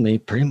told me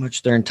pretty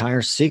much their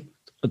entire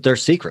their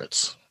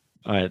secrets.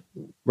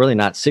 Really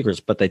not secrets,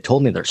 but they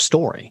told me their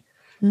story.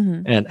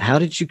 Mm-hmm. And how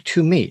did you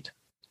two meet?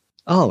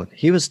 Oh,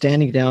 he was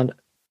standing down.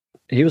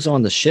 He was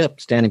on the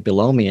ship standing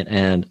below me,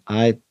 and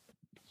I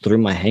threw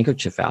my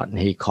handkerchief out and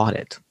he caught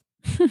it.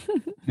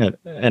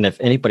 And if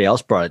anybody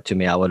else brought it to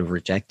me, I would have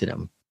rejected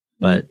him.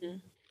 But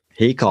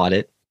he caught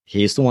it.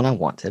 He's the one I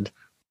wanted.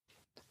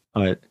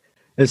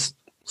 It's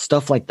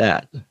stuff like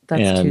that.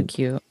 That's too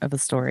cute of a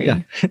story.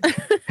 Yeah.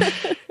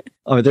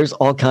 There's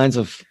all kinds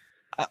of,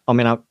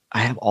 I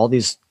have all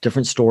these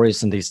different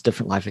stories and these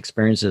different life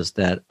experiences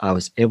that I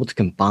was able to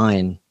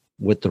combine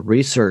with the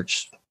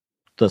research,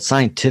 the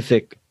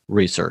scientific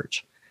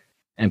research,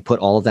 and put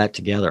all of that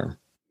together.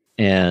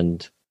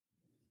 And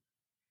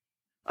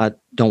I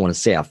don't want to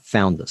say I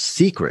found the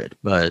secret,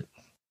 but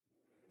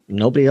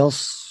nobody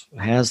else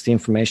has the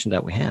information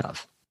that we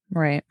have.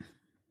 Right.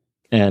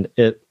 And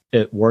it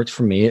worked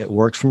for me. It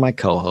worked for my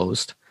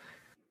co-host.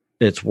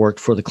 It's worked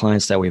for the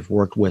clients that we've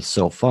worked with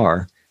so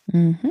far.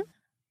 Mm-hmm.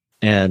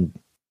 And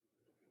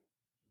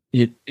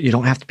you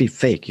don't have to be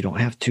fake. You don't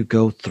have to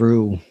go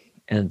through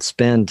and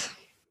spend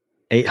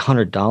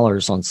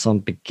 $800 on some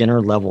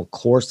beginner level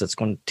course that's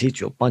going to teach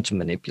you a bunch of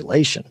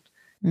manipulation.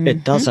 Mm-hmm.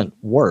 It doesn't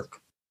work.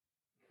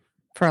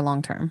 For a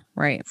long term,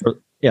 right?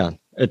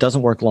 It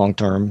doesn't work long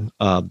term.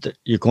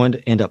 You're going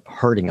to end up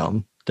hurting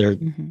them,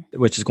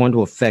 which is going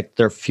to affect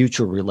their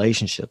future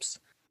relationships.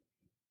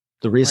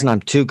 The reason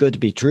I'm too good to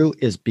be true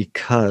is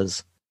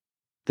because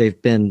they've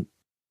been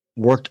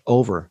worked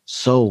over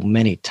so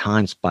many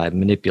times by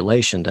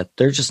manipulation that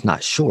they're just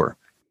not sure.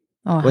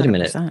 Oh, 100%. wait a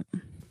minute.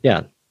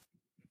 Yeah.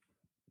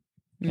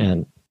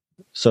 And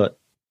so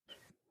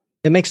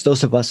it makes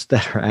those of us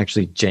that are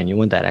actually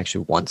genuine, that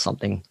actually want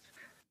something,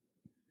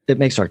 it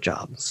makes our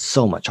job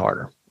so much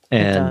harder.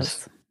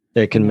 And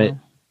it can make,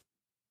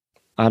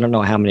 I don't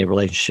know how many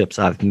relationships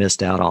I've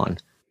missed out on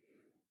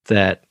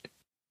that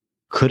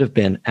could have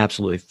been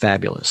absolutely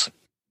fabulous,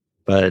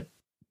 but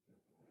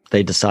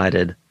they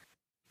decided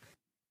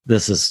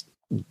this is,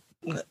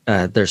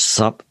 there's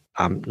some,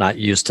 I'm not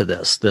used to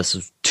this. This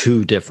is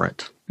too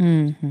different.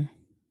 Mm-hmm.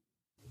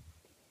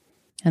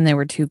 And they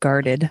were too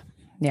guarded.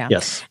 Yeah.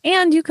 Yes.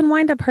 And you can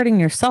wind up hurting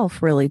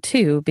yourself really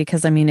too,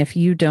 because I mean, if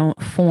you're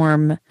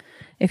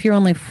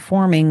only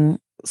forming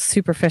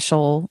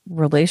superficial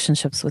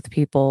relationships with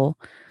people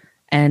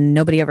and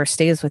nobody ever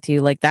stays with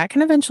you, like that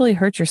can eventually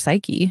hurt your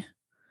psyche,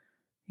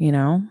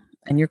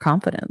 and your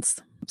confidence.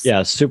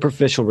 Yeah.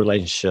 Superficial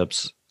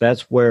relationships.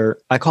 That's where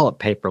I call it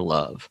paper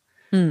love.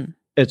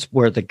 It's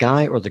where the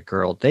guy or the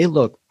girl, they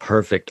look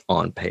perfect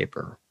on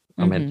paper.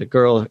 I mean, the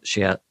girl,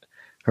 she had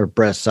her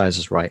breast size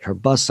is right. Her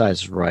bust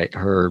size is right.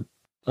 Her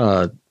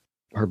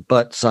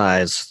butt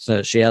size,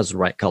 so she has the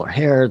right color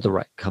hair, the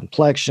right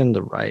complexion,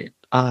 the right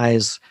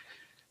eyes.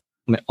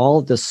 I mean, all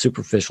of this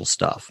superficial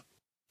stuff.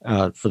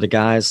 For the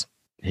guys,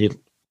 he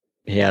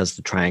has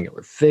the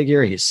triangular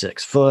figure. He's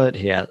 6 foot.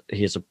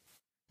 He's a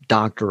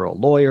doctor or a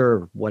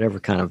lawyer, whatever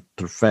kind of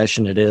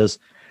profession it is.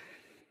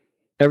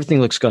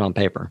 Everything looks good on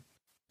paper,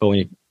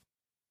 but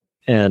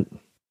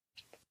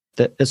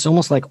it's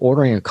almost like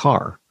ordering a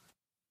car.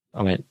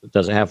 I mean,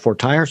 does it have 4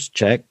 tires?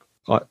 Check.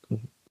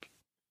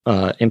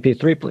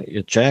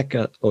 MP3, check.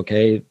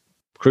 Okay.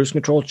 Cruise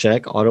control,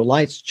 check. Auto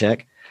lights,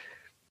 check.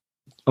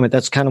 I mean,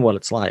 that's kind of what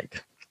it's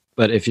like.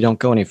 But if you don't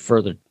go any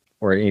further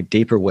or any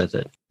deeper with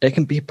it, it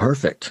can be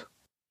perfect.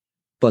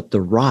 But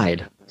the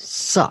ride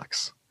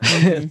sucks.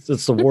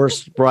 It's the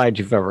worst ride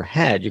you've ever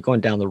had. You're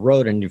going down the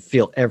road and you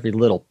feel every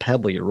little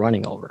pebble you're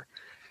running over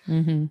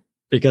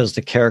because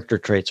the character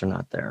traits are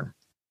not there.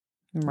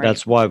 Right.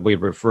 That's why we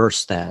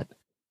reverse that.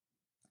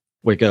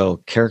 We go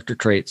character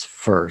traits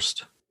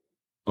first.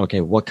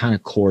 Okay, what kind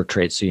of core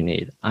traits do you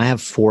need? I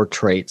have 4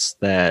 traits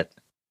that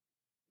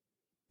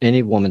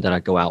any woman that I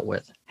go out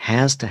with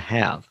has to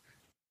have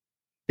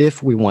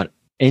if we want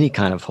any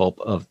kind of hope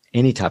of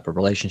any type of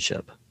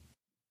relationship.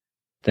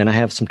 Then I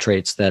have some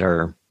traits that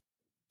are,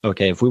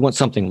 okay, if we want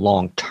something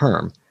long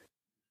term,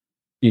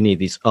 you need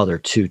these other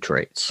 2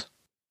 traits.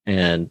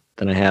 And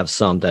then I have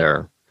some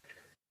that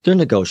they're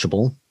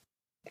negotiable.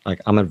 Like,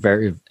 I'm a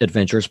very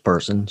adventurous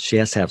person. She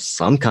has to have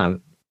some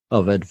kind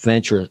of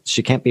adventure.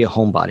 She can't be a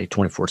homebody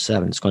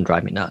 24/7. It's going to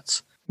drive me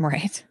nuts.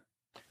 Right.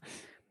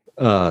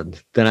 Then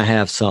I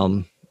have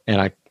some,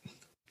 and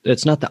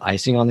it's not the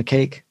icing on the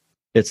cake.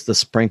 It's the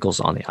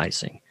sprinkles on the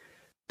icing.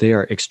 They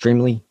are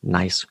extremely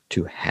nice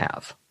to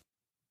have.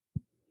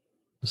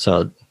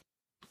 So,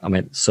 I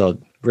mean,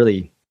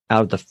 really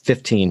out of the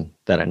 15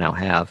 that I now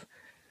have,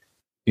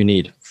 you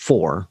need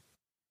 4.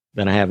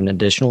 Then I have an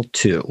additional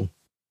 2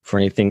 for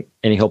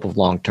any hope of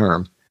long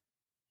term.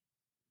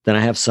 Then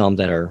I have some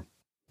that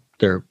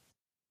they're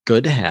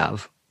good to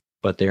have,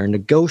 but they're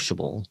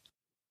negotiable.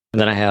 And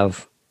then I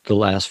have the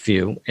last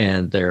few,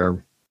 and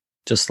they're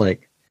just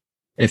like,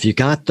 if you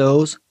got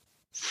those,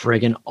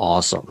 friggin'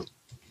 awesome.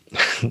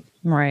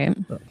 Right.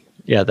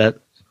 Yeah,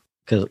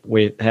 because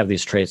we have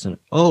these traits, and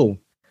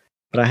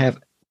but I have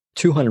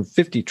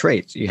 250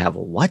 traits. You have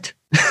a what?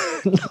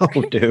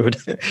 No, dude.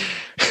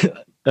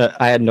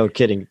 I had no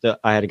kidding.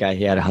 I had a guy,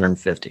 he had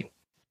 150.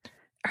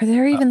 Are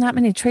there even that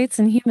many traits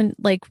in human,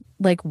 like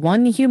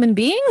one human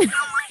being?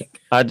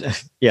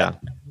 Yeah.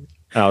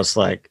 I was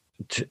like,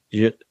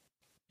 I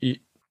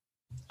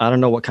don't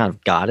know what kind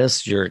of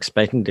goddess you're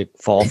expecting to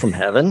fall from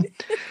heaven,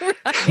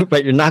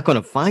 but you're not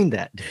going to find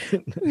that.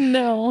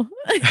 No.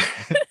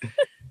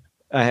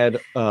 I had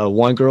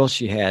one girl,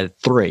 she had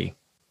 3.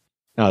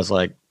 I was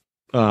like,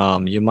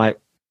 you might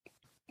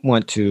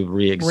want to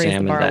re-examine raise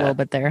the bar that a little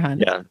bit there, hon.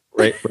 Yeah,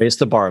 raise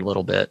the bar a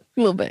little bit. A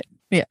little bit.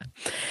 Yeah.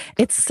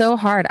 It's so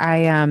hard.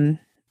 I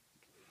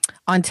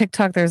on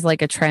TikTok there's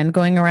like a trend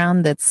going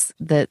around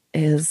that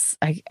is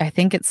I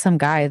think it's some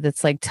guy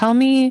that's like, tell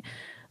me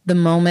the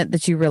moment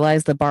that you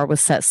realized the bar was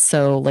set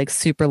so like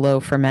super low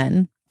for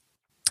men.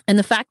 And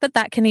the fact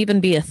that can even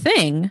be a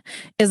thing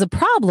is a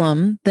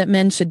problem that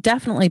men should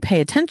definitely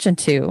pay attention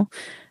to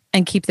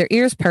and keep their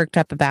ears perked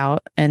up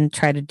about and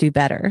try to do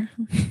better.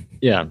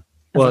 Yeah.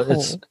 Well,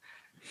 it's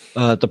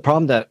the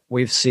problem that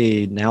we've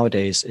seen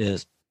nowadays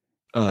is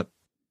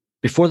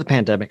before the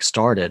pandemic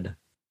started,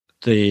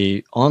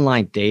 the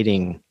online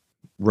dating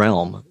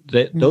realm,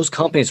 those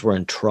companies were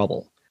in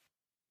trouble.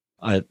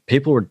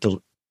 People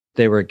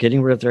were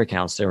getting rid of their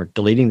accounts. They were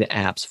deleting the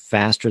apps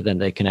faster than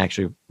they can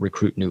actually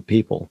recruit new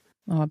people.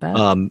 Oh, I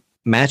bet.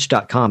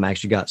 Match.com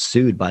actually got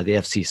sued by the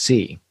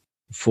FCC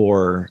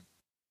for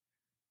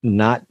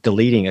not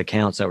deleting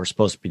accounts that were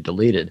supposed to be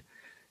deleted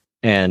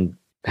and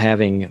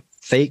having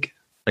fake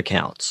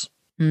accounts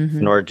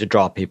in order to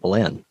draw people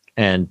in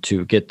and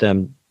to get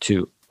them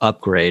to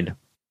upgrade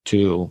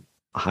to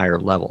a higher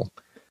level.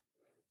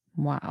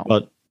 Wow.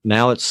 But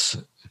now it's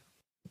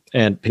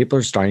And people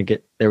are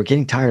they were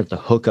getting tired of the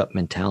hookup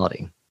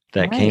mentality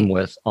that came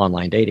with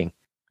online dating.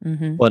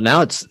 Mm-hmm. Well,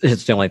 now it's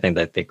the only thing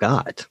that they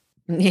got.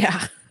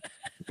 Yeah.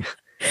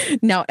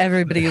 Now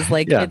everybody is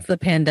like, it's the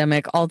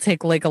pandemic. I'll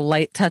take like a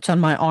light touch on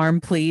my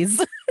arm,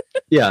 please.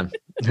 Yeah.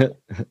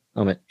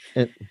 I mean,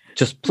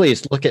 just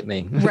please look at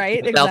me.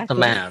 Right. Without the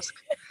mask.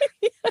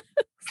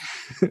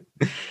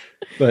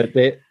 But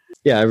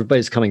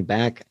everybody's coming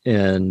back,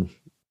 and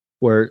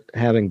we're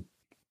having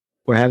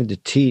to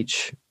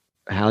teach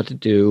how to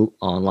do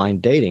online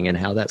dating and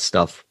how that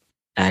stuff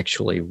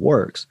actually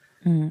works.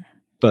 Mm.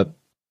 But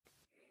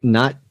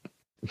not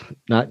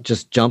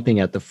just jumping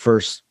at the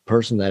first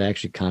person that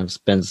actually kind of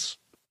spends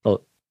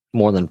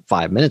more than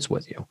 5 minutes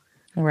with you.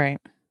 Right.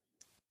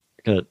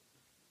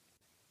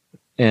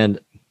 And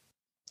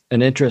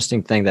an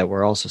interesting thing that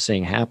we're also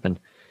seeing happen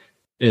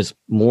is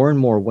more and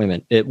more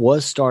women. It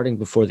was starting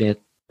before the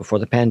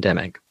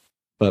pandemic,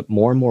 but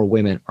more and more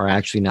women are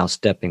actually now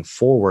stepping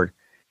forward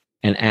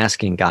and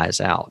asking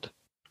guys out,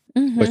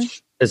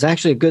 which is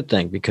actually a good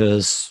thing,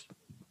 because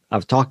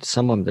I've talked to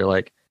some of them. They're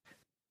like,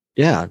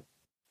 yeah,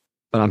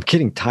 but I'm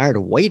getting tired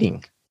of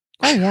waiting.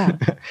 Oh, yeah.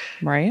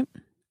 Right.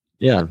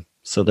 Yeah.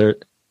 So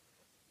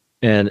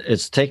and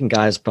it's taking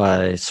guys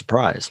by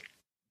surprise.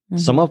 Mm-hmm.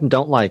 Some of them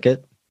don't like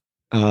it.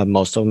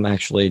 Most of them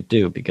actually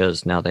do,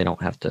 because now they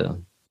don't have to,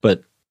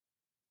 but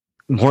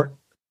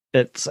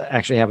it's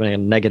actually having a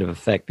negative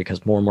effect,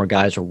 because more and more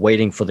guys are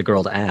waiting for the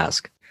girl to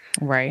ask.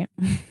 Right.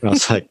 And I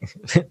was like,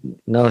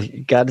 no,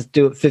 you got to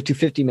do it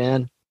 50-50,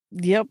 man.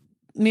 Yep.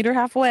 Meet her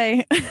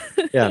halfway.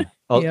 Yeah.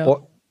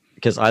 Or,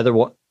 because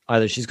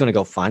either she's going to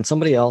go find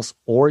somebody else,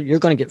 or you're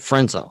going to get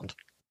friend zoned.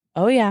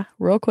 Oh, yeah.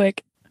 Real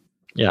quick.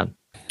 Yeah.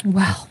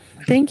 Well,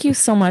 thank you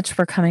so much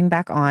for coming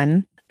back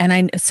on.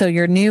 And so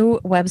your new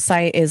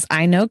website is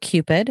I Know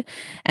Cupid.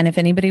 And if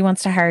anybody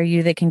wants to hire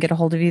you, they can get a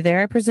hold of you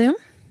there, I presume?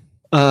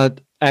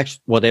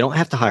 Actually, well, they don't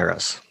have to hire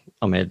us.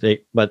 I mean,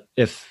 but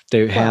if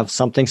they have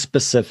something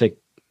specific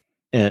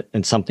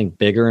and something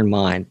bigger in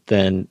mind,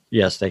 then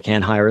yes, they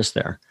can hire us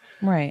there.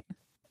 Right.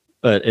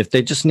 But if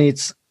they just need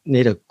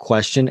a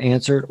question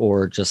answered,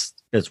 or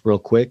just it's real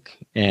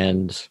quick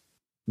and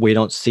we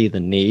don't see the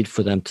need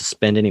for them to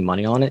spend any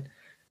money on it,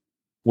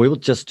 we will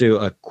just do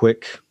a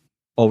quick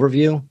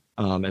overview.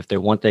 If they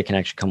want, they can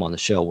actually come on the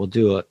show. We'll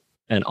do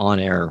an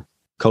on-air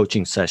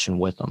coaching session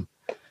with them.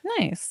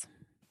 Nice.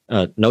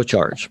 No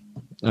charge.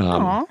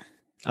 I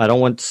don't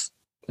want...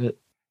 a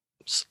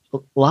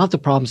lot of the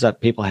problems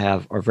that people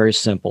have are very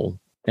simple,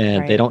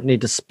 and they don't need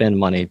to spend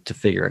money to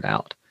figure it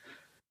out.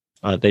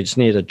 They just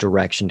need a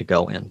direction to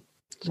go in.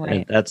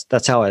 Right. And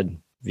that's how I'd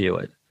view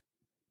it.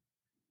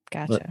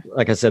 Gotcha. But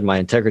like I said, my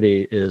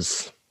integrity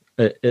is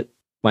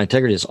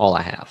all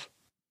I have.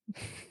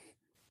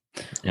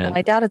 Well,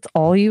 I doubt it's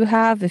all you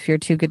have if you're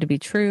too good to be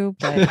true,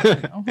 but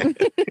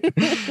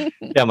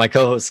yeah, my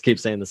co-hosts keep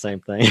saying the same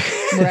thing.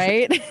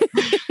 Right?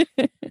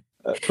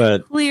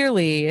 But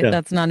clearly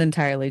that's not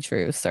entirely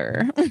true,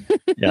 sir.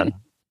 Yeah.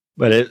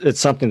 But it's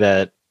something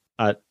that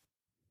I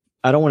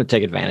don't want to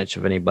take advantage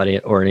of anybody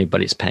or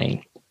anybody's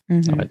pain.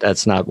 Mm-hmm.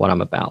 That's not what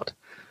I'm about.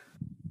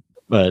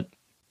 But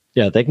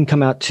yeah, they can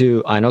come out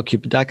to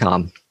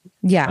iknowcupid.com.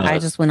 Yeah, I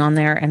just went on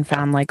there and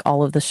found like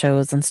all of the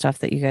shows and stuff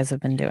that you guys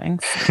have been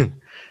doing.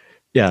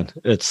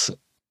 So.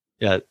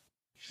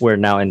 We're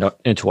now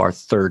into our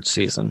third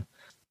season.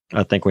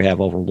 I think we have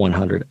over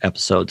 100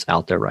 episodes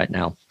out there right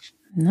now.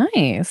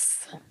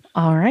 Nice.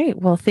 All right.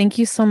 Well, thank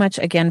you so much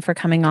again for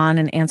coming on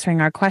and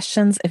answering our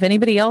questions. If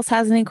anybody else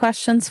has any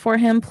questions for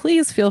him,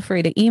 please feel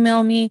free to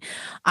email me.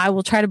 I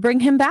will try to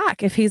bring him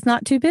back if he's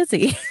not too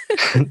busy.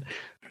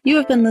 You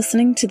have been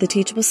listening to the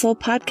Teachable Soul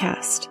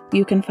podcast.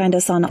 You can find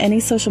us on any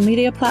social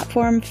media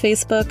platform,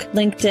 Facebook,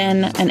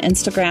 LinkedIn, and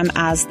Instagram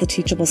as The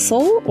Teachable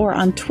Soul, or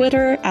on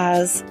Twitter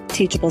as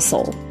Teachable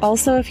Soul.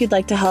 Also, if you'd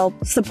like to help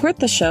support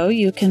the show,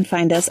 you can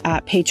find us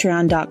at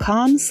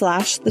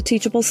patreon.com/The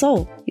Teachable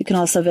Soul. You can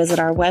also visit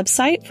our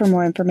website for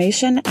more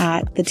information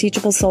at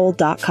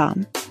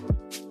theteachablesoul.com.